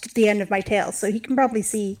lost the end of my tail, so he can probably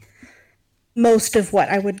see most of what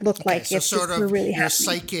I would look like so if sort this of were really your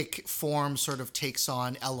happening. psychic form sort of takes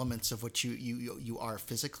on elements of what you are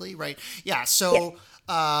physically, right? Yeah. So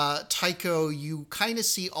Tycho, you kind of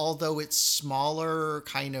see, although it's smaller,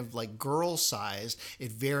 kind of like girl size,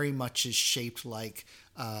 it very much is shaped like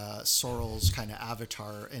Sorrel's kind of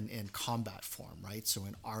avatar and combat form, right? So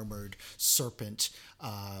an armored serpent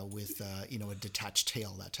with a detached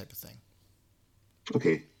tail, that type of thing.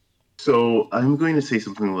 Okay. So I'm going to say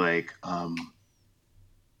something like,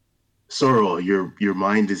 Sorrel, your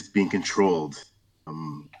mind is being controlled.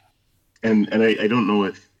 And I don't know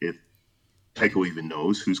if Tycho even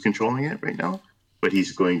knows who's controlling it right now, but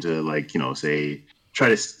he's going to say, try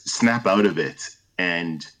to snap out of it.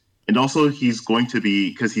 And also he's going to be,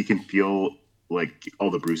 because he can feel all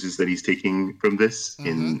the bruises that he's taking from this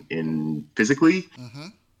in physically. Mm-hmm.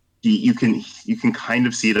 You can kind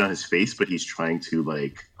of see it on his face, but he's trying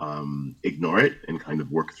to ignore it and kind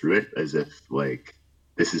of work through it as if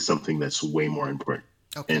this is something that's way more important.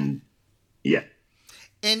 Okay. And yeah.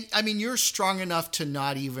 And I mean, you're strong enough to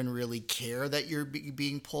not even really care that you're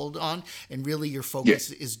being pulled on, and really your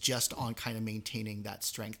focus is just on kind of maintaining that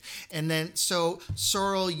strength. And then, so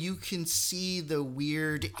Sorrel, you can see the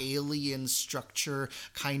weird alien structure,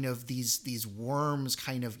 kind of these worms,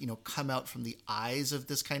 kind of come out from the eyes of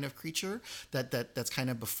this kind of creature that's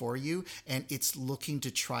kind of before you, and it's looking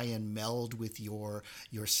to try and meld with your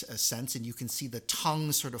sense, and you can see the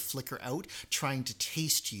tongue sort of flicker out, trying to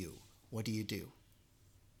taste you. What do you do?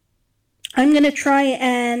 I'm going to try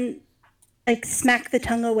and smack the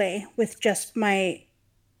tongue away with just my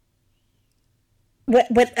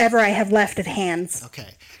whatever I have left at hands. Okay.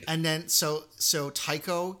 And then so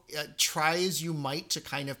Tycho, try as you might to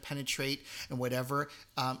kind of penetrate and whatever,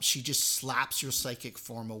 she just slaps your psychic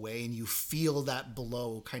form away, and you feel that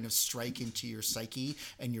blow kind of strike into your psyche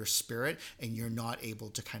and your spirit, and you're not able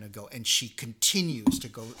to kind of go. And she continues to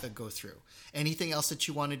go through. Anything else that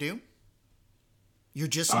you want to do? You're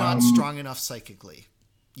just not strong enough psychically.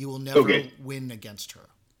 You will never win against her.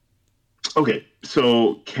 Okay,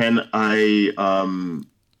 so can I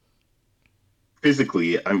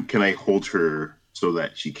physically, can I hold her so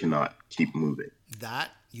that she cannot keep moving?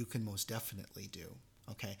 That you can most definitely do.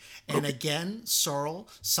 Okay. And again, Sorrel,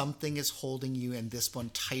 something is holding you, and this one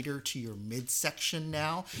tighter to your midsection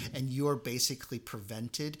now, and you're basically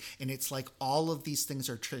prevented. And it's like all of these things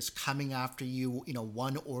are just coming after you,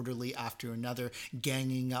 one orderly after another,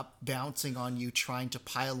 ganging up, bouncing on you, trying to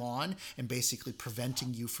pile on, and basically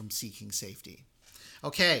preventing you from seeking safety.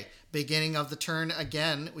 Okay, beginning of the turn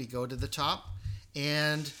again, we go to the top,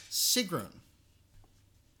 and Sigrun.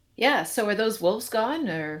 Yeah, so are those wolves gone,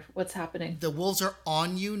 or what's happening? The wolves are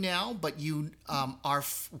on you now, but you are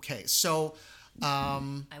okay. So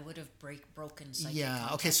I would have broken psychic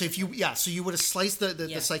contact. Okay. So so you would have sliced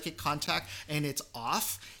the psychic contact, and it's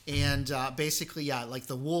off, and basically, like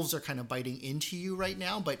the wolves are kind of biting into you right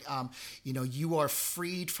now, but you are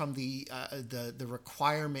freed from the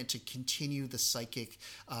requirement to continue the psychic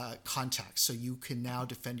contact, so you can now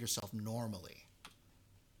defend yourself normally.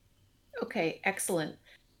 Okay, excellent.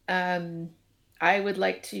 I would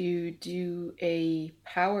like to do a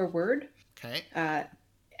power word. Okay.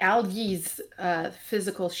 Algi's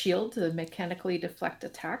physical shield to mechanically deflect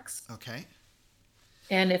attacks. Okay.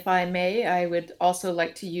 And if I may, I would also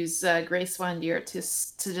like to use Grace Wandir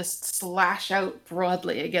to just slash out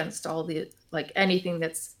broadly against all anything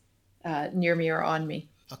that's near me or on me.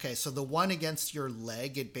 Okay, so the one against your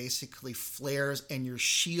leg, it basically flares and your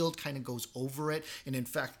shield kind of goes over it. And in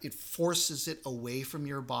fact, it forces it away from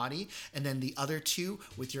your body. And then the other two,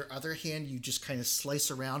 with your other hand, you just kind of slice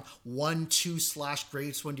around. 1/2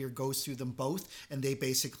 Grace Wandir goes through them both, and they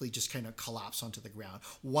basically just kind of collapse onto the ground.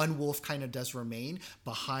 One wolf kind of does remain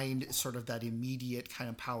behind sort of that immediate kind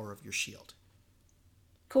of power of your shield.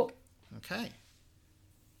 Cool. Okay.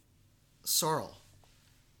 Sorrel,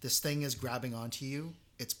 this thing is grabbing onto you.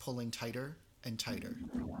 It's pulling tighter and tighter.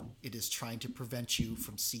 It is trying to prevent you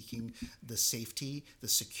from seeking the safety, the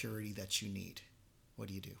security that you need. What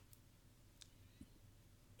do you do?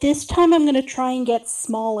 This time I'm going to try and get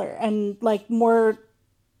smaller and more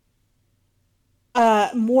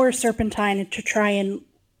serpentine to try and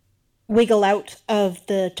wiggle out of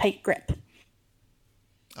the tight grip.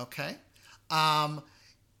 Okay.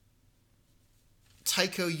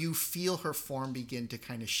 Tycho, you feel her form begin to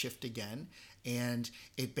kind of shift again, and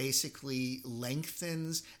it basically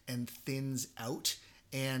lengthens and thins out.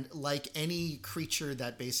 And like any creature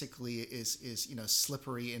that basically is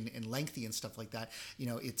slippery and lengthy and stuff like that,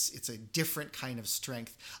 it's a different kind of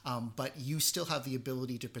strength. But you still have the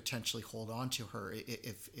ability to potentially hold on to her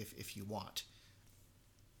if you want.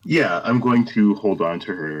 Yeah, I'm going to hold on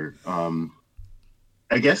to her.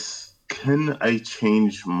 I guess, can I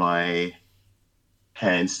change my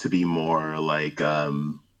hands to be more like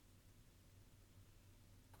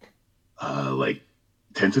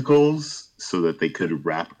tentacles so that they could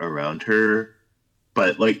wrap around her,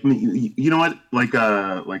 but you know what, like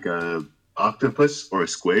a octopus or a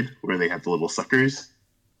squid where they have the little suckers,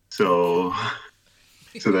 so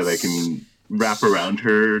that I can wrap around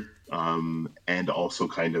her and also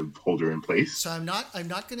kind of hold her in place. So I'm not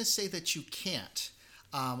going to say that you can't.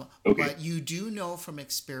 Okay. But you do know from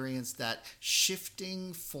experience that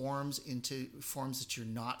shifting forms into forms that you're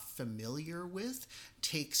not familiar with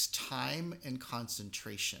takes time and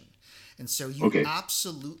concentration. And so you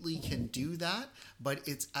absolutely can do that, but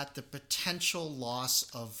it's at the potential loss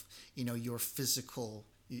of,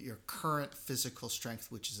 your current physical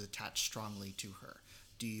strength, which is attached strongly to her.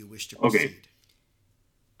 Do you wish to proceed?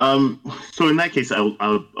 Okay. So in that case,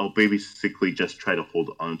 I'll basically just try to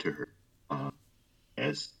hold on to her.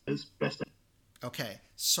 As best I. Okay.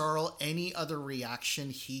 Sorrel, any other reaction?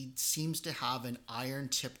 He seems to have an iron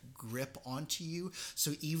tip grip onto you.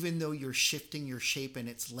 So even though you're shifting your shape and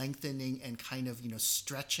it's lengthening and kind of,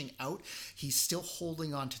 stretching out, he's still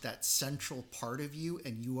holding on to that central part of you,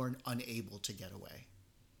 and you are unable to get away.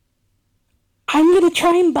 I'm going to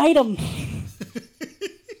try and bite him.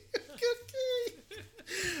 Okay.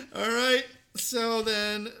 All right. So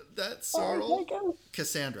then that's Sorrel.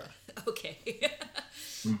 Cassandra. Okay.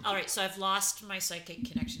 All right, so I've lost my psychic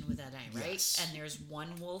connection with that eye, right? Yes. And there's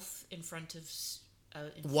one wolf in front of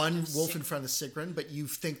one wolf in front of Sigrun, but you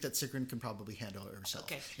think that Sigrun can probably handle it herself.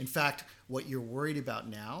 Okay. In fact, what you're worried about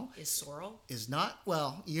now is Sorrel. Is not,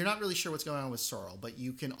 well, you're not really sure what's going on with Sorrel, but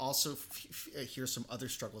you can also hear some other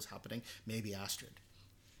struggles happening, maybe Astrid.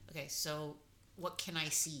 Okay, so what can I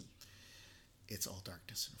see? It's all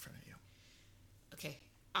darkness in front of you. Okay,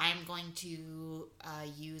 I'm going to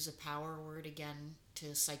use a power word again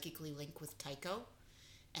to psychically link with Tycho.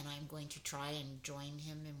 And I'm going to try and join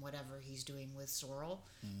him in whatever he's doing with Sorrel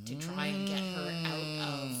to try and get her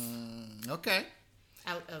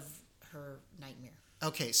out of her nightmare.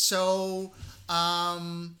 Okay, so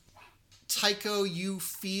Tycho, you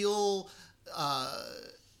feel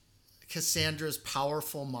Cassandra's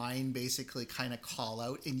powerful mind basically kind of call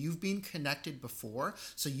out, and you've been connected before,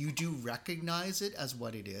 so you do recognize it as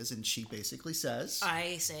what it is, and she basically says...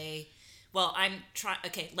 I say... Well, I'm trying...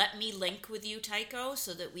 Okay, let me link with you, Tycho,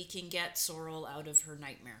 so that we can get Sorrel out of her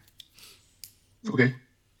nightmare. Okay.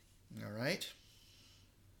 All right.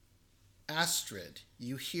 Astrid,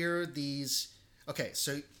 you hear these... Okay,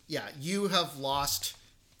 so, yeah, you have lost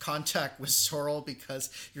contact with Sorrel because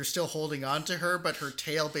you're still holding on to her, but her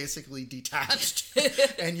tail basically detached,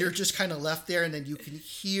 and you're just kind of left there, and then you can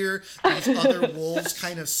hear these other wolves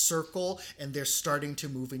kind of circle, and they're starting to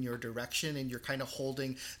move in your direction, and you're kind of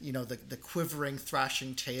holding, the quivering,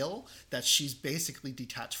 thrashing tail that she's basically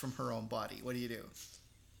detached from her own body. What do you do?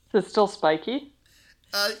 Is it still spiky?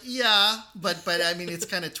 Yeah, but I mean, it's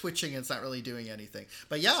kind of twitching. It's not really doing anything.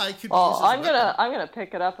 But yeah, I could. Well, I'm gonna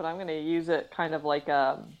pick it up and I'm gonna use it kind of like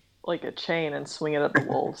a chain and swing it at the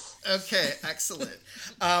wolves. Okay, excellent.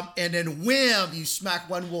 And then wham, you smack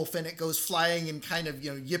one wolf and it goes flying and kind of,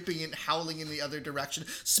 yipping and howling in the other direction.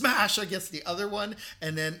 Smash against the other one.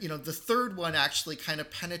 And then, the third one actually kind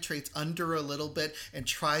of penetrates under a little bit and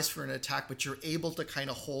tries for an attack, but you're able to kind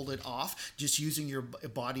of hold it off just using your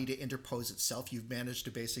body to interpose itself. You've managed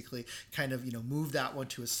to basically kind of, move that one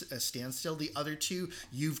to a standstill. The other two,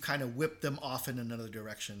 you've kind of whipped them off in another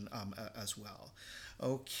direction as well.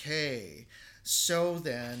 Okay, so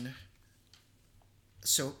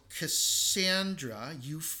Cassandra,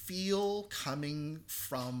 you feel coming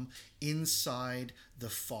from inside the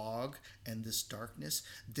fog and this darkness,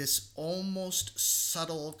 this almost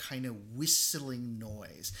subtle kind of whistling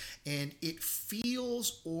noise, and it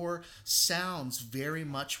feels or sounds very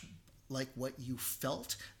much like what you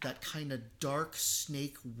felt, that kind of dark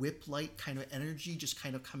snake whip-like kind of energy just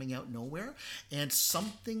kind of coming out nowhere, and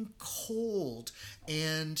something cold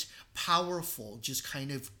and powerful just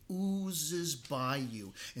kind of oozes by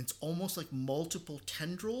you. And it's almost like multiple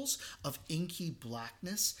tendrils of inky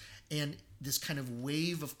blackness, and this kind of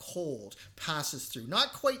wave of cold passes through.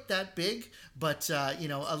 Not quite that big, but,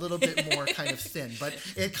 a little bit more kind of thin. But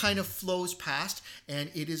it kind of flows past, and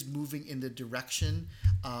it is moving in the direction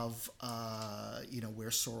of, where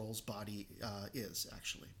Sorrel's body is,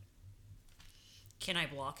 actually. Can I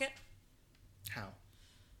block it? How?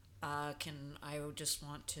 Can I just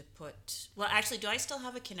want to put... Well, actually, do I still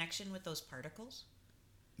have a connection with those particles?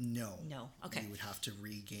 No. No, okay. You would have to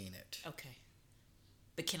regain it. Okay.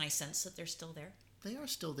 But can I sense that they're still there? They are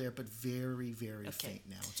still there, but very, very faint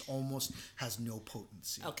now. It's almost has no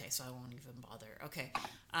potency. Okay, so I won't even bother. Okay.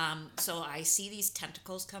 So I see these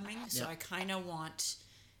tentacles coming, so I kind of want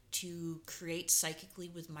to create psychically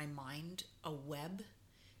with my mind a web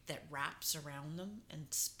that wraps around them and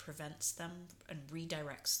prevents them and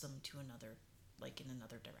redirects them to another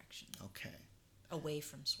direction. Okay. Away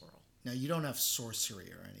from Sorrel. Now, you don't have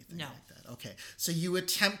sorcery or anything like that. Okay. So you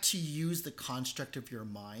attempt to use the construct of your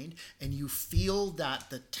mind, and you feel that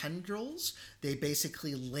the tendrils, they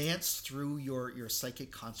basically lance through your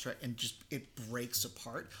psychic construct, and just it breaks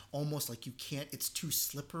apart, almost like you can't, it's too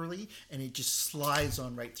slippery, and it just slides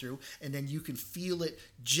on right through, and then you can feel it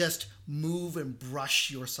just move and brush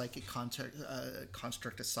your psychic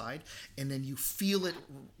construct aside, and then you feel it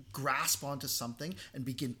grasp onto something and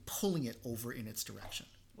begin pulling it over in its direction.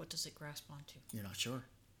 What does it grasp onto? You're not sure.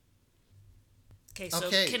 Okay, so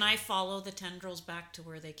can I follow the tendrils back to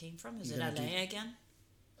where they came from? Is it Alain again?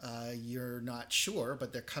 You're not sure,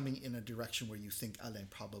 but they're coming in a direction where you think Alain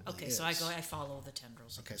probably is. Okay, so I follow the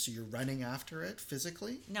tendrils. Okay, so you're running after it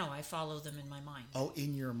physically? No, I follow them in my mind. Oh,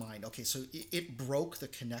 in your mind. Okay, so it broke the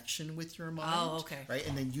connection with your mind. Oh, okay. Right,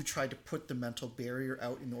 and then you tried to put the mental barrier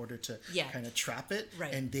out in order to kind of trap it.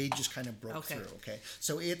 Right. And they just kind of broke through, okay?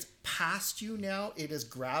 So it's past you now. It has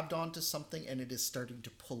grabbed onto something, and it is starting to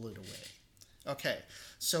pull it away. Okay,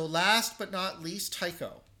 so last but not least,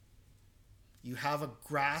 Tycho. You have a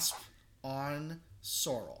grasp on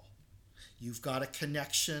Sorrel. You've got a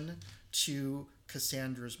connection to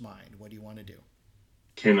Cassandra's mind. What do you want to do?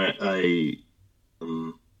 Can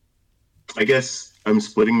I guess I'm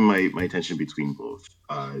splitting my attention between both.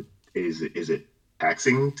 Is it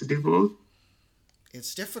taxing to do both?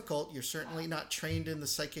 It's difficult. You're certainly not trained in the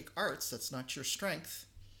psychic arts. That's not your strength.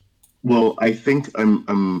 Well, I think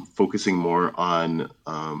I'm focusing more on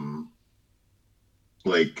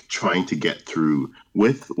like trying to get through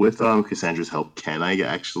with Cassandra's help. Can I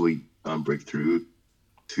actually break through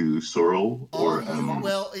to Sorrel? Or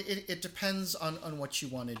well, it depends on what you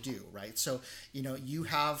want to do, right? So you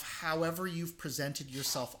have, however you've presented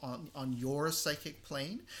yourself on your psychic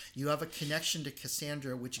plane, you have a connection to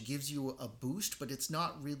Cassandra which gives you a boost, but it's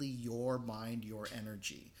not really your mind, your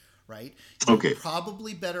energy, right? Okay. You're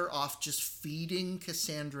probably better off just feeding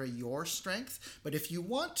Cassandra your strength, but if you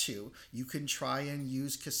want to, you can try and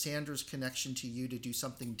use Cassandra's connection to you to do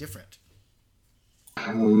something different.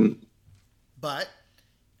 But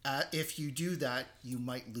if you do that, you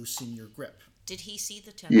might loosen your grip. Did he see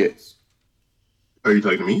the tendrils? Yeah. Are you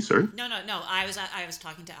talking to me? Sorry. No. I was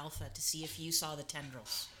talking to Alpha to see if you saw the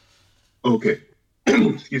tendrils. Okay.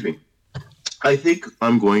 Excuse me. I think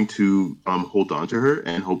I'm going to hold on to her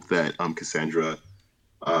and hope that Cassandra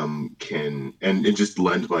can and just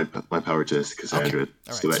lend my power to Cassandra,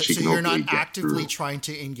 so that she can. So you're not actively trying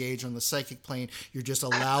to engage on the psychic plane. You're just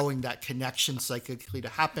allowing that connection psychically to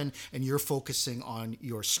happen, and you're focusing on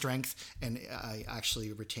your strength and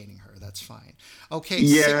actually retaining her. That's fine. Okay.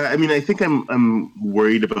 Yeah, I mean, I think I'm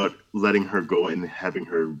worried about letting her go and having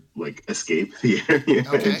her like escape the area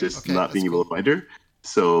and just not being able to find her.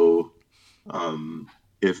 So,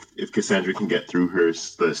 if Cassandra can get through her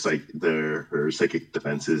psychic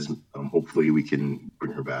defenses, hopefully we can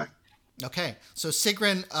bring her back. Okay, so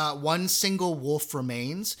Sigrun, one single wolf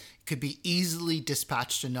remains. Could be easily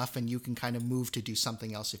dispatched enough, and you can kind of move to do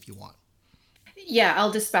something else if you want. Yeah,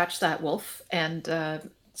 I'll dispatch that wolf, and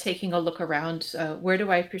taking a look around, where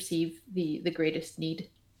do I perceive the greatest need?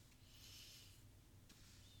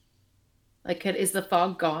 Like, is the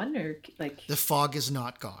fog gone, or like? The fog is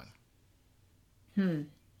not gone.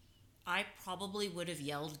 I probably would have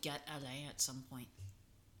yelled "Get Alain" at some point.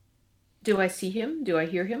 Do I see him? Do I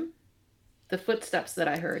hear him? The footsteps that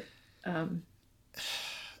I heard.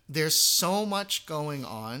 There's so much going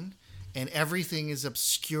on, and everything is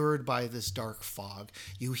obscured by this dark fog.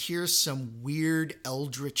 You hear some weird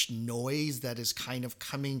eldritch noise that is kind of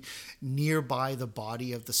coming nearby the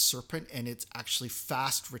body of the serpent, and it's actually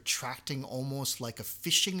fast retracting, almost like a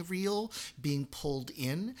fishing reel being pulled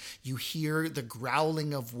in. You hear the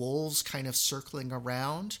growling of wolves kind of circling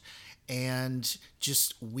around, and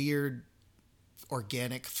just weird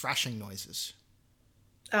organic thrashing noises.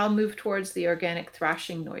 I'll move towards the organic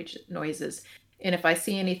thrashing noises. And if I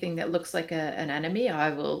see anything that looks like an enemy, I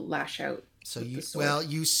will lash out. So you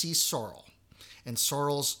see Sorrel, and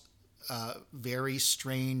Sorrel's very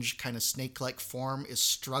strange kind of snake-like form is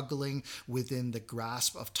struggling within the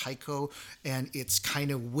grasp of Tycho, and it's kind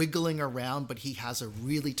of wiggling around, but he has a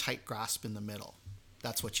really tight grasp in the middle.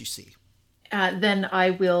 That's what you see. Then I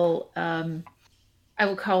will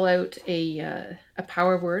call out a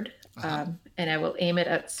power word. And I will aim it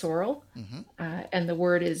at Sorrel. And the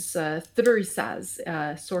word is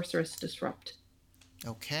Thurisaz, Sorceress Disrupt.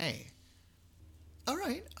 Okay. All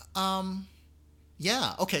right.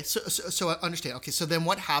 Yeah. Okay. So I understand. Okay. So then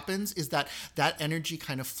what happens is that energy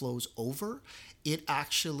kind of flows over. It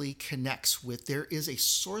actually connects with, there is a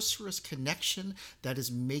sorceress connection that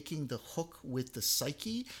is making the hook with the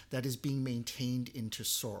psyche that is being maintained into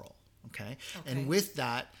Sorrel. Okay. And with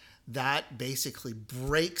that basically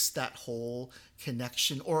breaks that whole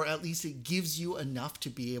connection, or at least it gives you enough to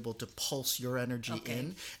be able to pulse your energy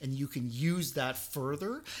in, and you can use that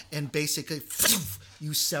further, and basically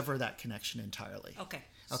you sever that connection entirely.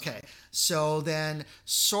 Okay, so then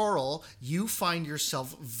Sorrel, you find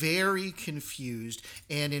yourself very confused,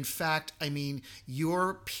 and in fact, I mean,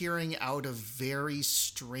 you're peering out of very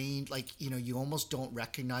strange, like, you almost don't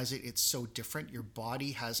recognize it. It's so different. Your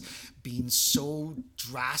body has been so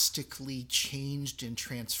drastically changed and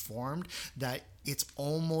transformed that it's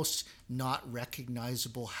almost not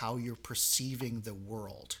recognizable how you're perceiving the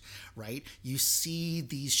world, right? You see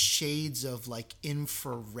these shades of like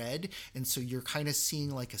infrared, and so you're kind of seeing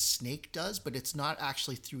like a snake does, but it's not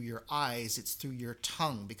actually through your eyes, it's through your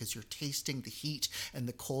tongue, because you're tasting the heat and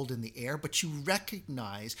the cold in the air, but you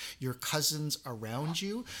recognize your cousins around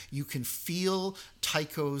you. You can feel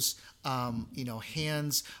Tycho's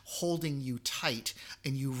hands holding you tight,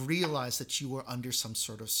 and you realize that you are under some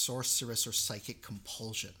sort of sorceress or psychic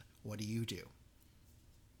compulsion. What do you do?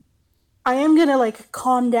 I am going to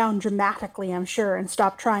calm down dramatically, I'm sure, and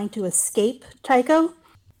stop trying to escape Tycho.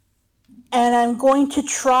 And I'm going to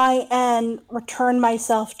try and return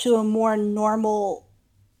myself to a more normal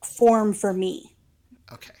form for me.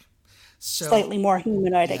 Okay. So Slightly more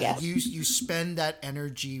humanoid, I guess. You spend that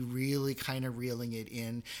energy really kind of reeling it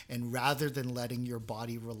in, and rather than letting your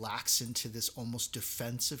body relax into this almost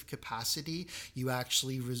defensive capacity, you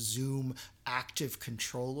actually resume active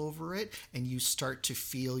control over it, and you start to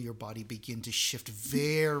feel your body begin to shift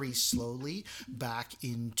very slowly back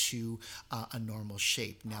into a normal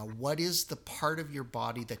shape. Now, what is the part of your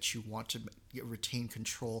body that you want to retain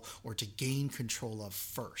control or to gain control of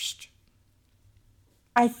first?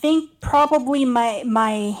 I think probably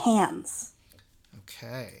my hands.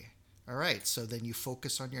 Okay. All right. So then you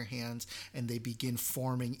focus on your hands and they begin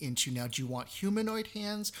forming into, now, do you want humanoid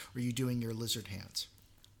hands or are you doing your lizard hands?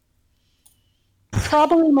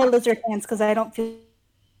 Probably my lizard hands, because I don't feel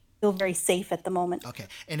very safe at the moment. Okay.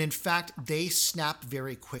 And in fact, they snap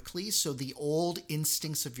very quickly. So the old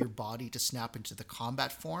instincts of your body to snap into the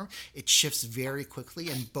combat form, it shifts very quickly,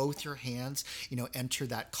 and both your hands, enter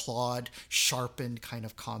that clawed, sharpened kind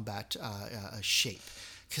of combat shape.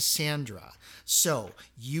 Cassandra, so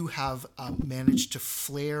you have managed to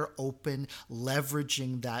flare open,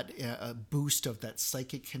 leveraging that boost of that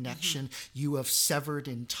psychic connection. You have severed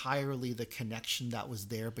entirely the connection that was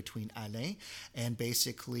there between Alain, and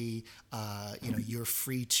basically, you're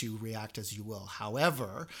free to react as you will.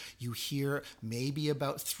 However, you hear maybe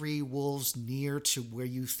about 3 wolves near to where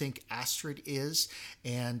you think Astrid is,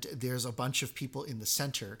 and there's a bunch of people in the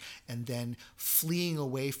center, and then fleeing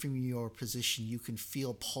away from your position, you can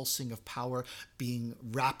feel pulsing of power being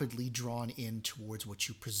rapidly drawn in towards what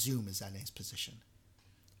you presume is Alain's position.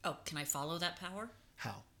 Oh, can I follow that power?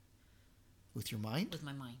 How? With your mind? With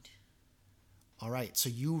my mind. All right, so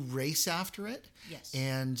you race after it. Yes.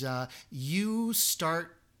 And you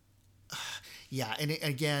start, and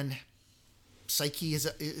again, psyche is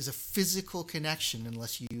a physical connection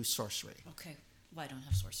unless you use sorcery. Okay. Well, I don't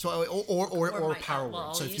have sorcery. So or power well, word.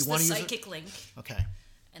 I'll So use if you the want to use psychic link. Okay.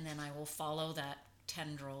 And then I will follow that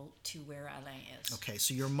tendril to where Alain is. Okay,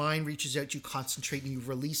 so your mind reaches out, you concentrate, and you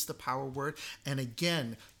release the power word. And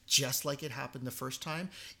again, just like it happened the first time,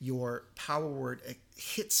 your power word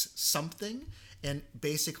hits something, and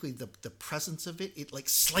basically the presence of it like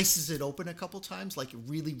slices it open a couple times, like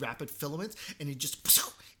really rapid filaments, and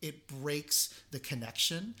it breaks the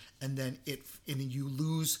connection, and then you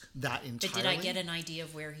lose that entirely. But did I get an idea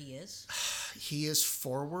of where he is? He is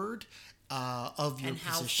forward of your and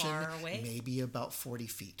how position, far away? maybe about 40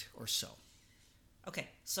 feet or so. Okay,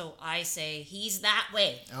 so I say he's that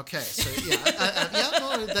way. Okay, so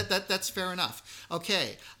that's fair enough.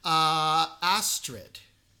 Okay, Astrid,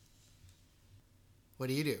 what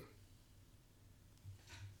do you do?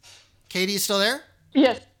 Katie, you still there?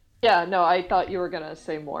 Yes. Yeah, no, I thought you were going to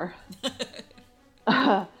say more.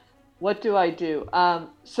 What do I do?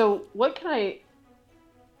 So what can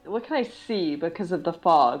I see because of the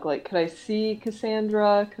fog? Like, could I see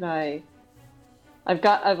Cassandra?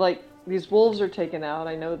 I've like, these wolves are taken out.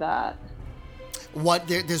 I know that.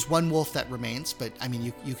 There's one wolf that remains, but I mean,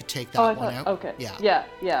 you could take that one out. Okay. Yeah.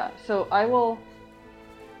 Yeah. So I will,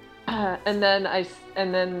 and then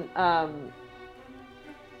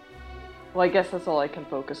well, I guess that's all I can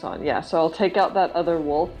focus on. Yeah. So I'll take out that other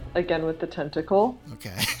wolf again with the tentacle.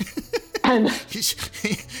 Okay. And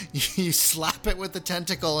you slap it with the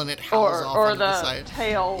tentacle and it howls off or onto the side.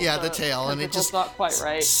 tail. Yeah, the tail, and it just not quite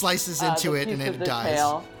right. slices into it and it dies.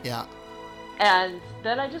 Tail. Yeah. And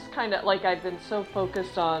then I just kind of, like, I've been so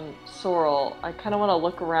focused on Sorrel, I kind of want to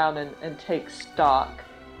look around and take stock.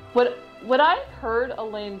 Would I heard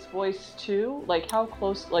Elaine's voice too? Like, how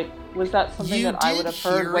close, like, was that something that I would have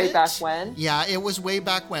heard way back when? Yeah, it was way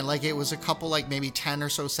back when. Like, it was a couple, like, maybe 10 or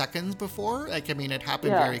so seconds before. Like, I mean, it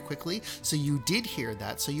happened very quickly. So you did hear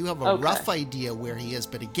that. So you have a rough idea where he is.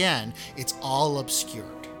 But again, it's all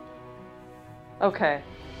obscured. Okay.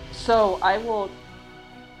 So I will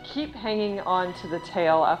keep hanging on to the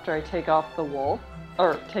tail after I take out the wolf,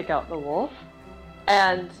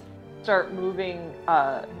 and start moving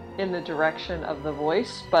in the direction of the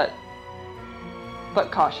voice, but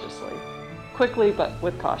cautiously. Quickly, but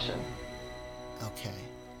with caution. Okay.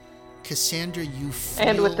 Cassandra, you feel...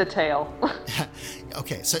 And with the tail.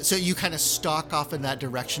 Okay, so you kind of stalk off in that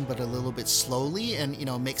direction, but a little bit slowly, and,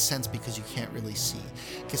 it makes sense because you can't really see.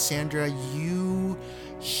 Cassandra, you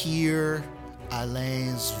hear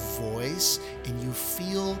Alain's voice, and you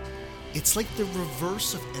feel it's like the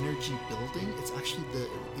reverse of energy building. It's actually it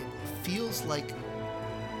feels like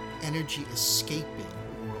energy escaping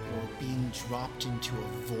or being dropped into a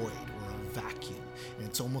void or a vacuum, and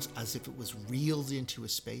it's almost as if it was reeled into a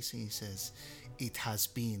space. And he says, "It has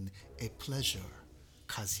been a pleasure,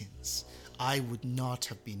 cousins. I would not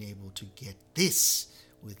have been able to get this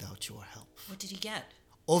without your help." What did he get?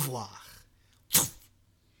 Au revoir.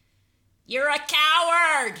 You're a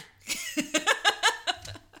coward!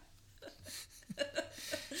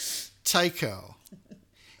 Tycho.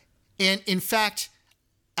 And in fact,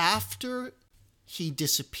 after he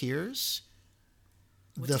disappears,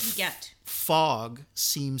 What the did he get? fog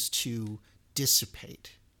seems to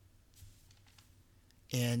dissipate.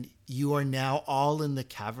 And you are now all in the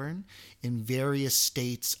cavern in various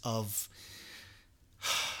states of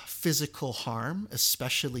physical harm,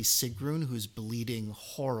 especially Sigrun, who's bleeding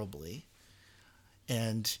horribly.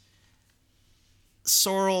 And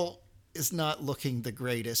Sorrel is not looking the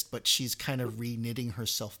greatest, but she's kind of re-knitting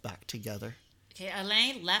herself back together. Okay,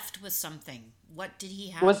 Alain left with something. What did he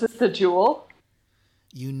have? Was it the jewel?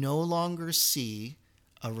 You no longer see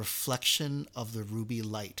a reflection of the ruby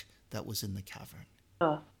light that was in the cavern.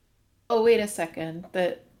 Oh, wait a second.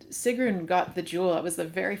 That Sigrun got the jewel. That was the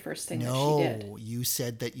very first thing that she did. No, you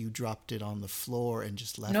said that you dropped it on the floor and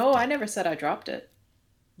just left No, it. I never said I dropped it.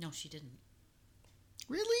 No, she didn't.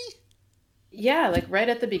 Really? Yeah, like right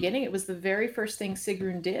at the beginning, it was the very first thing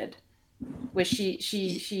Sigrun did. Was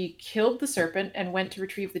she killed the serpent and went to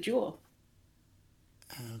retrieve the jewel.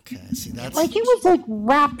 Okay, see that's Like it was like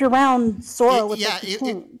wrapped around Sora with yeah, like, the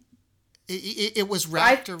cocoon. it was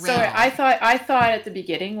wrapped around. Sorry, I thought at the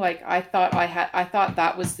beginning, like I thought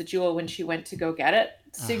that was the jewel when she went to go get it.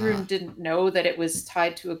 Sigrun didn't know that it was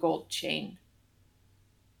tied to a gold chain.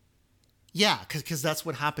 Yeah, because that's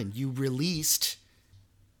what happened. You released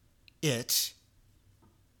it.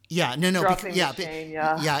 Yeah, no, Dropping the chain,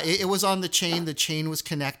 yeah. It was on the chain. The chain was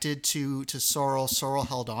connected to Sorrel. Sorrel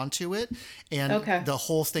held on to it, and the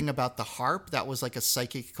whole thing about the harp, that was like a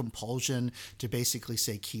psychic compulsion to basically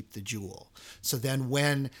say keep the jewel. So then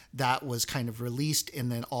when that was kind of released,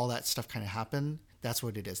 and then all that stuff kind of happened, that's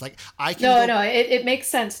what it is. Like I can it makes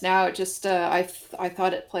sense now. It just I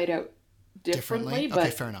thought it played out differently. But okay,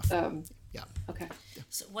 fair enough. Yeah. Okay.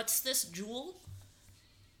 So what's this jewel?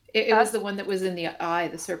 It was the one that was in the eye,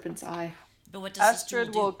 the serpent's eye. But what does this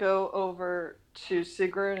Astrid jewel will do? go over to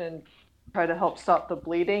Sigrun and try to help stop the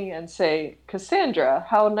bleeding and say, Cassandra,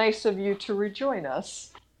 how nice of you to rejoin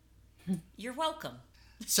us. You're welcome.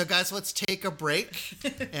 So guys, let's take a break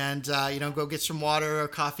and go get some water or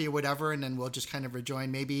coffee or whatever, and then we'll just kind of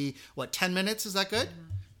rejoin. Maybe 10 minutes? Is that good?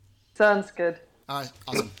 Sounds good. All right,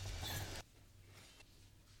 awesome.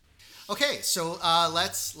 Okay, so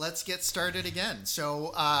let's get started again.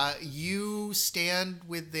 So you stand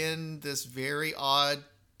within this very odd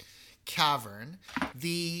cavern.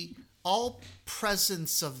 The all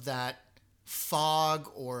presence of that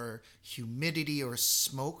fog or humidity or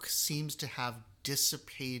smoke seems to have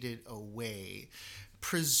dissipated away.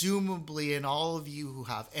 Presumably, and all of you who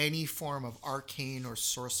have any form of arcane or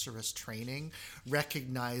sorceress training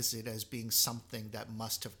recognize it as being something that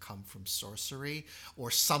must have come from sorcery or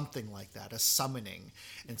something like that, a summoning.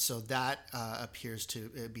 And so that appears to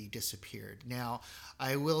be disappeared. Now,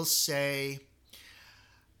 I will say,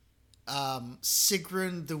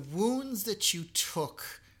 Sigrun, the wounds that you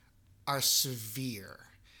took are severe.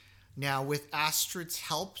 Now, with Astrid's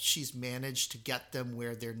help, she's managed to get them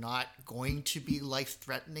where they're not going to be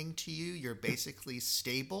life-threatening to you. You're basically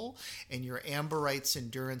stable, and your Amberite's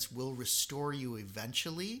endurance will restore you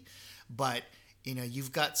eventually. But,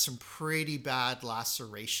 you've got some pretty bad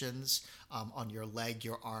lacerations on your leg,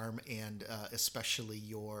 your arm, and especially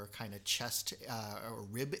your kind of chest or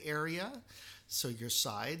rib area, so your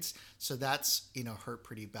sides. So that's, hurt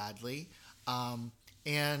pretty badly.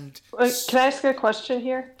 And can I ask a question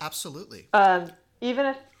here? Absolutely.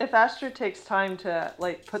 Even if Astrid takes time to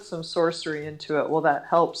put some sorcery into it, will that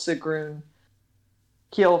help Sigrun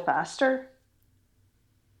heal faster?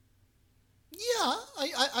 Yeah,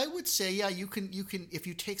 I would say you can if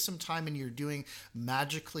you take some time and you're doing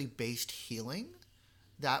magically based healing,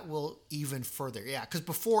 that will even further. Yeah, because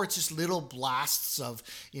before it's just little blasts of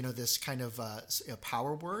this kind of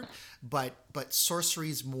power word, but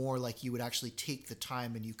sorcery is more like you would actually take the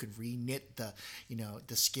time and you could re-knit the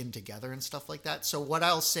the skin together and stuff like that. So what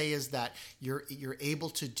I'll say is that you're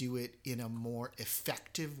able to do it in a more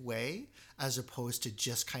effective way as opposed to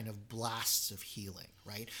just kind of blasts of healing,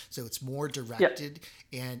 right? So it's more directed.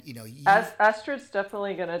 And Astrid's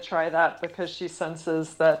definitely going to try that because she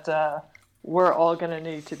senses that. We're all going to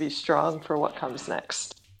need to be strong for what comes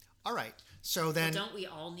next. All right. So then... Well, don't we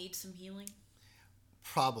all need some healing?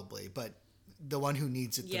 Probably, but the one who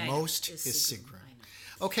needs it the most is Sigrun.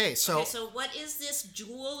 Okay, so what is this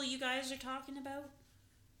jewel you guys are talking about?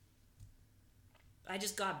 I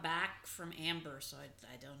just got back from Amber, so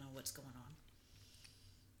I don't know what's going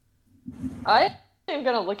on. I am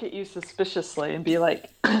going to look at you suspiciously and be like,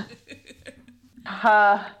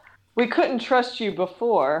 We couldn't trust you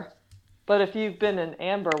before, but if you've been in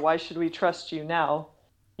Amber, why should we trust you now?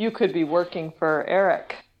 You could be working for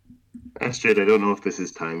Eric. Astrid, I don't know if this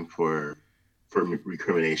is time for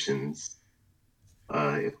recriminations.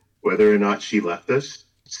 Whether or not she left us,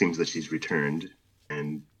 it seems that she's returned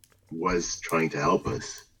and was trying to help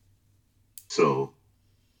us. So,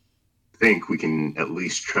 I think we can at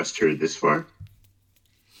least trust her this far.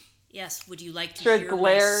 Yes, would you like to Astrid hear my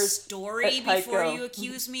glares story at before Tycho. you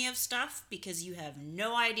accuse me of stuff? Because you have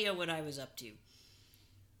no idea what I was up to.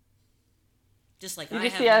 Just like You I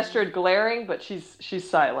just have see Astrid glaring, but she's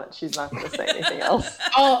silent. She's not going to say anything else.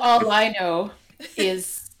 All I know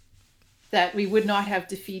is that we would not have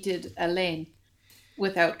defeated Elaine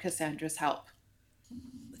without Cassandra's help.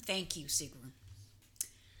 Thank you, Sigrun.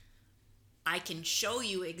 I can show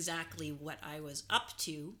you exactly what I was up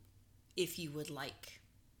to if you would like.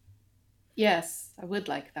 Yes, I would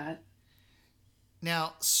like that.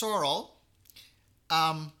 Now, Sorrel,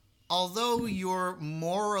 although you're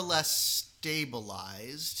more or less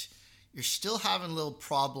stabilized, you're still having a little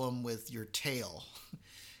problem with your tail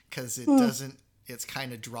because it doesn't, it's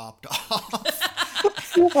kind of dropped off.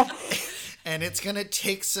 And it's going to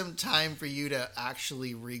take some time for you to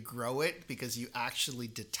actually regrow it because you actually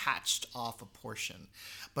detached off a portion.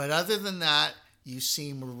 But other than that, you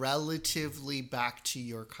seem relatively back to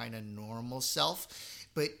your kind of normal self,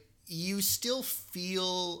 but you still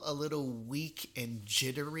feel a little weak and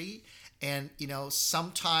jittery. And, you know,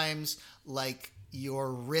 sometimes like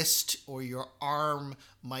your wrist or your arm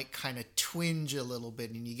might kind of twinge a little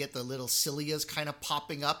bit and you get the little cilias kind of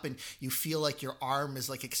popping up and you feel like your arm is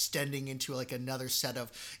like extending into like another set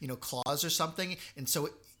of, you know, claws or something. And so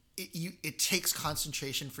it takes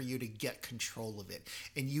concentration for you to get control of it.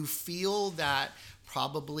 And you feel that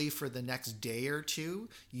probably for the next day or two,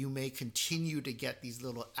 you may continue to get these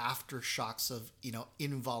little aftershocks of, you know,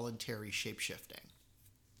 involuntary shapeshifting.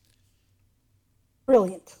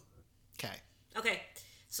 Brilliant. Okay. Okay,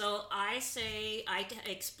 so I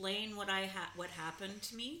explain what what happened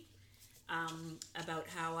to me, about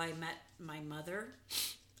how I met my mother.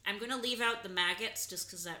 I'm going to leave out the maggots just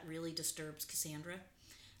because that really disturbs Cassandra.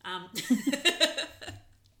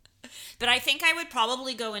 But I think I would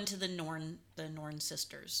probably go into the Norn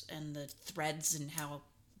sisters and the threads and how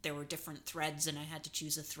there were different threads and I had to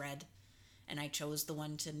choose a thread, and I chose the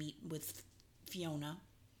one to meet with Fiona.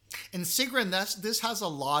 And Sigrun, this has a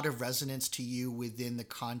lot of resonance to you within the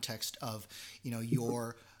context of, you know,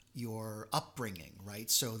 your upbringing,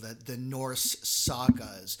 right? So the Norse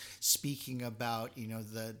sagas speaking about, you know,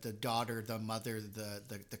 the daughter, the mother,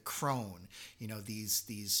 the crone, you know,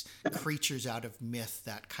 these creatures out of myth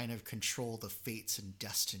that kind of control the fates and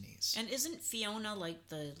destinies. And isn't Fiona like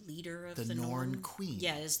the leader of the Norn queen?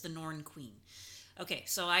 Yeah, is the Norn queen. Okay,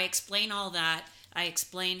 so I explain all that. I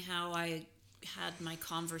explain how I had my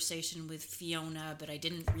conversation with Fiona, but I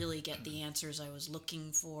didn't really get the answers I was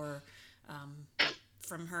looking for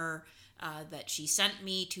from her, that she sent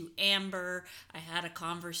me to Amber. I had a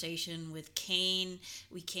conversation with Kane.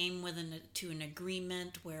 We came to an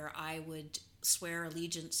agreement where I would swear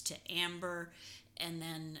allegiance to Amber, and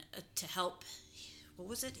then to help, what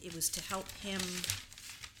was it? It was to help him,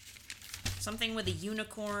 something with a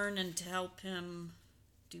unicorn, and to help him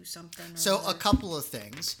do something. So a couple of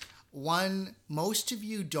things. One, most of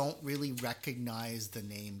you don't really recognize the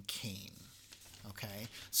name Kane. Okay,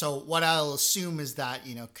 so what I'll assume is that,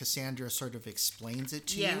 you know, Cassandra sort of explains it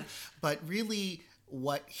to you, but really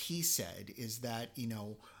what he said is that, you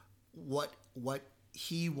know, what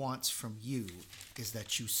he wants from you is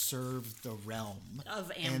that you serve the realm of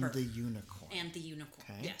Amber and the unicorn.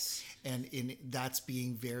 Okay? Yes. And that's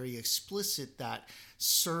being very explicit that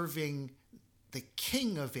serving the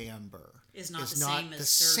king of Amber is not the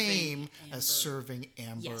same as serving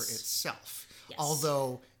Amber itself. Yes.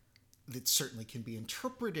 Although it certainly can be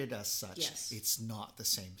interpreted as such, yes. It's not the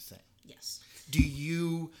same thing. Yes. Do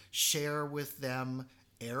you share with them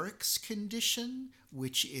Eric's condition,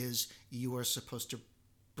 which is you are supposed to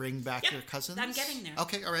bring back your cousins? I'm getting there.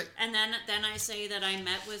 Okay, all right. And then I say that I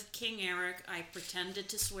met with King Eric. I pretended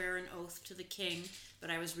to swear an oath to the king, but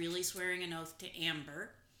I was really swearing an oath to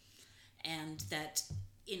Amber. And that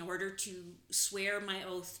in order to swear my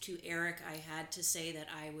oath to Eric, I had to say that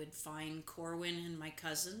I would find Corwin and my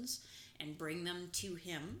cousins and bring them to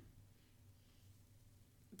him.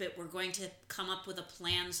 But we're going to come up with a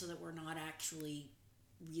plan so that we're not actually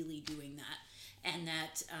really doing that. And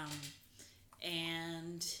that,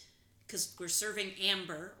 and because we're serving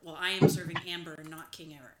Amber, I am serving Amber and not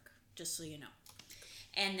King Eric, just so you know.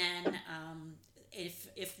 And then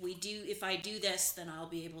if I do this, then I'll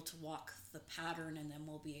be able to walk the pattern, and then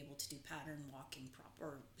we'll be able to do pattern walking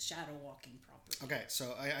or shadow walking properly. Okay,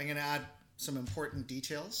 so I'm going to add some important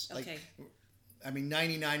details. Okay.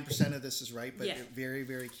 99% of this is right, but Yeah. very,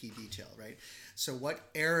 very key detail, right? So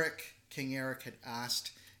what King Eric had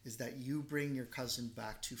asked is that you bring your cousin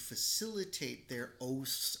back to facilitate their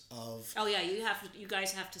oaths of... Oh yeah, you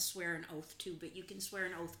guys have to swear an oath too, but you can swear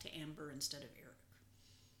an oath to Amber instead of Eric.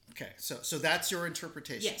 Okay, so that's your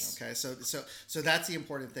interpretation. Yes. Okay, so that's the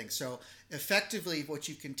important thing. So effectively, what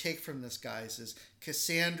you can take from this, guys, is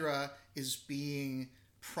Cassandra is being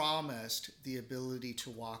promised the ability to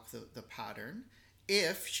walk the pattern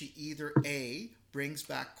if she either A, brings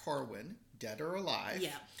back Corwin, dead or alive,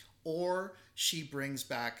 Yeah. or she brings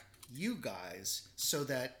back you guys so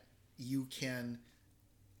that you can,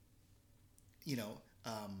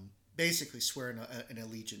 basically swear an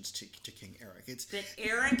allegiance to King Eric. But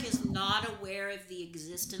Eric is not aware of the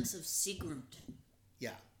existence of Sigrun.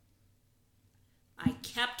 Yeah. I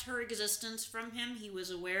kept her existence from him. He was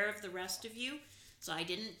aware of the rest of you, so I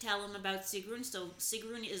didn't tell him about Sigrun. So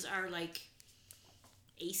Sigrun is our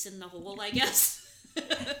ace in the hole, I guess.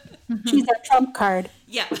 She's our trump card.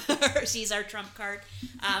 Yeah, she's our trump card.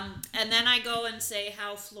 And then I go and say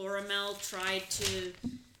how Florimel tried to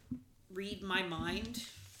read my mind,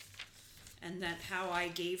 and that how I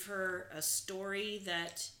gave her a story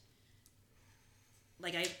that,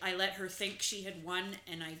 I let her think she had won,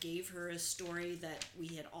 and I gave her a story that we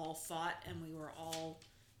had all fought and we were all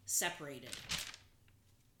separated.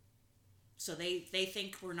 So they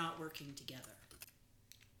think we're not working together.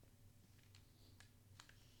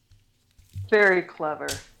 Very clever.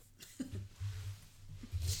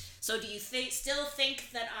 So do you still think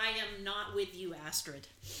that I am not with you, Astrid?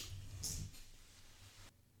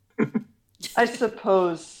 I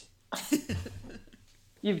suppose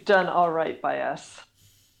you've done all right by us.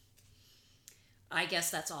 I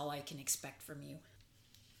guess that's all I can expect from you.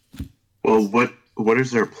 Well, what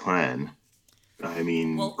is their plan? I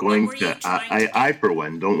mean, Well, going what were you to trying to I for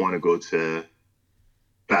one don't want to go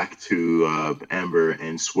back to Amber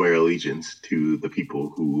and swear allegiance to the people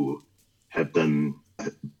who have done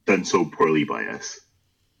so poorly by us.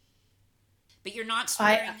 But you're not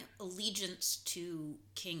swearing allegiance to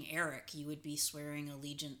King Eric. You would be swearing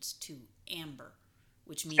allegiance to Amber,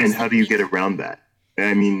 which means... And how do you get around that?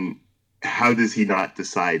 I mean, how does he not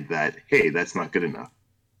decide that, hey, that's not good enough?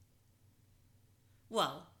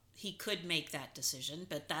 Well, he could make that decision,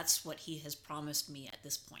 but that's what he has promised me at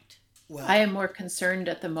this point. Well, I am more concerned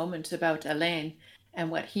at the moment about Elaine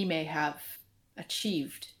and what he may have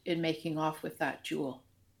achieved in making off with that jewel.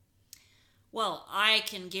 Well, I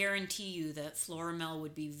can guarantee you that Florimel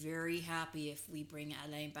would be very happy if we bring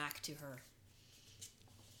Elaine back to her.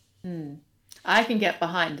 I can get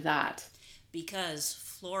behind that.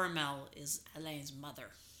 Because Florimel is Elaine's mother.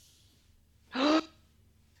 now,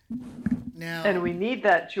 And we need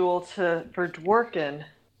that jewel for Dworkin.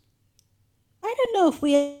 I don't know if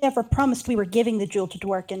we ever promised we were giving the jewel to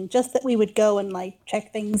Dworkin, just that we would go and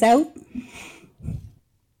check things out.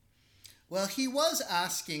 well, he was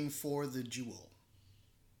asking for the jewel.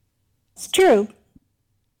 It's true.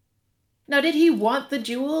 Now, did he want the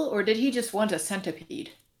jewel or did he just want a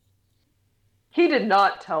centipede? He did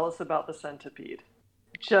not tell us about the centipede.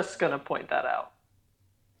 Just gonna point that out.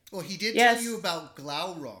 Well, he did Yes. tell you about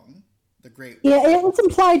Glaurung, the Great Yeah, it was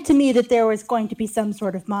implied to me that there was going to be some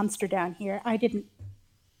sort of monster down here. I didn't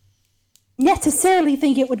necessarily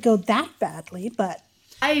think it would go that badly, but...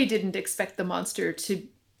 I didn't expect the monster to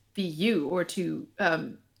be you or to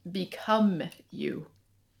become you.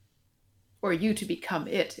 Or you to become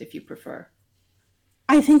it, if you prefer.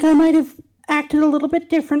 I think I might have acted a little bit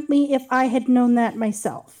differently if I had known that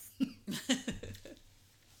myself.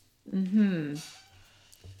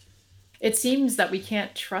 It seems that we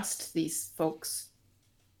can't trust these folks.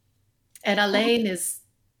 And Elaine is,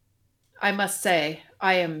 I must say,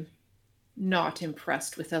 I am not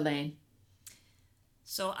impressed with Elaine.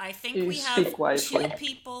 So I think You we have speak wisely. 2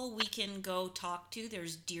 people we can go talk to.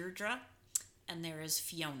 There's Deirdre and there is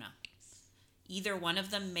Fiona. Either one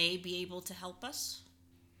of them may be able to help us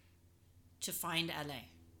to find Elaine.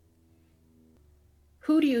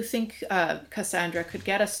 Who do you think, Cassandra, could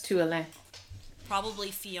get us to Elaine? Probably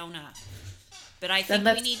Fiona. But I Then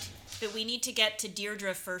think let's- we need to get to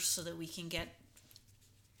Deirdre first so that we can get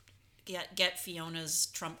Fiona's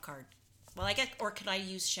trump card. Well, or could I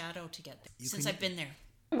use Shadow to get there? Since I've been there.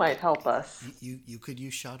 It might help us. You could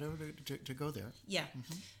use Shadow to go there. Yeah.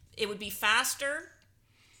 It would be faster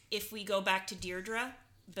if we go back to Deirdre,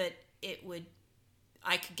 but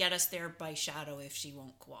I could get us there by Shadow if she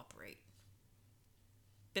won't cooperate.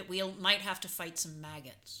 But we might have to fight some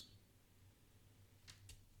maggots.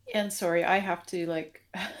 And sorry, I have to like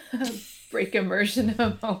break immersion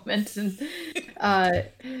a moment. And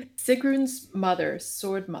Sigrun's mother,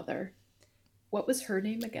 Sword Mother, what was her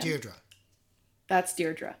name again? Deirdre. That's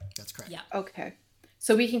Deirdre. That's correct. Yeah. Okay,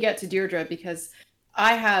 so we can get to Deirdre because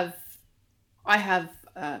I have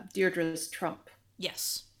Deirdre's trump.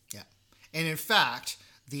 Yes. Yeah. And in fact,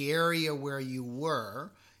 the area where you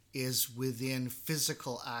were is within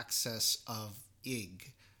physical access of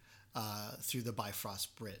Ig through the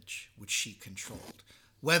Bifrost Bridge, which she controlled.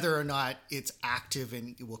 Whether or not it's active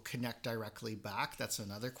and it will connect directly back, that's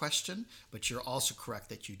another question. But you're also correct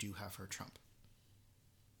that you do have her trump.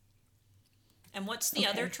 And what's the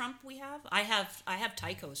other trump we have? I have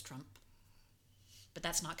Tycho's trump, but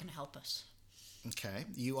that's not going to help us. Okay.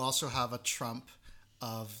 You also have a trump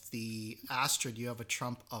of the Astrid. You have a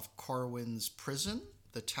trump of Corwin's prison,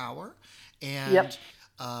 the tower, and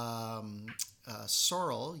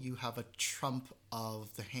Sorrel. You have a trump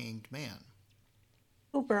of the Hanged Man.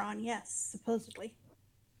 Oberon, yes, supposedly.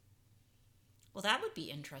 Well, that would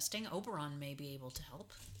be interesting. Oberon may be able to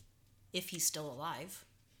help if he's still alive.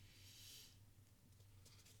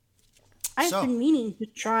 I've been meaning to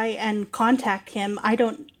try and contact him. I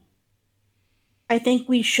think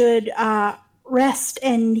we should rest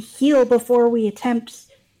and heal before we attempt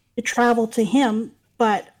to travel to him,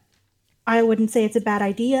 but I wouldn't say it's a bad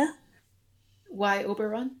idea. Why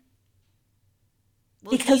Oberon?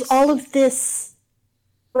 Well, Because all of this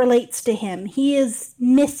relates to him. He is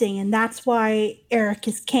missing, and that's why Eric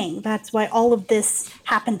is king. That's why all of this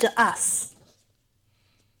happened to us.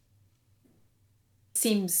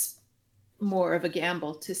 Seems more of a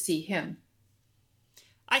gamble to see him.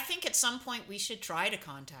 I think at some point we should try to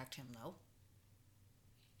contact him, though.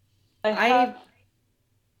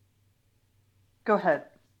 Go ahead.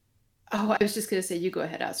 Oh, I was just going to say, you go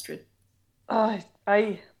ahead, Astrid. I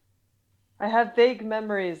have vague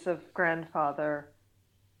memories of grandfather,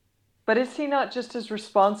 but is he not just as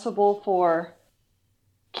responsible for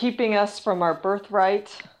keeping us from our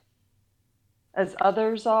birthright as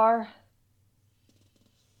others are?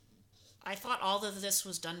 I thought all of this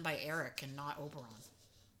was done by Eric and not Oberon.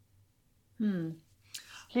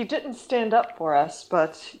 He didn't stand up for us,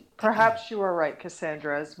 but perhaps you are right,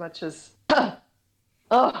 Cassandra, as much as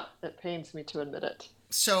it pains me to admit it.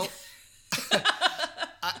 So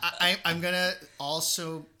I'm going to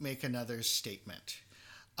also make another statement.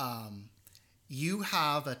 You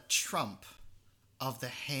have a trump of the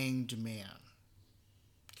Hanged Man.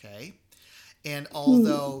 Okay? And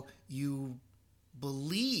although you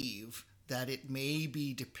believe that it may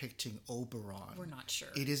be depicting Oberon, We're not sure.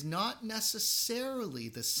 it is not necessarily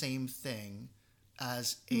the same thing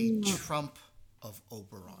as a trump of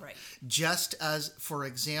Oberon. Right. Just as, for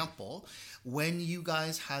example, when you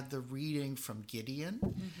guys had the reading from Gideon,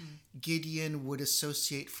 Gideon would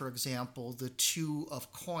associate, for example, the two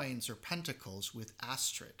of coins or pentacles with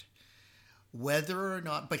Astrid. Whether or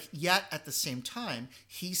not, but yet at the same time,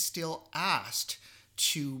 he still asked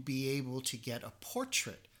to be able to get a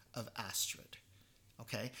portrait of Astrid.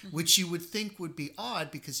 Okay, which you would think would be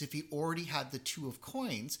odd because if he already had the two of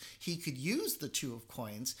coins, he could use the two of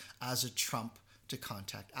coins as a trump to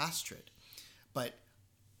contact Astrid. But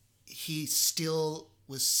he still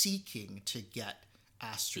was seeking to get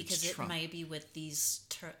Astrid's Because it trump. might be with these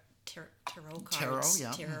tarot cards.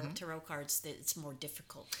 Tarot, Tarot cards that it's more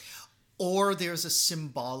difficult. Or there's a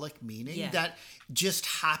symbolic meaning Yeah. that just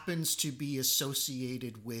happens to be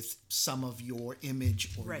associated with some of your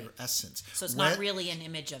image or Right. your essence. So it's not really an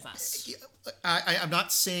image of us. I'm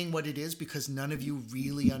not saying what it is because none of you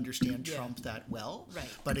really understand Trump that well. Right.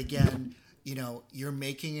 But again, you know, you're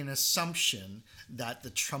making an assumption that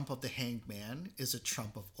the Trump of the Hanged Man is a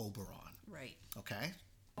Trump of Oberon. Right. Okay?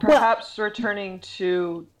 Perhaps returning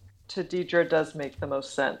to Deidre does make the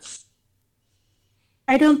most sense.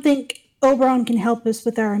 I don't think Oberon can help us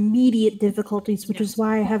with our immediate difficulties, which is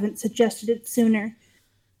why I haven't suggested it sooner.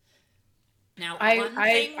 Now,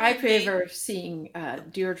 I favor seeing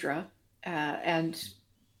Deirdre and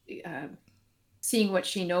seeing what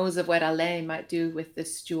she knows of what Alain might do with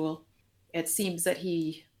this jewel. It seems that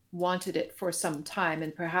he wanted it for some time,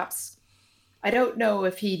 and perhaps, I don't know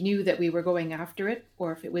if he knew that we were going after it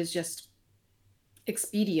or if it was just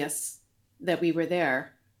expeditious that we were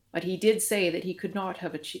there. But he did say that he could not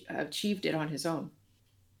have achieved it on his own.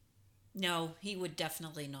 No, he would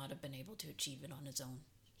definitely not have been able to achieve it on his own.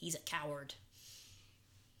 He's a coward.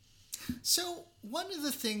 So one of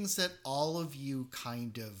the things that all of you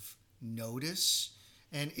kind of notice,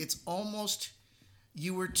 and it's almost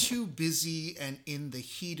you were too busy and in the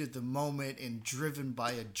heat of the moment and driven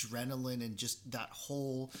by adrenaline and just that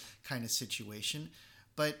whole kind of situation.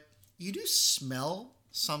 But you do smell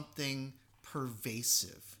something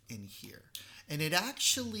pervasive in here. And it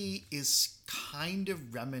actually is kind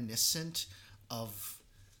of reminiscent of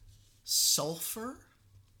sulfur,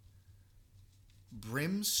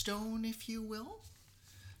 brimstone, if you will.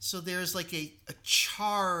 So there's like a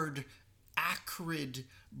charred, acrid,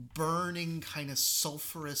 burning kind of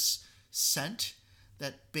sulfurous scent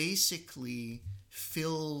that basically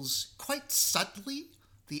fills quite subtly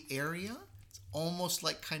the area. It's almost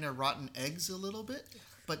like kind of rotten eggs a little bit,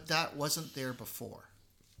 but that wasn't there before.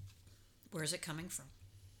 Where's it coming from?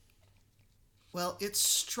 Well, it's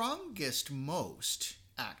strongest most,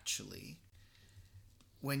 actually,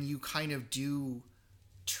 when you kind of do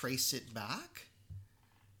trace it back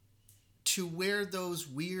to where those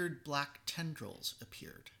weird black tendrils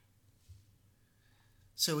appeared.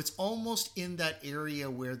 So it's almost in that area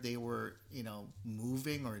where they were,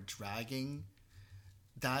 moving or dragging.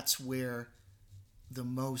 That's where the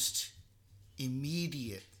most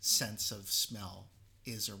immediate sense of smell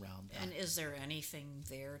is around that. And is there anything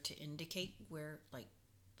there to indicate where, like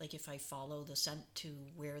if I follow the scent to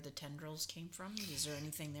where the tendrils came from? Is there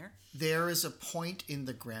anything there? There is a point in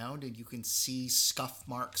the ground, and you can see scuff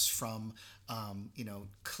marks from,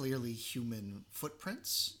 clearly human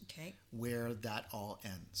footprints. Okay. Where that all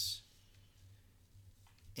ends.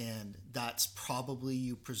 And that's probably,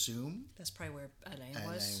 you presume, that's probably where Alain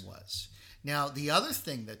was. Now, the other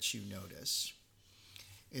thing that you notice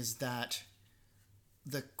is that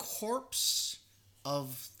the corpse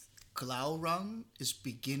of Glaurung is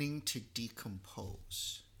beginning to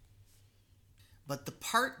decompose. But the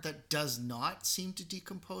part that does not seem to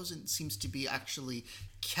decompose and seems to be actually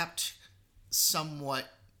kept somewhat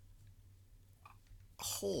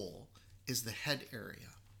whole is the head area.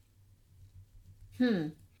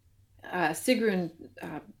 Sigrun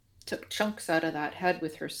took chunks out of that head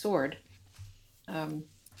with her sword.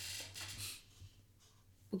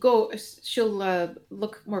 She'll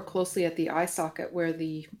look more closely at the eye socket where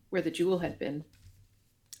the jewel had been.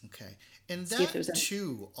 Okay. And that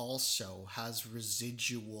too also has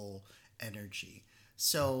residual energy.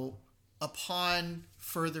 So upon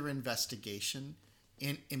further investigation,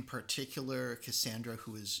 in particular, Cassandra,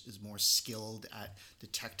 who is more skilled at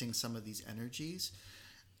detecting some of these energies,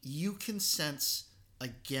 you can sense,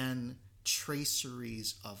 again,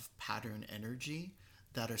 traceries of pattern energy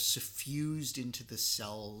that are suffused into the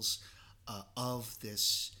cells of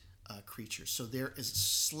this creature. So there is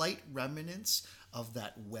slight remnants of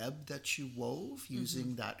that web that you wove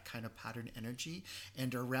using that kind of pattern energy.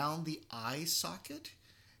 And around the eye socket,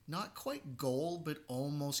 not quite gold, but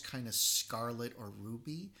almost kind of scarlet or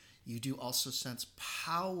ruby, you do also sense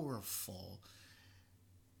powerful.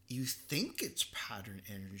 You think it's pattern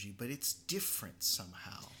energy, but it's different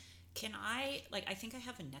somehow. Can I think I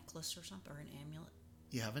have a necklace or something, or an amulet.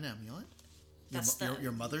 You have an amulet? That's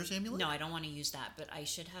your mother's amulet? No, I don't want to use that, but I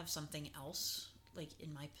should have something else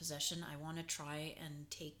in my possession. I want to try and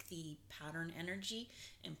take the pattern energy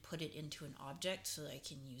and put it into an object so that I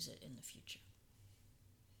can use it in the future.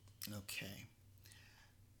 Okay.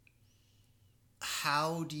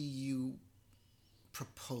 How do you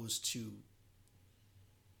propose to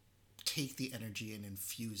take the energy and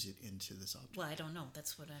infuse it into this object? Well, I don't know.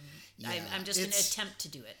 That's what I'm just going to attempt to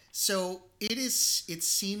do it. So it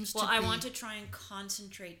seems I want to try and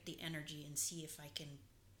concentrate the energy and see if I can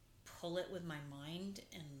pull it with my mind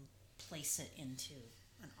and place it into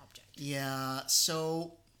an object. Yeah,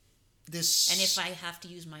 so this... And if I have to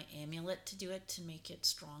use my amulet to do it to make it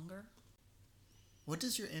stronger? What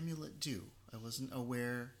does your amulet do? I wasn't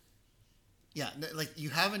aware... Yeah, you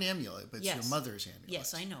have an amulet, but it's your mother's amulet.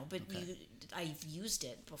 Yes, I know, but okay. I've used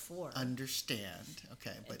it before. Understand.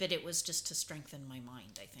 Okay, but it was just to strengthen my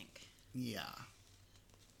mind, I think. Yeah.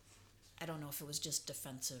 I don't know if it was just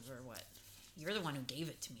defensive or what. You're the one who gave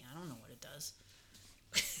it to me. I don't know what it does.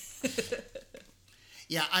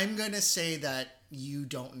 Yeah, I'm going to say that you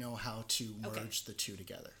don't know how to merge the two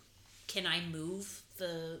together. Can I move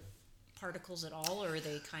the particles at all, or are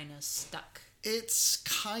they kind of stuck? It's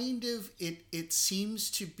kind of, it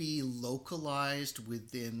seems to be localized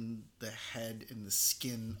within the head and the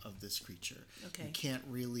skin of this creature. Okay. You can't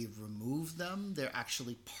really remove them. They're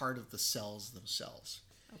actually part of the cells themselves.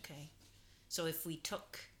 Okay. So if we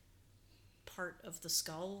took part of the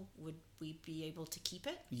skull, would we be able to keep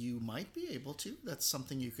it? You might be able to. That's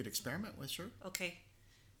something you could experiment with, sure. Okay.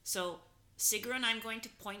 So Sigrun, I'm going to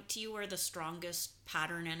point to you where the strongest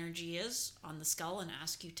pattern energy is on the skull and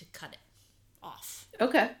ask you to cut it off.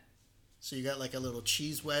 Okay. So you got like a little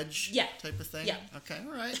cheese wedge Yeah. type of thing? Yeah. Okay,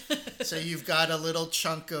 all right. So you've got a little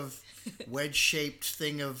chunk of wedge-shaped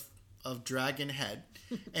thing of dragon head.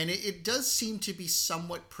 And it does seem to be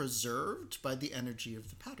somewhat preserved by the energy of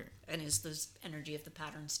the pattern. And is the energy of the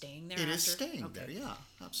pattern staying there? It is after? staying Okay. there, yeah,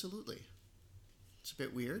 absolutely. It's a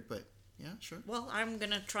bit weird, but yeah, sure. Well, I'm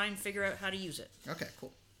going to try and figure out how to use it. Okay,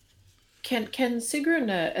 cool. Can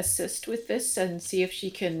Sigrun assist with this and see if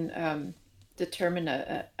she can determine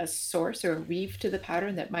a source or a weave to the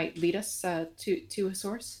pattern that might lead us to a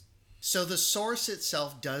source? So the source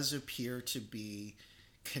itself does appear to be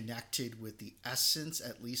connected with the essence,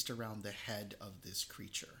 at least around the head of this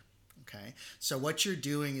creature. Okay, so what you're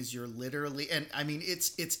doing is you're literally, and I mean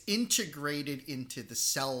it's integrated into the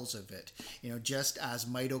cells of it, just as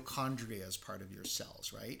mitochondria is part of your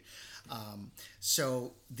cells, right?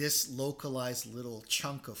 So this localized little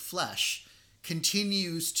chunk of flesh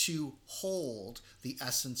continues to hold the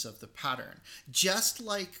essence of the pattern, just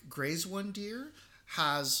like Grayswood deer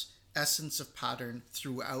has essence of pattern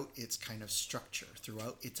throughout its kind of structure,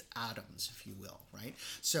 throughout its atoms, if you will, right?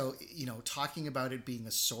 So, talking about it being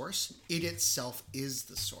a source, it itself is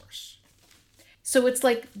the source. So it's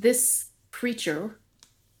like this creature,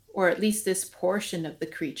 or at least this portion of the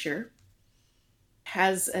creature,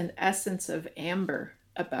 has an essence of amber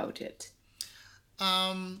about it.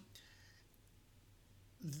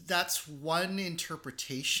 That's one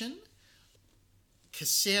interpretation.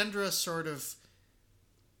 Cassandra sort of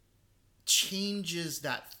changes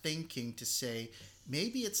that thinking to say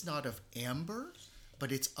maybe it's not of amber,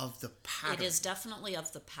 but it's of the pattern. It is definitely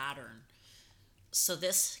of the pattern. So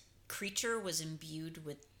this creature was imbued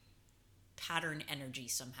with pattern energy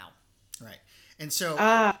somehow. Right. And so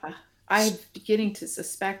I'm beginning to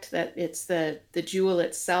suspect that it's the jewel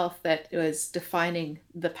itself that was defining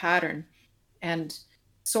the pattern, and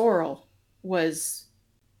Sorrel was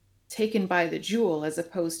taken by the jewel as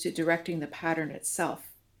opposed to directing the pattern itself.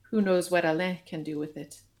 Who knows what Alain can do with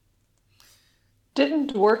it?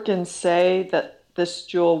 Didn't Dworkin say that this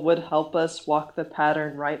jewel would help us walk the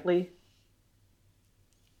pattern rightly?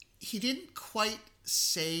 He didn't quite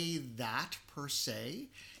say that per se.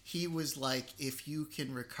 He was like, if you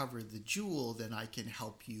can recover the jewel, then I can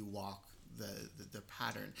help you walk the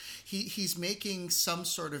pattern. He's making some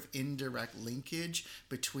sort of indirect linkage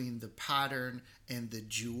between the pattern and the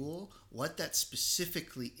jewel. What that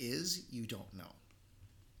specifically is, you don't know.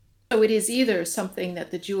 So it is either something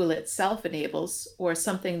that the jewel itself enables, or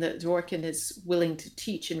something that Dworkin is willing to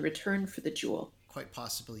teach in return for the jewel. Quite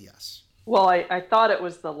possibly, yes. Well, I thought it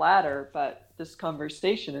was the latter, but this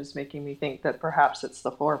conversation is making me think that perhaps it's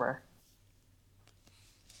the former.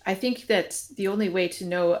 I think that the only way to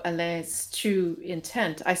know Alain's true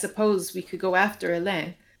intent, I suppose we could go after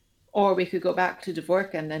Alain, or we could go back to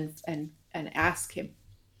Dworkin and ask him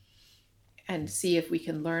and see if we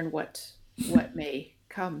can learn what may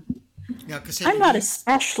come. Now, I'm not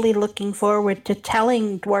especially looking forward to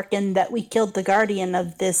telling Dworkin that we killed the guardian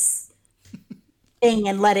of this thing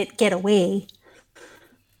and let it get away.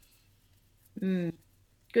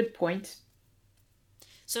 Good point.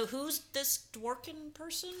 So who's this Dworkin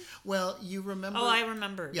person? Well, you remember... Oh, I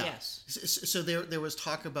remember, yeah. yes. So there was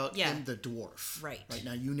talk about Yeah. him, the dwarf. Right.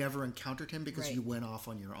 Now, you never encountered him because Right. you went off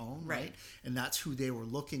on your own, right? Right. And that's who they were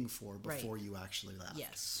looking for before Right. you actually left.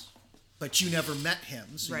 Yes. But you never met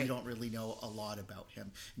him, so Right. you don't really know a lot about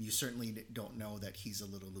him. And you certainly don't know that he's a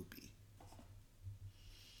little loopy.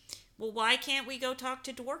 Well, why can't we go talk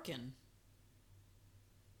to Dworkin?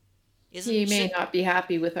 He may not be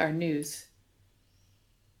happy with our news.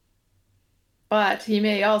 But he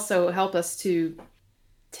may also help us to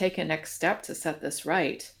take a next step to set this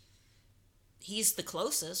right. He's the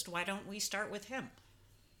closest. Why don't we start with him?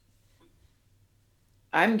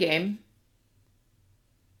 I'm game.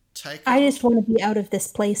 Tycho? I just want to be out of this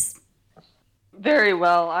place. Very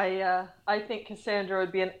well. I think Cassandra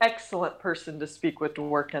would be an excellent person to speak with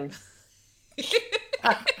Dworkin.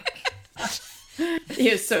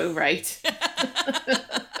 You're so right.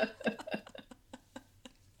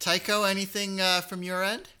 Tycho, anything from your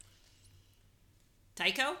end?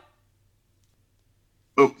 Tycho?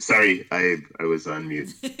 Oh, sorry, I was on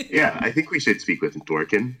mute. Yeah, I think we should speak with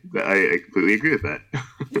Dworkin. I completely agree with that.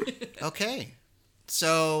 Okay.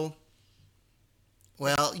 So,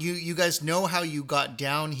 well, you guys know how you got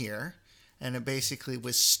down here, and it basically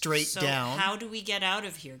was straight down. How do we get out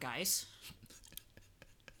of here, guys?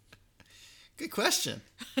 Good question.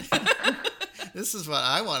 This is what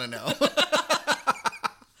I want to know.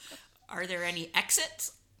 Are there any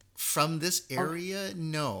exits? From this area,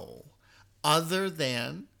 no. Other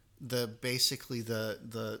than the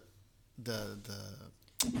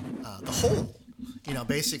hole,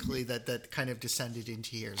 basically that kind of descended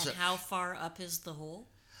into here. And So how far up is the hole?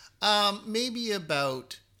 maybe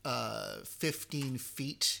about 15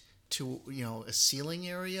 feet to a ceiling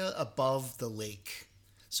area above the lake.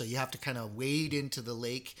 So you have to kind of wade into the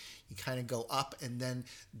lake. You kind of go up, and then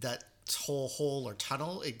that whole hole or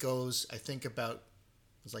tunnel, it goes, I think, about,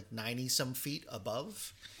 it's like 90 some feet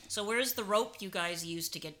above. So where's the rope you guys use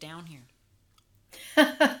to get down here?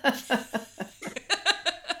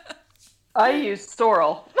 I use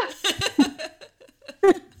sorrel.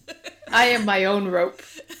 I am my own rope.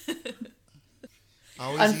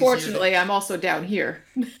 Always Unfortunately, I'm also down here.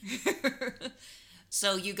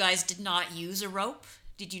 So you guys did not use a rope?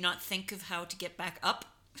 Did you not think of how to get back up?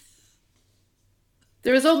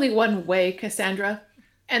 There is only one way, Cassandra,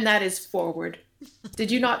 and that is forward.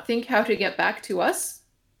 Did you not think how to get back to us?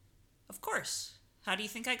 Of course. How do you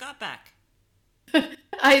think I got back?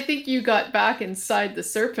 I think you got back inside the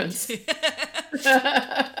serpent.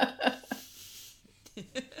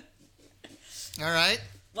 All right.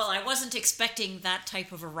 Well, I wasn't expecting that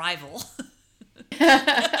type of arrival.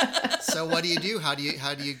 So what do you do? How do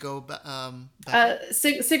you go back?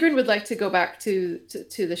 Sigrun would like to go back to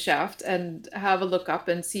the shaft and have a look up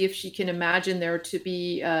and see if she can imagine there to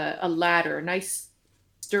be a ladder, nice,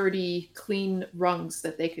 sturdy, clean rungs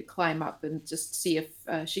that they could climb up, and just see if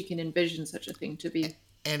she can envision such a thing to be.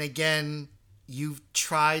 And again, you've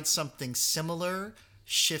tried something similar,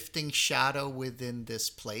 shifting shadow within this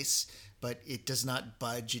place, but it does not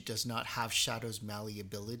budge. It does not have shadow's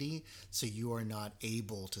malleability, so you are not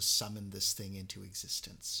able to summon this thing into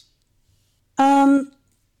existence.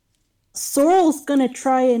 Sorrel's gonna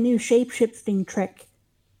try a new shape-shifting trick.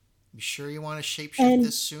 You sure you want to shapeshift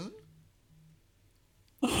this soon?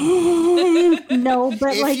 No,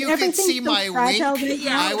 but If like you could everything's see so my fragile wink, right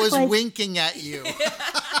now, I was like, winking at you.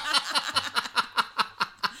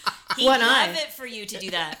 He'd One love eye. it for you to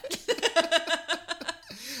do that.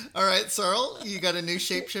 All right, Sorrel, you got a new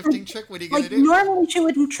shape-shifting trick. What are you going to Like do? normally she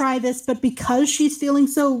wouldn't try this, but because she's feeling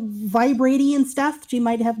so vibraty and stuff, she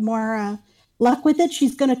might have more luck with it.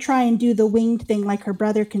 She's gonna try and do the winged thing like her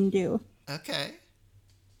brother can do, Okay.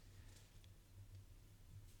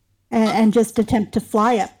 and just attempt to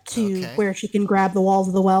fly up to Okay. where she can grab the walls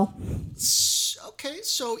of the well. Okay,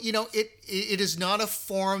 so it is not a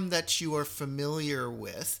form that you are familiar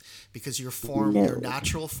with, because your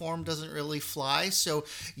natural form doesn't really fly. So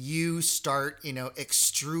you start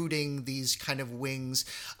extruding these kind of wings.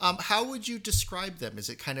 How would you describe them? Is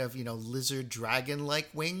it kind of lizard dragon like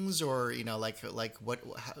wings, or like what?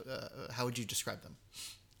 How would you describe them?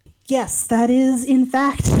 Yes, that is in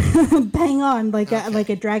fact bang on, like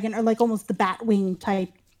a dragon, or like almost the bat wing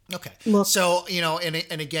type. Okay. Look. So,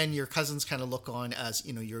 and again, your cousins kind of look on as,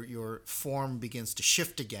 your form begins to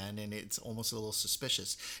shift again, and it's almost a little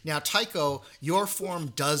suspicious. Now, Tycho, your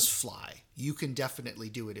form does fly. You can definitely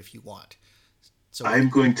do it if you want. So I'm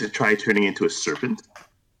going to try turning into a serpent,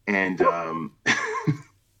 and okay.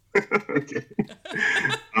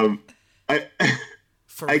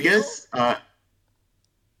 for I real? guess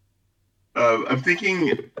I'm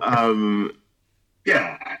thinking,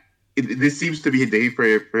 yeah. This seems to be a day for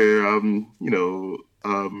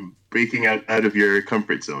breaking out of your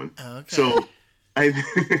comfort zone. Okay. So I'm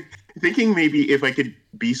thinking maybe if I could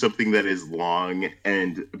be something that is long,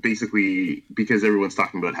 and basically because everyone's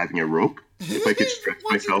talking about having a rope, if I could stretch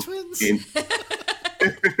myself in.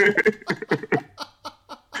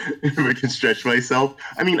 If I can stretch myself.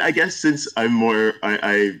 I mean, I guess since I'm more,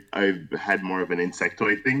 I've had more of an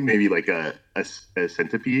insectoid thing, maybe like a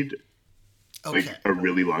centipede. Okay. Like a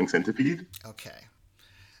really long centipede. Okay.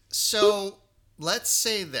 So let's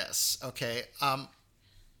say this. Okay.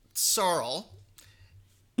 Sorrel,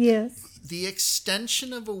 Yes. the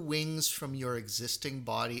extension of a wings from your existing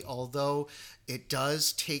body, although it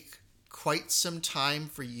does take quite some time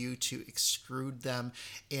for you to extrude them,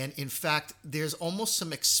 and in fact there's almost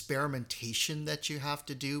some experimentation that you have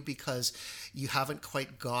to do, because you haven't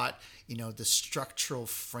quite got the structural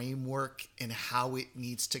framework and how it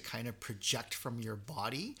needs to kind of project from your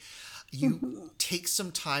body. You take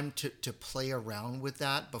some time to play around with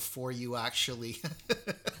that before you actually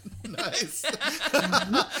nice.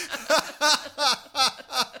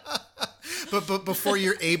 But before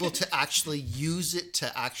you're able to actually use it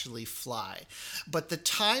to actually fly. But the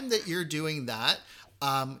time that you're doing that,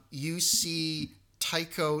 you see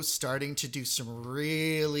Tycho starting to do some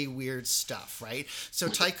really weird stuff, right? So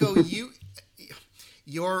Tycho,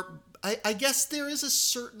 I guess there is a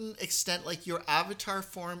certain extent, like your avatar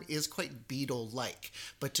form is quite beetle-like,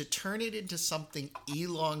 but to turn it into something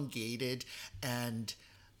elongated and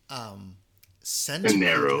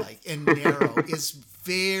centipede-like and narrow is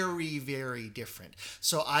very, very different.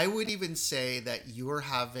 So I would even say that you're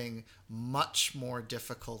having much more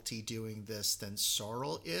difficulty doing this than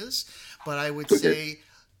Sorrel is. But I would say,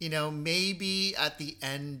 maybe at the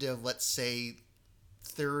end of, let's say,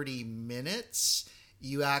 30 minutes,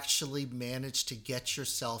 you actually manage to get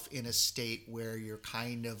yourself in a state where you're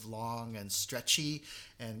kind of long and stretchy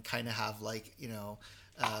and kind of have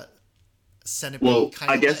centipede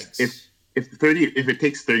kind of legs. If it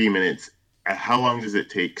takes 30 minutes, how long does it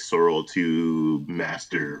take Sorrel to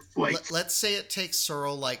master flight? Let's say it takes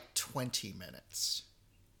Sorrel 20 minutes.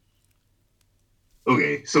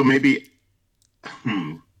 Okay, so maybe,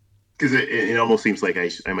 because it almost seems like I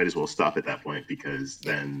might as well stop at that point, because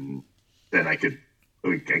then I could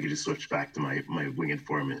just switch back to my winged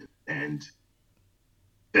form, and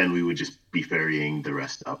then we would just be ferrying the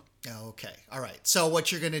rest up. Okay, all right. So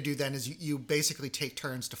what you're going to do then is you basically take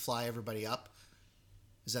turns to fly everybody up.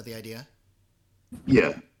 Is that the idea? Yeah.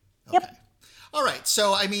 Okay. Yep. All right.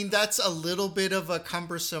 So, that's a little bit of a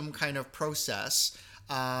cumbersome kind of process.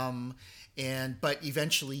 But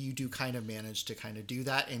eventually you do kind of manage to kind of do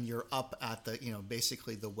that, and you're up at the,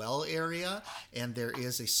 basically the well area, and there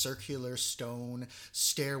is a circular stone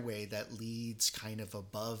stairway that leads kind of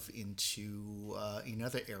above into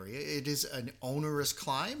another area. It is an onerous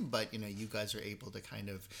climb, but, you guys are able to kind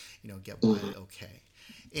of, get by it okay.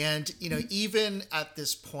 And, even at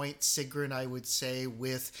this point, Sigrun, I would say,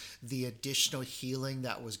 with the additional healing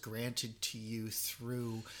that was granted to you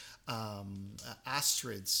through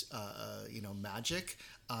Astrid's, magic,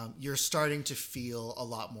 you're starting to feel a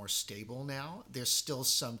lot more stable now. There's still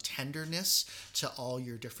some tenderness to all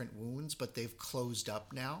your different wounds, but they've closed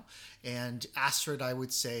up now. And Astrid, I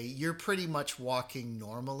would say, you're pretty much walking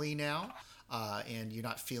normally now. And you're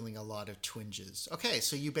not feeling a lot of twinges. Okay,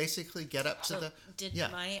 so you basically get up to the... Did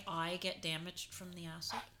my eye get damaged from the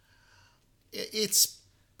acid? It's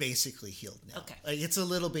basically healed now. Okay. It's a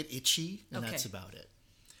little bit itchy, and that's about it.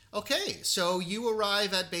 Okay, so you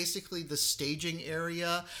arrive at basically the staging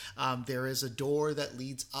area. There is a door that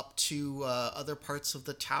leads up to other parts of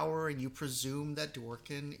the tower, and you presume that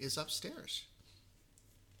Dworkin is upstairs.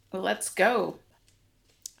 Well, let's go.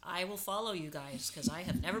 I will follow you guys, because I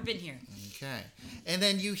have never been here. Okay. And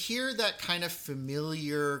then you hear that kind of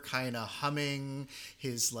familiar kind of humming,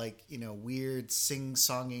 his weird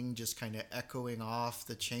sing-songing just kind of echoing off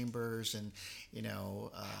the chambers, and,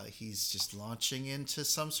 he's just launching into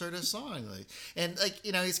some sort of song.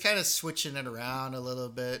 He's kind of switching it around a little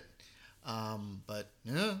bit. But,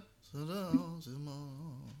 yeah.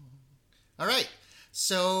 All right.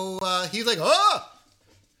 So he's like,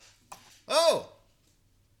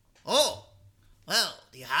 Oh, well,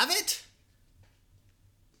 do you have it?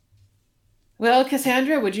 Well,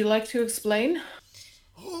 Cassandra, would you like to explain?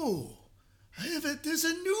 Oh, I have it. There's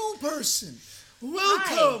a new person.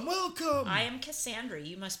 Welcome, welcome. I am Cassandra.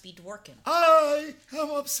 You must be Dworkin. I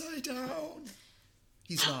am upside down.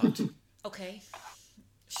 He's not. Okay.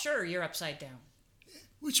 Sure, you're upside down.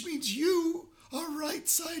 Which means you are right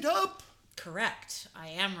side up. Correct. I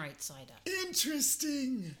am right side up.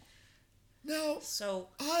 Interesting. Now,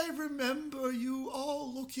 I remember you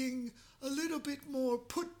all looking a little bit more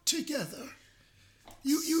put together.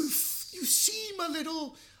 You seem a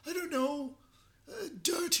little, I don't know,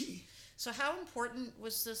 dirty. So how important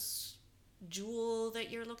was this jewel that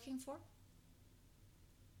you're looking for?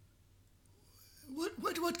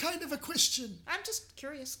 What kind of a question? I'm just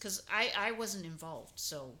curious, because I wasn't involved,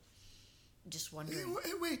 so just wondering.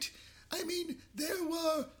 Wait, there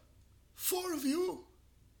were 4 of you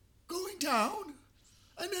going down,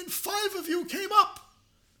 and then 5 of you came up.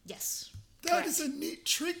 Yes. That is a neat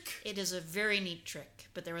trick. It is a very neat trick,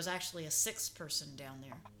 but there was actually a 6th person down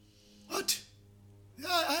there. What?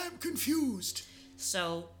 I am confused.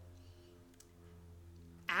 So,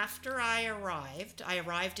 after I arrived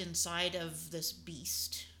inside of this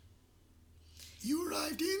beast. You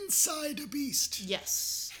arrived inside a beast?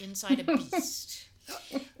 Yes, inside a beast.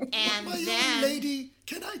 And my young lady,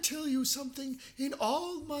 can I tell you something? In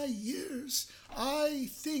all my years, I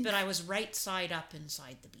think... But I was right side up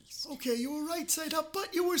inside the beast. Okay, you were right side up,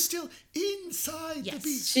 but you were still inside the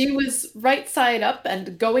beast. She was right side up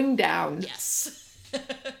and going down. Yes.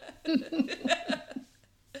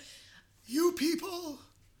 You people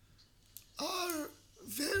are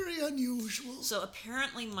very unusual. So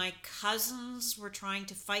apparently my cousins were trying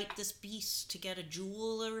to fight this beast to get a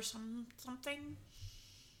jewel or something.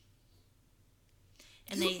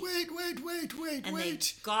 And Wait. They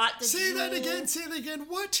got the Say jewel. Say that again.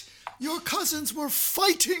 What? Your cousins were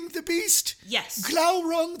fighting the beast? Yes.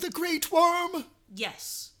 Glaurung the Great Worm?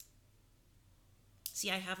 Yes. See,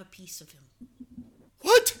 I have a piece of him.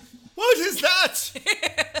 What? What is that?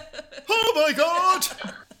 Oh my god!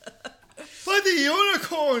 By the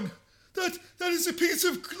unicorn! That is a piece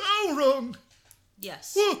of Glaurung!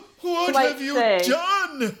 Yes. What Might have you say.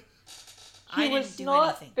 done? I He didn't was do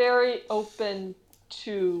not anything. very open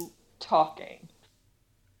to talking.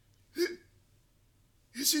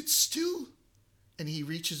 Is it still? And he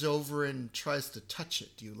reaches over and tries to touch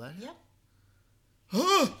it. Do you let him? Yep.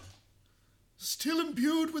 Huh? Still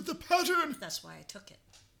imbued with the pattern. That's why I took it.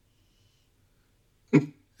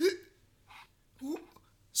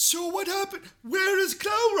 So what happened? Where is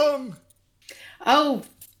Glaurung? Oh,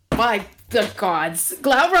 by the gods.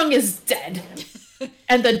 Glaurung is dead.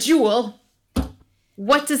 And the jewel,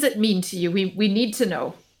 what does it mean to you? We need to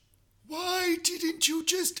know. Why didn't you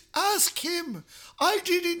just ask him? I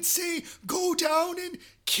didn't say go down and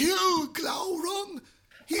kill Glaurung.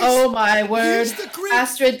 Oh my word. He's the great...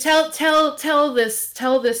 Astrid, tell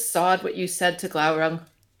this sod what you said to Glaurung.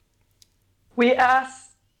 We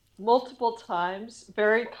asked multiple times,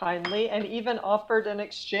 very kindly, and even offered an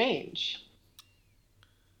exchange.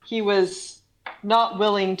 He was not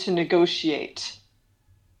willing to negotiate.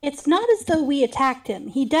 It's not as though we attacked him.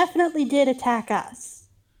 He definitely did attack us.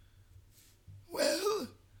 Well,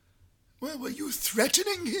 were you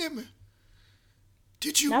threatening him?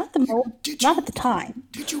 Did you... Not at the moment. Not at the time.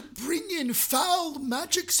 Did you bring in foul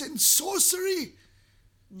magics and sorcery?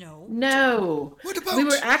 No. No. What about... We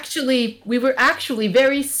were actually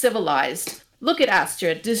very civilized. Look at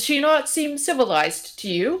Astrid. Does she not seem civilized to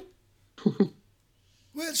you?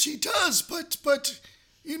 Well, she does, but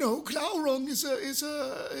you know, Glaurung is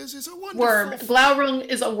a wonderful Worm. Glaurung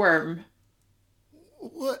is a worm.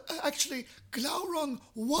 Well, actually, Glaurung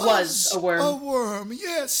Was a worm. A worm,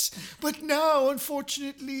 yes. But now,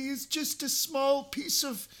 unfortunately, is just a small piece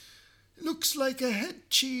of... looks like a head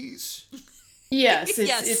cheese. Yes,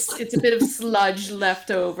 Yes. it's a bit of sludge left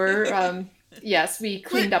over. Yes, we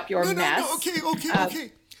cleaned up your no, mess. No,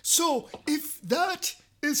 okay. So, if that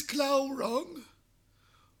is Glaurung,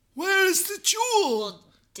 where is the jewel? Well,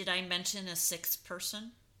 did I mention a sixth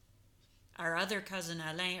person? Our other cousin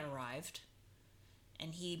Alain arrived,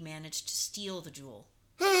 and he managed to steal the jewel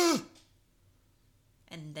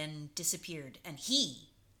and then disappeared. And he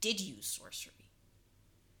did use sorcery.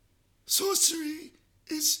 Sorcery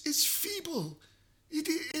is feeble.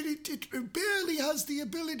 It barely has the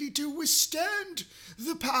ability to withstand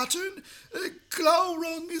the pattern.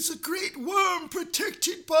 Glaurung is a great worm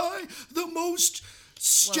protected by the most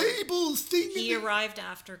stable thing. He arrived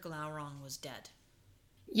after Glaurung was dead.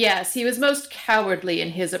 Yes, he was most cowardly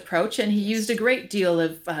in his approach, and he used a great deal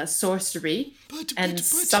of sorcery and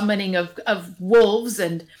summoning of wolves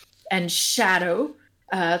and shadow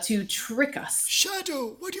to trick us.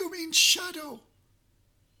 Shadow? What do you mean, shadow?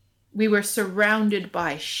 We were surrounded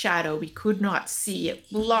by shadow. We could not see. It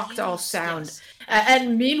blocked all sound. Yes.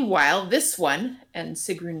 And meanwhile, this one, and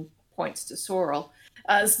Sigrun points to Sorrel,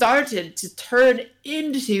 started to turn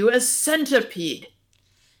into a centipede.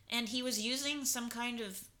 And he was using some kind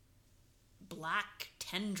of black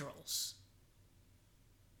tendrils.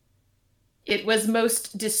 It was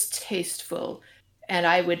most distasteful, and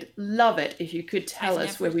I would love it if you could tell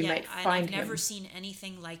us where we might find him. I've never seen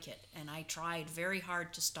anything like it, and I tried very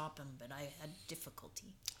hard to stop him, but I had difficulty.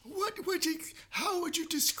 How would you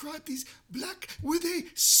describe these black? Were they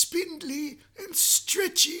spindly and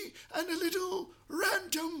stretchy and a little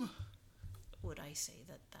random? Would I say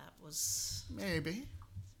that was... Maybe.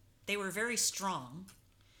 They were very strong,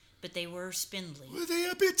 but they were spindly. Were they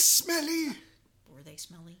a bit smelly? Were they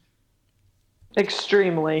smelly?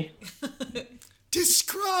 Extremely.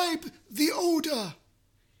 Describe the odor.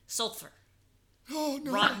 Sulfur. Oh,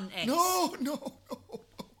 no. Rotten eggs. No.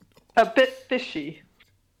 A bit fishy.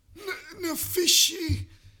 No, fishy.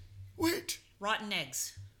 Wait. Rotten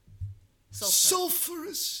eggs. Sulfur.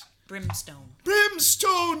 Sulphurous. Brimstone.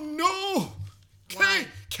 Brimstone, no. Why?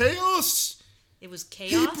 Chaos. It was He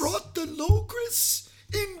chaos? brought the Logris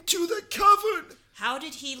into the cavern. How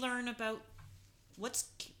did he learn about... What?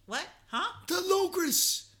 Huh? The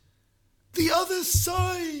Logris. The other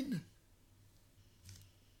sign.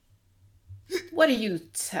 What are you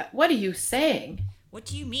saying? What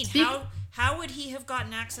do you mean? Speak- How would he have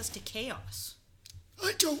gotten access to chaos?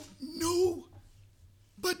 I don't know.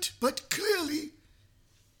 But clearly,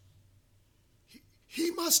 he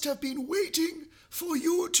must have been waiting for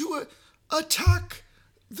you to attack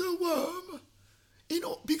the worm.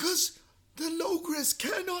 Because the Logris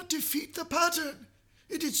cannot defeat the pattern.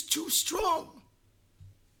 It is too strong.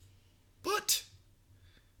 But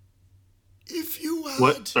if you had...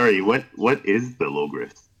 What is the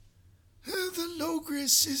Logris? The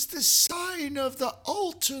Logris is the sign of the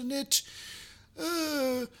alternate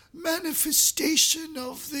manifestation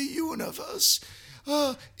of the universe.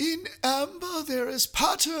 In amber there is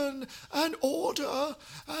pattern and order,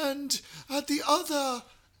 and at the other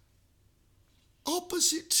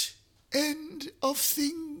opposite end of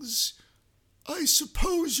things, I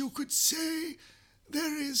suppose you could say,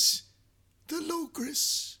 there is the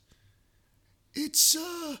Logris. It's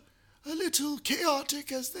a little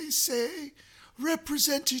chaotic, as they say,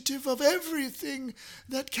 representative of everything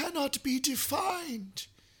that cannot be defined.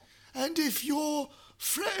 And if your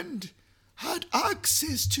friend had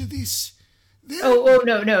access to this, then...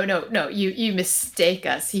 No. You mistake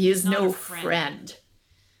us. He is no friend.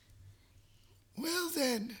 Well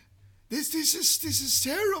then, this is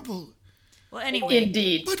terrible. Well, anyway.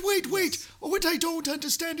 Indeed. But wait. What I don't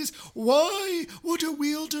understand is, why would a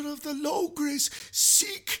wielder of the Logris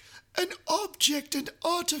seek an object and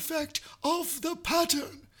artifact of the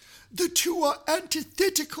pattern? The two are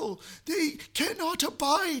antithetical. They cannot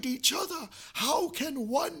abide each other. How can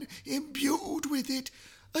one imbued with it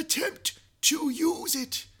attempt to use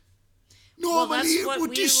it? Normally it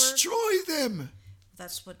would destroy them.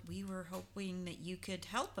 That's what we were hoping that you could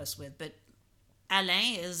help us with, but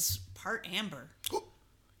Alain is part amber. Oh,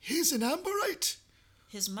 he's an amberite?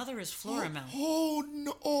 His mother is Florimel. Oh,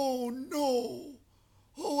 no.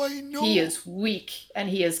 Oh, I know. He is weak, and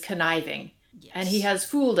he is conniving. Yes. And he has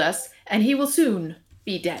fooled us, and he will soon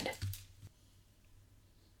be dead.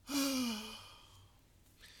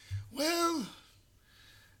 Well,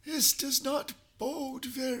 this does not bode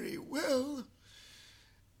very well.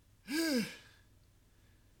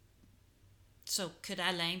 So could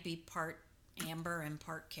Alain be part amber and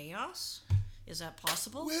part chaos? Is that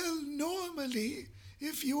possible? Well, normally,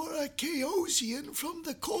 if you are a Chaosian from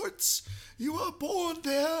the courts, you are born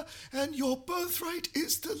there and your birthright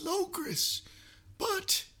is the Logris.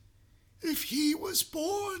 But if he was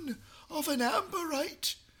born of an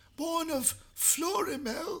amberite, born of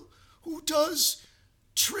Florimel, who does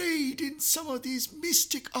trade in some of these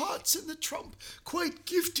mystic arts in the trump, quite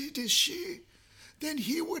gifted is she, then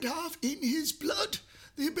he would have in his blood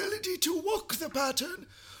the ability to walk the pattern,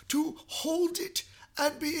 to hold it,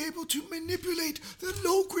 and be able to manipulate the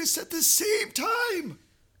Logris at the same time.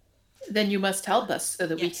 Then you must help us so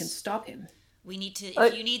that we Yes. can stop him. We need to.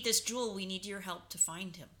 If you need this jewel, we need your help to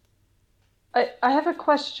find him. I have a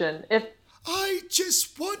question. If I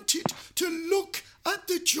just wanted to look at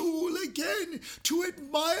the jewel again, to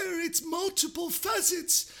admire its multiple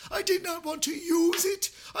facets. I did not want to use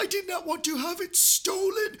it. I did not want to have it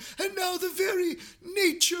stolen, and now the very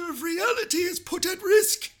nature of reality is put at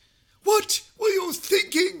risk. What were you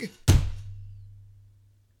thinking?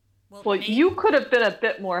 well, you could have been a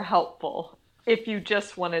bit more helpful if you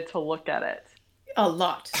just wanted to look at it. A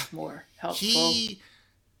lot more helpful. He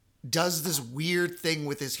does this weird thing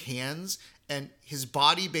with his hands, and his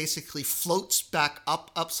body basically floats back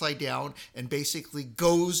up upside down and basically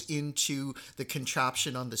goes into the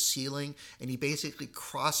contraption on the ceiling, and he basically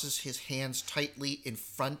crosses his hands tightly in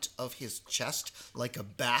front of his chest like a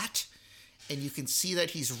bat, and you can see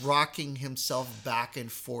that he's rocking himself back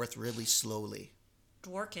and forth really slowly.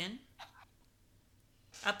 Dworkin.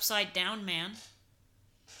 Upside down man.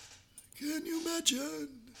 Can you imagine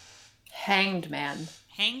Hanged man.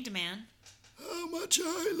 Hanged man. how much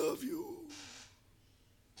I love you?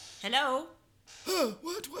 Hello.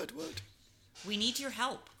 What? We need your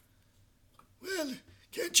help. Well,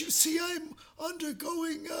 can't you see I'm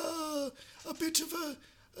undergoing a bit of a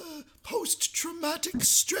post-traumatic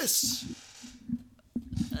stress?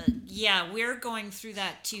 Yeah, we're going through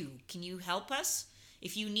that too. Can you help us?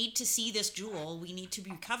 If you need to see this jewel, we need to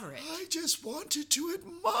recover it. I just wanted to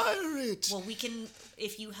admire it. Well, we can,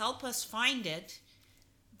 if you help us find it,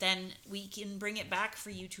 then we can bring it back for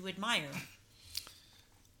you to admire.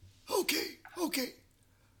 Okay.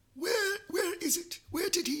 Where is it? Where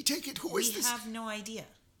did he take it? Who is We this? have no idea.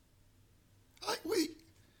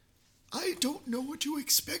 I don't know what you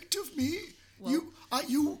expect of me. Well-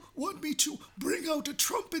 You want me to bring out a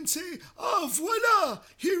trump and say, voila,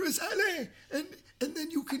 here is Alain, and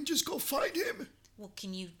then you can just go find him? Well,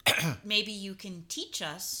 can you, maybe you can teach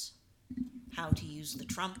us how to use the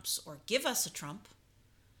trumps, or give us a trump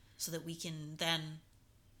so that we can then,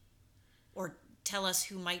 or tell us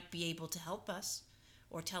who might be able to help us,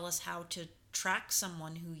 or tell us how to track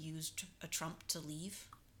someone who used a trump to leave.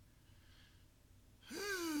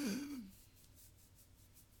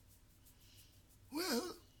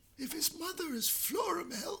 Well, if his mother is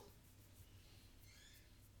Florimel,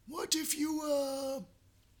 what if you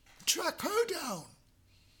track her down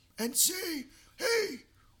and say, hey,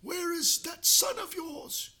 where is that son of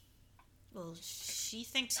yours? Well, she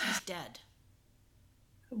thinks he's dead.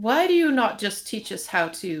 Why do you not just teach us how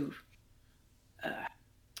to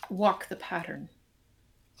walk the pattern?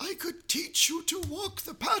 I could teach you to walk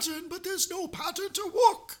the pattern, but there's no pattern to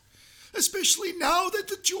walk. Especially now that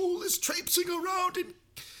the jewel is traipsing around in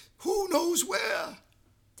who knows where.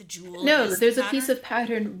 The jewel. No, is there's the a piece of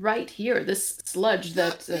pattern right here. This sludge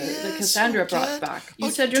that Cassandra brought back. You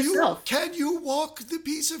said yourself. Can you walk the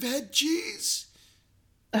piece of head cheese?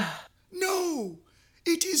 No,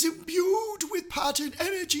 it is imbued with pattern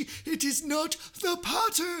energy. It is not the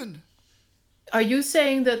pattern. Are you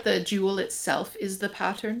saying that the jewel itself is the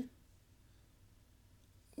pattern?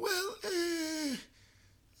 Well,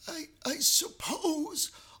 I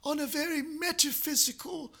suppose on a very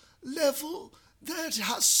metaphysical level that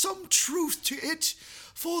has some truth to it,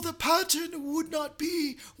 for the pattern would not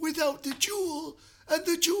be without the jewel, and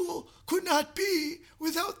the jewel could not be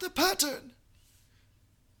without the pattern.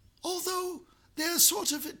 Although there's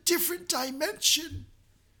sort of a different dimension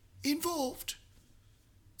involved.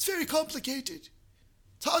 It's very complicated.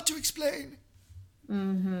 It's hard to explain.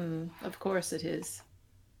 Of course it is.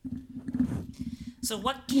 So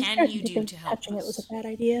what can you do to help touching us? it was a bad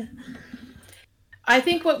idea. I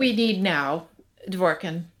think what we need now,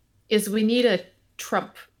 Dvorkin, is we need a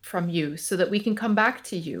trump from you so that we can come back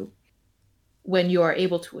to you when you are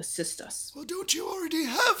able to assist us. Well, don't you already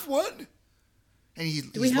have one? And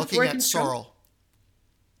he's we have looking at Dvorkin's trump? Sorrel.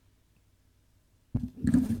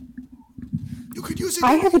 You could use it.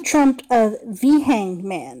 I have a trump of the Hanged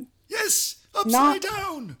Man. Yes, upside Not-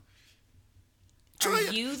 down. Try Are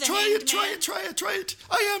it. you the Try hanged it. Try man? it. Try it. Try it.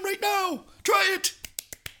 I am right now. Try it.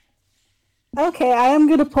 Okay, I am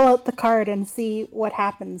going to pull out the card and see what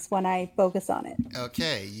happens when I focus on it.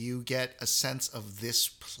 Okay, you get a sense of this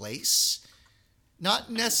place.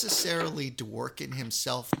 Not necessarily Dworkin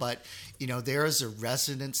himself, but, there is a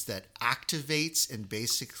resonance that activates and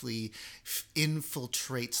basically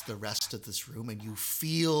infiltrates the rest of this room, and you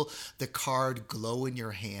feel the card glow in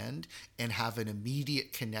your hand and have an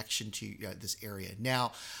immediate connection to this area.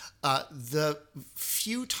 Now, the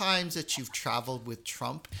few times that you've traveled with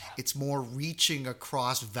Trump, it's more reaching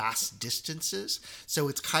across vast distances, so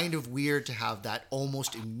it's kind of weird to have that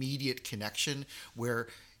almost immediate connection where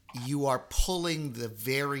you are pulling the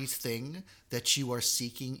very thing that you are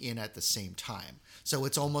seeking in at the same time. So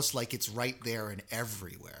it's almost like it's right there and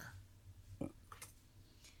everywhere.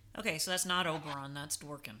 Okay, so that's not Oberon, that's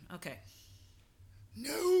Dworkin. Okay.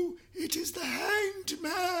 No, it is the Hanged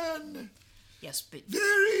Man. Yes, but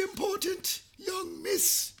Very important, young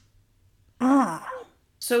miss. Ah,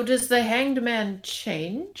 So does the Hanged Man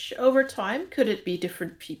change over time? Could it be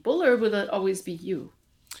different people, or will it always be you?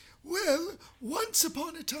 Well, once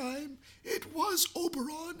upon a time, it was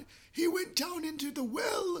Oberon. He went down into the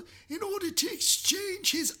well in order to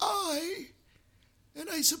exchange his eye. And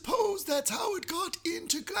I suppose that's how it got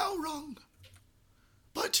into Glaurung.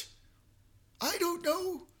 But I don't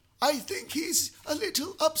know. I think he's a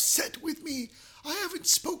little upset with me. I haven't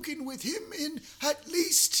spoken with him in at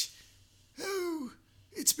least,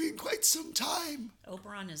 it's been quite some time.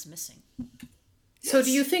 Oberon is missing. So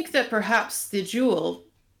do you think that perhaps the jewel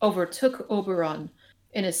overtook Oberon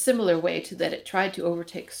in a similar way to that it tried to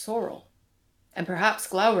overtake Sorrel? And perhaps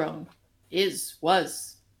Glaurung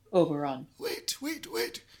was Oberon. Wait.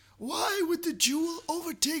 Why would the jewel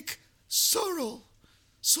overtake Sorrel?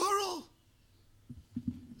 Sorrel?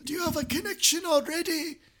 Do you have a connection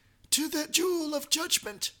already to the Jewel of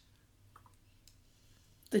Judgment?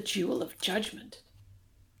 The Jewel of Judgment.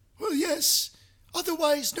 Well, yes,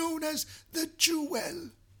 otherwise known as the Jewel.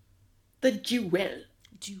 The Jewel.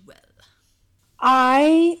 Jewel.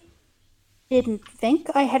 I didn't think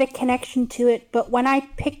I had a connection to it, but when I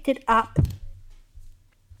picked it up,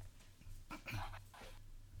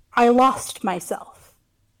 I lost myself.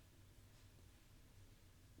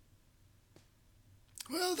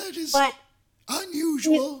 Well, that is But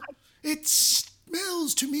unusual. It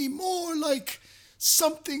smells to me more like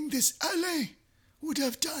something this Allais would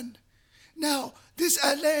have done. Now, this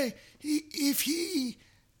Allais, if he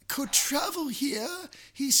could travel here,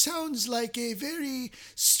 he sounds like a very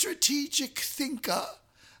strategic thinker,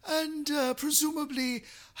 and presumably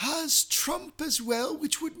has Trump as well,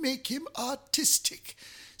 which would make him artistic.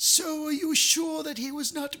 So are you sure that he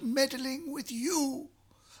was not meddling with you,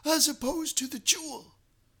 as opposed to the jewel?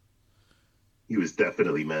 He was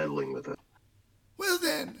definitely meddling with it. Well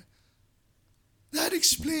then, that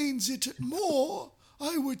explains it more,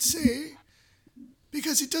 I would say,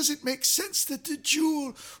 because it doesn't make sense that the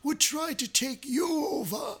jewel would try to take you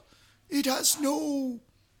over. It has no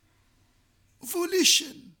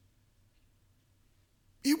volition.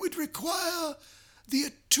 It would require the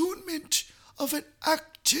attunement of an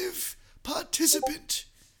active participant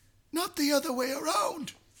not the other way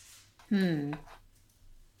around.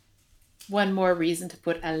 One more reason to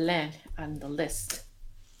put Alain on the list.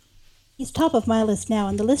 He's top of my list now,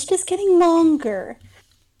 and the list is getting longer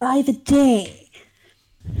by the day.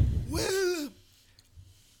 Well,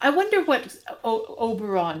 I wonder what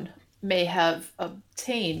Oberon may have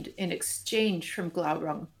obtained in exchange from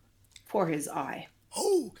Glaurung for his eye.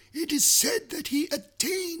 oh, it is said that he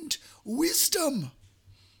attained wisdom.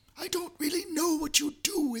 I don't really know what you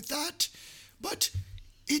do with that, but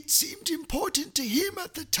it seemed important to him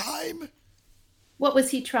at the time What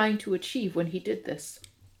was he trying to achieve when he did this?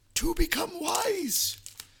 to become wise.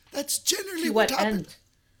 That's generally To what what happened.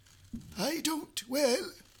 end? I don't,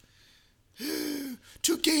 well,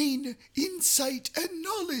 to gain insight and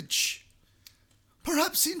knowledge.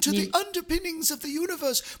 Perhaps into the underpinnings of the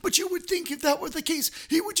universe, but you would think if that were the case,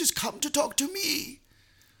 he would just come to talk to me.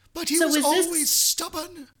 But he So was is this- always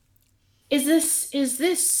stubborn. Is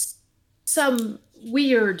this some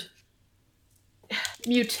weird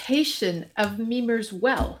mutation of Mimer's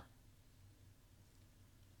well?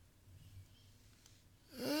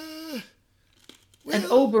 And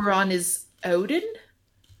Well, Oberon is Odin?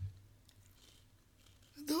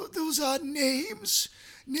 those are names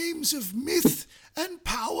of myth and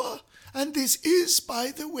power, and this is,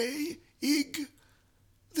 by the way, Ig,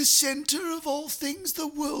 the center of all things, the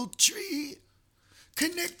world tree,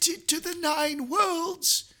 connected to the 9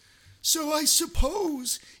 worlds. So I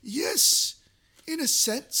suppose, yes, in a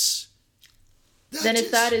sense. Then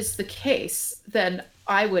if that is the case, then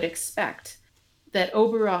I would expect that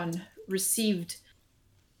Oberon received,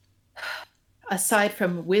 aside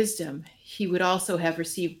from wisdom, he would also have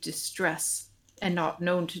received distress and not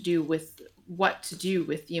known what to do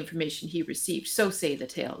with the information he received. So say the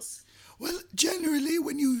tales. Well, generally,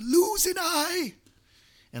 when you lose an eye,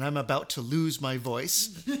 And I'm about to lose my voice.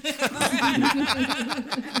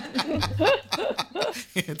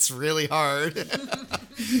 It's really hard.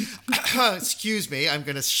 Excuse me, I'm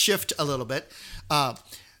going to shift a little bit.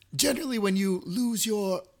 generally, when you lose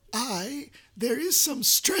your eye, there is some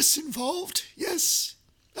stress involved. Yes,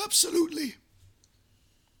 absolutely.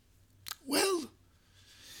 Well,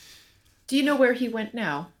 Do you know where he went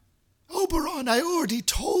now? Oberon, I already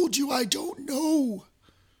told you I don't know.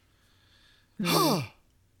 Huh.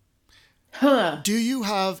 Huh. Do you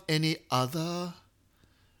have any other?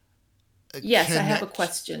 Yes, I have a connect-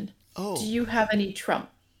 question. Oh. Do you have any trump?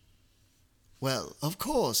 Well, of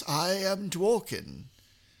course, I am Dworkin.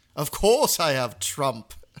 Of course I have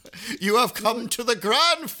Trump. You have come to the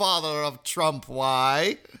grandfather of Trump,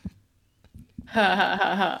 why? Ha ha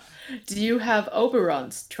ha ha. Do you have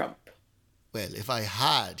Oberon's trump? Well, if I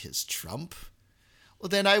had his Trump, well,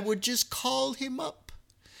 then I would just call him up.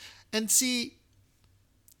 And see,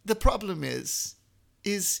 the problem is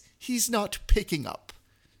he's not picking up.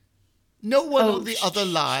 No one Oh, on the other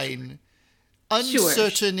line,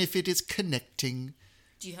 uncertain if it is connecting.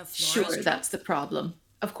 Do you have Sure, Flora's that's the problem.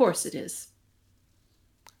 Of course it is.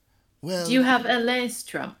 Well, Do you have Alain's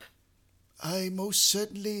trump? I most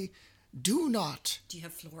certainly do not. Do you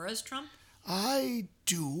have Flora's trump? I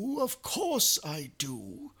do. Of course I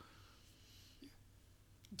do.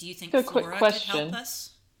 Do you think A quick Flora question. could help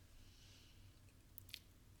us?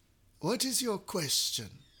 What is your question?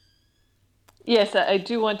 Yes, I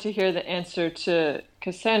do want to hear the answer to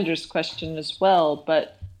Cassandra's question as well,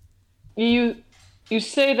 but you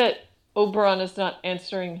say that Oberon is not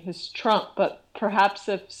answering his trump, but perhaps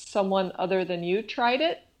if someone other than you tried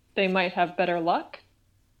it, they might have better luck?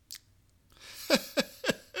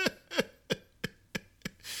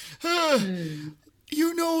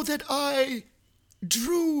 You know that I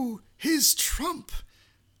drew his trump.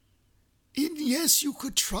 And yes, you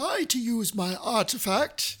could try to use my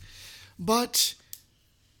artifact, but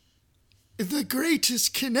the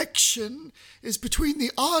greatest connection is between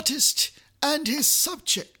the artist and his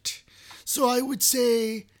subject. So I would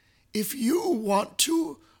say, if you want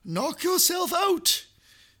to, knock yourself out.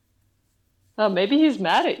 Oh, maybe he's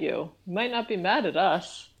mad at you. He might not be mad at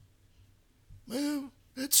us. Well,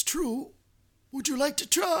 that's true. Would you like to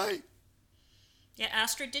try? Yeah,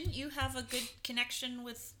 Astrid, didn't you have a good connection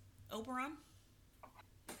with Oberon?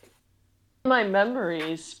 My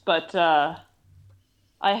memories, but I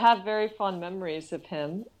have very fond memories of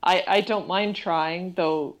him. I don't mind trying,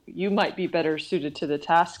 though you might be better suited to the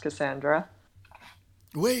task, Cassandra.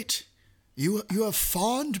 Wait, you have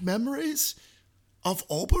fond memories of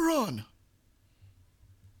Oberon?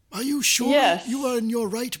 Are you sure Yes. you are in your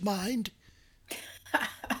right mind?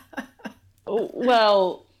 Oh,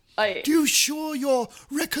 well, Do you sure your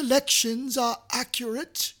recollections are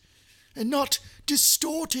accurate and not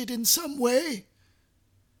distorted in some way?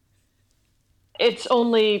 It's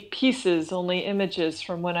only pieces, only images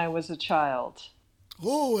from when I was a child.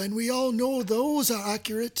 Oh, and we all know those are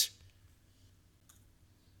accurate.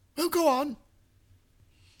 Well, go on.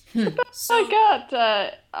 So,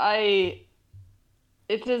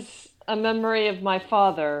 it is a memory of my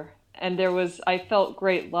father, and I felt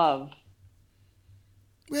great love.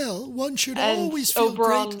 Well, one should And always feel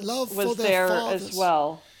Oberon great love was for their there fathers. as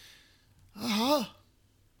well. Uh-huh.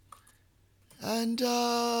 And,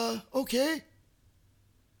 okay.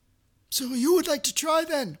 So you would like to try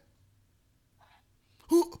then?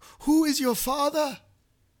 Who is your father?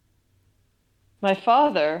 My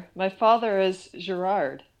father is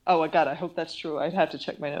Gerard. Oh, God, I hope that's true. I'd have to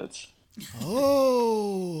check my notes.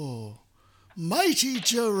 Oh, mighty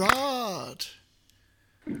Gerard.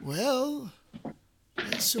 Well,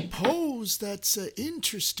 I suppose that's an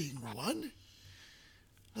interesting one.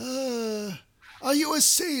 Are you a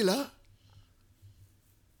sailor?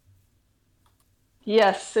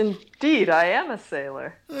 Yes, indeed, I am a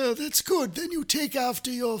sailor. That's good. Then you take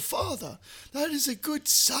after your father. That is a good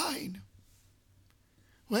sign.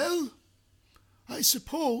 Well, I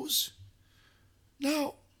suppose.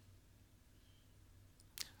 Now,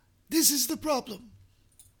 this is the problem.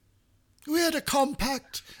 We had a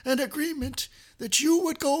compact, an agreement that you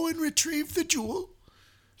would go and retrieve the jewel.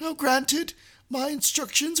 Now, granted, my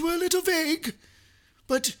instructions were a little vague,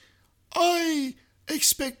 but I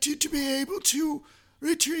expected to be able to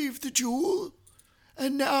retrieve the jewel,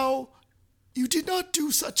 and now you did not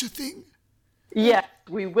do such a thing. Yes,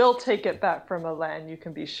 we will take it back from Alan, you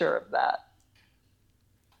can be sure of that.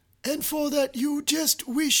 And for that you just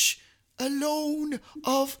wish a loan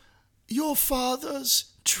of your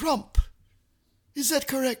father's trump. Is that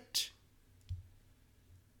correct?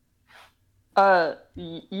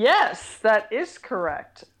 Yes, that is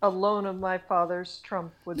correct. A loan of my father's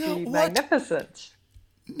trump would be magnificent.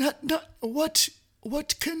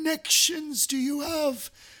 What connections do you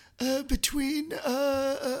have between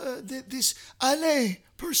this Alain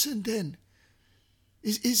person then?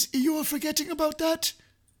 Is you are forgetting about that?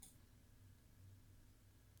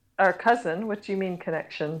 Our cousin, what do you mean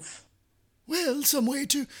connections? Well, some way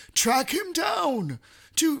to track him down,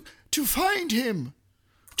 to find him,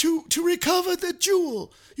 to recover the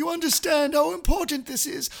jewel. You understand how important this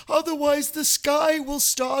is, otherwise the sky will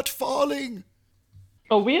start falling.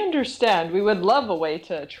 Oh, we understand. We would love a way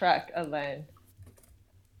to track Alain.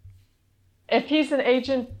 If he's an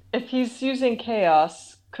agent, if he's using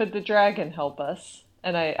chaos, could the dragon help us?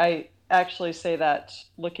 And I actually say that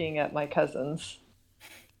looking at my cousins.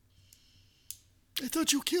 I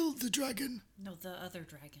thought you killed the dragon. no, the other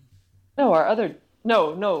dragon.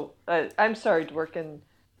 No, I'm sorry, Dworkin.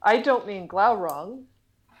 I don't mean Glaurung.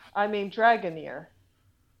 I mean Dragoneer.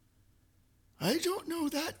 I don't know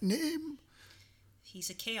that name. He's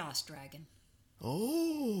a chaos dragon.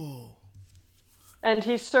 Oh. And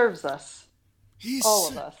he serves us. All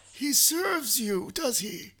of us. He serves you, does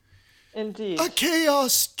he? Indeed. A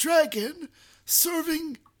chaos dragon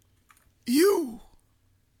serving you.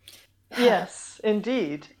 Yes,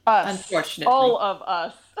 indeed. Us. Unfortunately. All of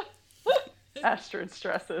us. Astrid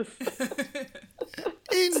stresses.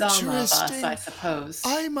 Interesting. Some of us, I suppose.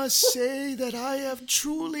 I must say that I have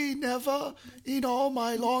truly never, in all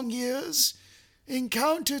my long years,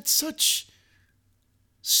 encountered such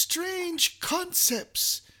strange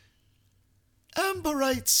concepts.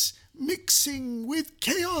 Amberites mixing with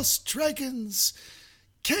chaos dragons.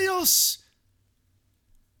 Chaos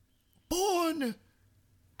born,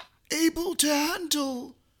 able to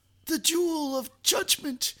handle the jewel of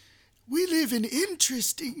judgment. We live in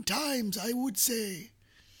interesting times, I would say.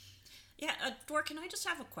 Yeah, Dor, can I just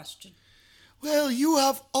have a question? Well, you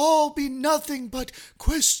have all been nothing but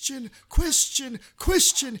question.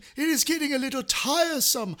 It is getting a little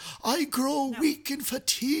tiresome. I grow weak and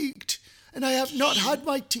fatigued, and I have not had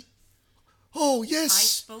my tea. Oh, yes. I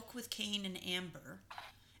spoke with Cain and Amber,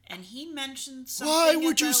 and he mentioned something Why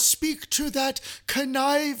would you about- speak to that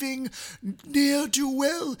conniving,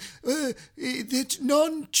 ne'er-do-well, that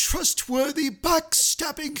non-trustworthy,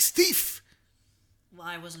 backstabbing thief? Well,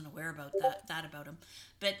 I wasn't aware about that about him.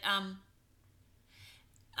 But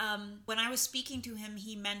when I was speaking to him,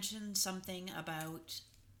 he mentioned something about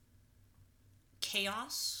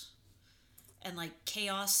chaos and like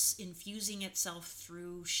chaos infusing itself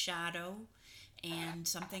through shadow and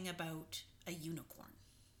something about a unicorn.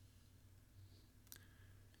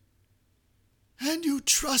 And you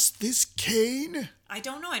trust this Cain? I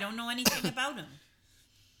don't know. I don't know anything about him.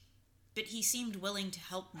 But he seemed willing to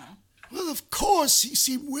help me. Well, of course he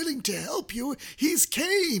seemed willing to help you. He's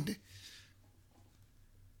Cain.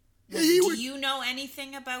 Do you know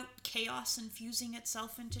anything about chaos infusing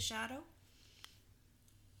itself into shadow?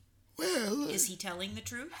 Well, Is he telling the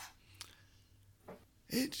truth?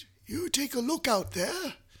 you take a look out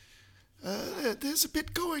there. There's a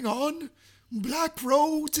bit going on. Black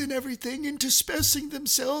roads and everything interspersing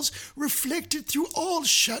themselves, reflected through all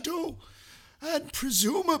shadow, and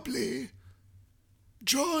presumably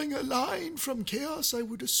drawing a line from chaos, I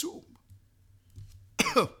would assume.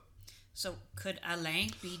 So could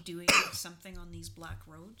Alain be doing something on these black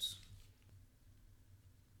roads?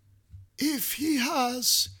 If he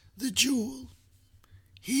has the jewel,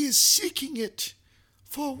 he is seeking it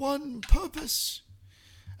for one purpose,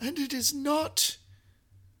 and it is not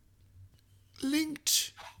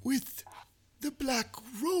linked with the Black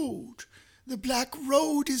Road. The Black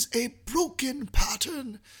Road is a broken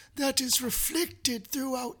pattern that is reflected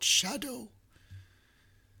throughout shadow.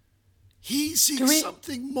 He seeks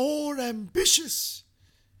something more ambitious,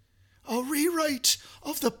 a rewrite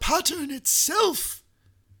of the pattern itself.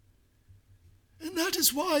 And that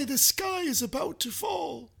is why the sky is about to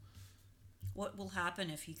fall. What will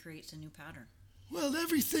happen if he creates a new pattern? Well,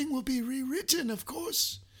 everything will be rewritten, of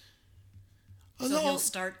course. So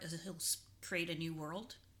he'll create a new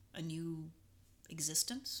world, a new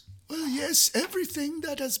existence? Well, yes, everything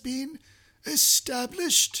that has been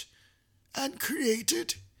established and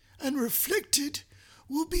created and reflected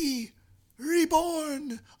will be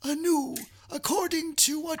reborn anew according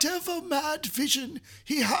to whatever mad vision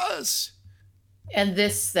he has. And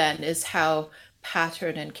this then is how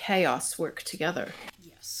pattern and chaos work together.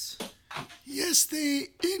 Yes. Yes, they,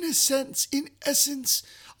 in essence,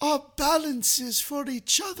 are balances for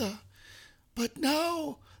each other. But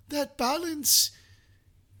now that balance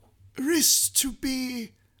risks to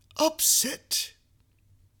be upset,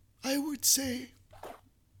 I would say.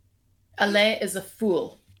 Alain is a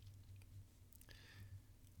fool.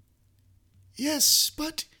 Yes,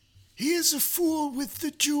 but he is a fool with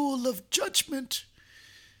the jewel of judgment.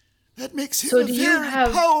 That makes him a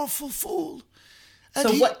very powerful fool.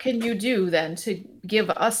 And what can you do then to give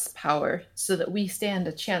us power so that we stand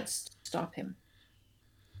a chance to stop him?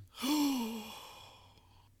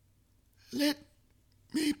 Let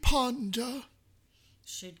me ponder.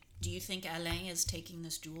 Do you think Alain is taking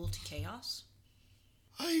this jewel to chaos?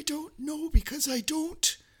 I don't know, because I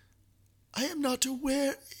am not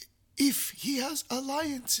aware if he has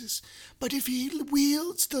alliances. But if he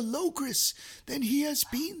wields the Logris, then he has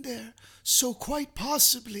been there. So quite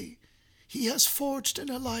possibly he has forged an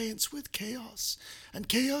alliance with Chaos. And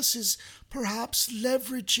Chaos is perhaps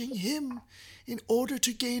leveraging him in order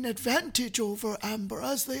to gain advantage over Amber,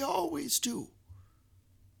 as they always do.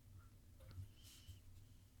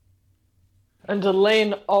 And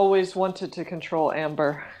Elaine always wanted to control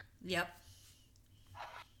Amber. Yep.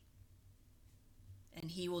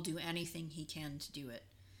 And he will do anything he can to do it.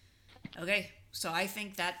 Okay, so I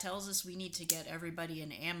think that tells us we need to get everybody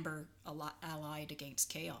in Amber allied against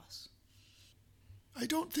Chaos. I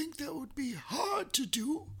don't think that would be hard to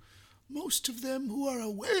do. Most of them who are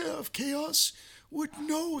aware of Chaos would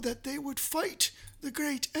know that they would fight the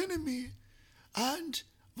great enemy, and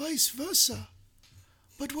vice versa.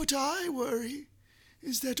 But what I worry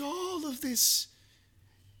is that all of this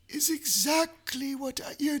is exactly what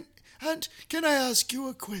and can I ask you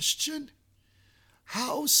a question?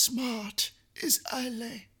 How smart is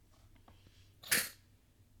Alain?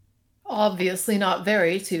 Obviously not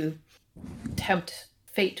very to tempt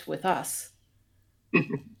fate with us.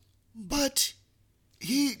 But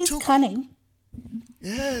he's cunning.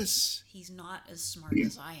 Yes. He's not as smart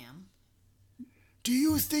as I am. Do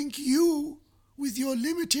you think you, with your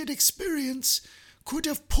limited experience, could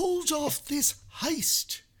have pulled off this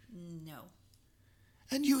heist? No.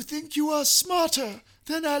 And you think you are smarter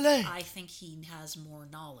than Alain? I think he has more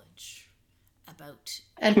knowledge about...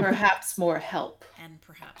 And perhaps more help.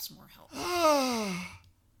 Ah,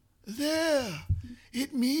 there.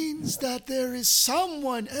 It means that there is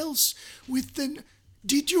someone else with the...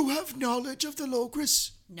 Did you have knowledge of the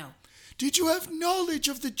Logris? No. Did you have knowledge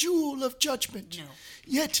of the Jewel of Judgment? No.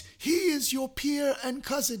 Yet he is your peer and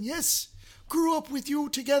cousin, yes? Grew up with you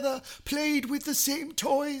together, played with the same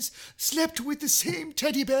toys, slept with the same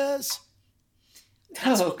teddy bears.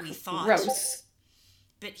 That's what we thought. Gross.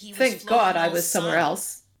 But he was Thank God I was somewhere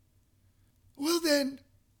else. Well then,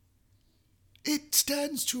 it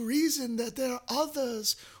stands to reason that there are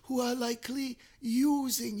others who are likely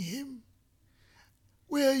using him.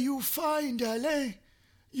 Where you find Alain,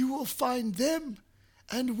 you will find them,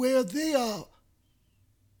 and where they are,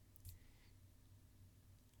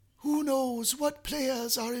 who knows what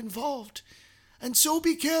players are involved. And so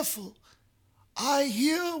be careful. I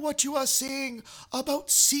hear what you are saying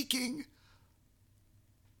about seeking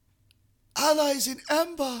allies in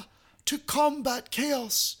Amber to combat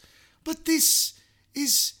Chaos, But this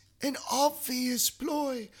is an obvious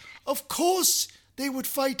ploy. Of course they would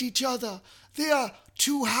fight each other. They are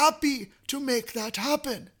too happy to make that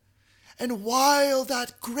happen. And while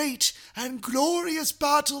that great and glorious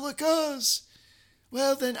battle occurs,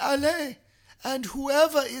 well then Alain and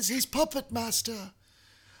whoever is his puppet master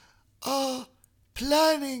are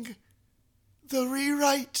planning the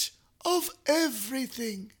rewrite of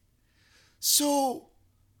everything. So,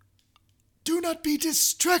 do not be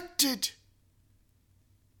distracted.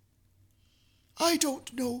 I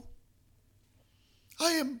don't know.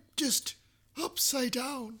 I am just upside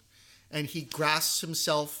down. And he grasps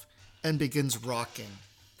himself and begins rocking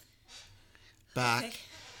back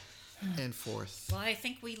and forth. Well, I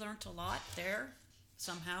think we learnt a lot there,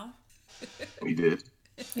 somehow. We did.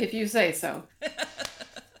 If you say so.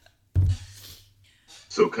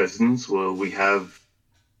 So, cousins, well, we have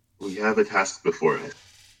a task before us.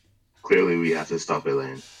 Clearly, we have to stop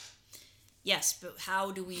Alain. Yes, but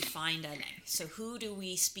how do we find Alain? So who do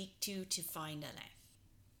we speak to find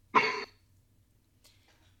Alain?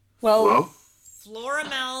 Well,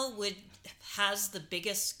 Florimel has the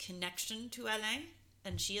biggest connection to Alain,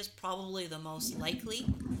 and she is probably the most likely.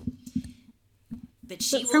 But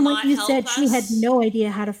she will from not what you help said, us. she had no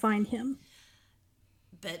idea how to find him.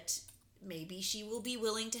 But maybe she will be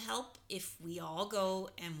willing to help if we all go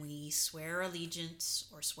and we swear allegiance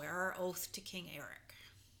or swear our oath to King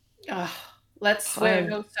Eric. Let's swear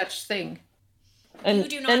no such thing. and You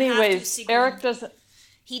do not have anyways, to, Sigrun. Eric doesn't.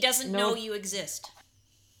 He doesn't No. know you exist.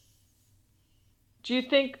 Do you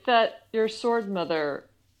think that your sword mother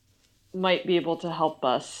might be able to help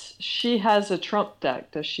us? She has a trump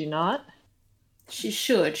deck, does she not? She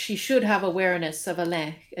should. She should have awareness of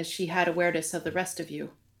Alain, as she had awareness of the rest of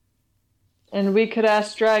you. And we could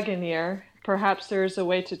ask Dragoneer. Perhaps there is a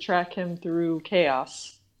way to track him through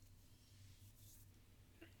chaos.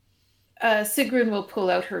 Sigrun will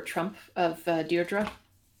pull out her trump of Deirdre.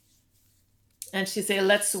 And she'll say,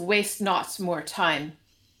 let's waste not more time.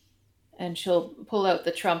 And she'll pull out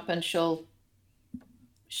the trump and she'll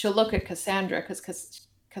look at Cassandra, because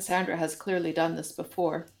Cassandra has clearly done this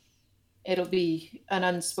before. It'll be an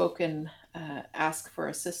unspoken ask for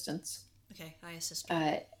assistance. Okay, I assist.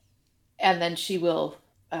 And then she will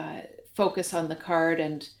focus on the card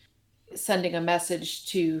and sending a message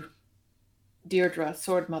to Deirdre,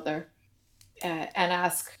 Sword Mother, and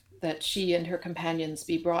ask that she and her companions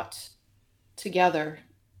be brought together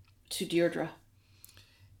to Deirdre.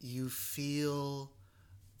 You feel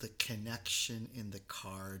the connection in the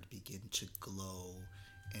card begin to glow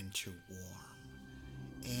and to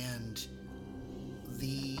warm. And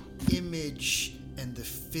the image and the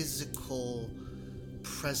physical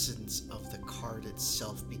presence of the card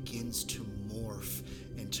itself begins to morph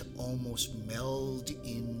and to almost meld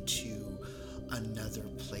into another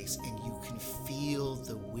place, and you can feel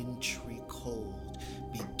the wintry cold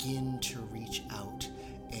begin to reach out,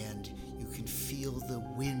 and you can feel the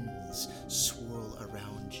winds swirl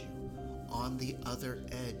around you. On the other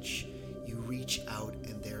edge, you reach out,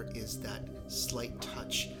 and there is that slight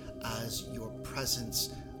touch as your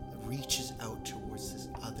presence reaches out towards this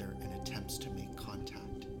other and attempts to make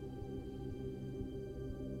contact.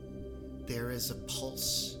 There is a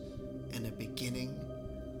pulse and a beginning,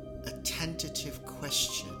 a tentative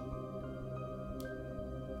question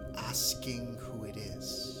asking who it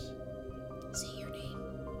is. Say your name.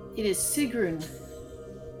 It is Sigrun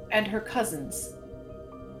and her cousins.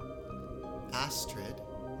 Astrid,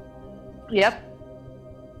 Yep.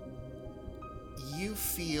 you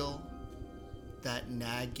feel that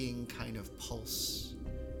nagging kind of pulse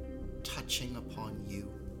touching upon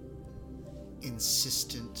you,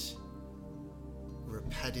 insistent,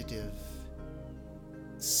 repetitive,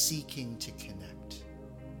 seeking to connect,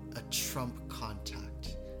 a trump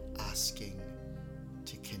contact asking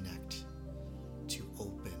to connect, to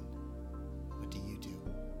open. What do you do?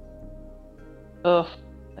 Ugh.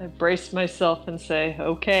 I brace myself and say,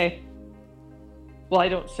 okay. Well, I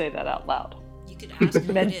don't say that out loud. You could ask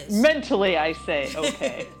who it is. Mentally, I say,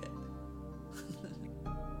 okay.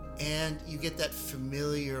 And you get that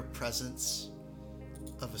familiar presence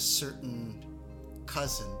of a certain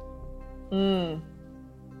cousin. And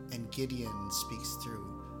Gideon speaks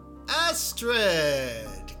through. Astrid!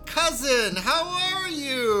 Cousin, how are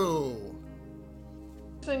you?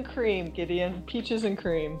 Peaches and cream, Gideon. Peaches and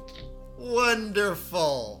cream.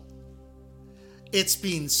 Wonderful. It's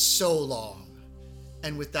been so long.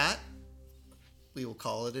 And with that, we will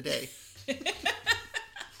call it a day.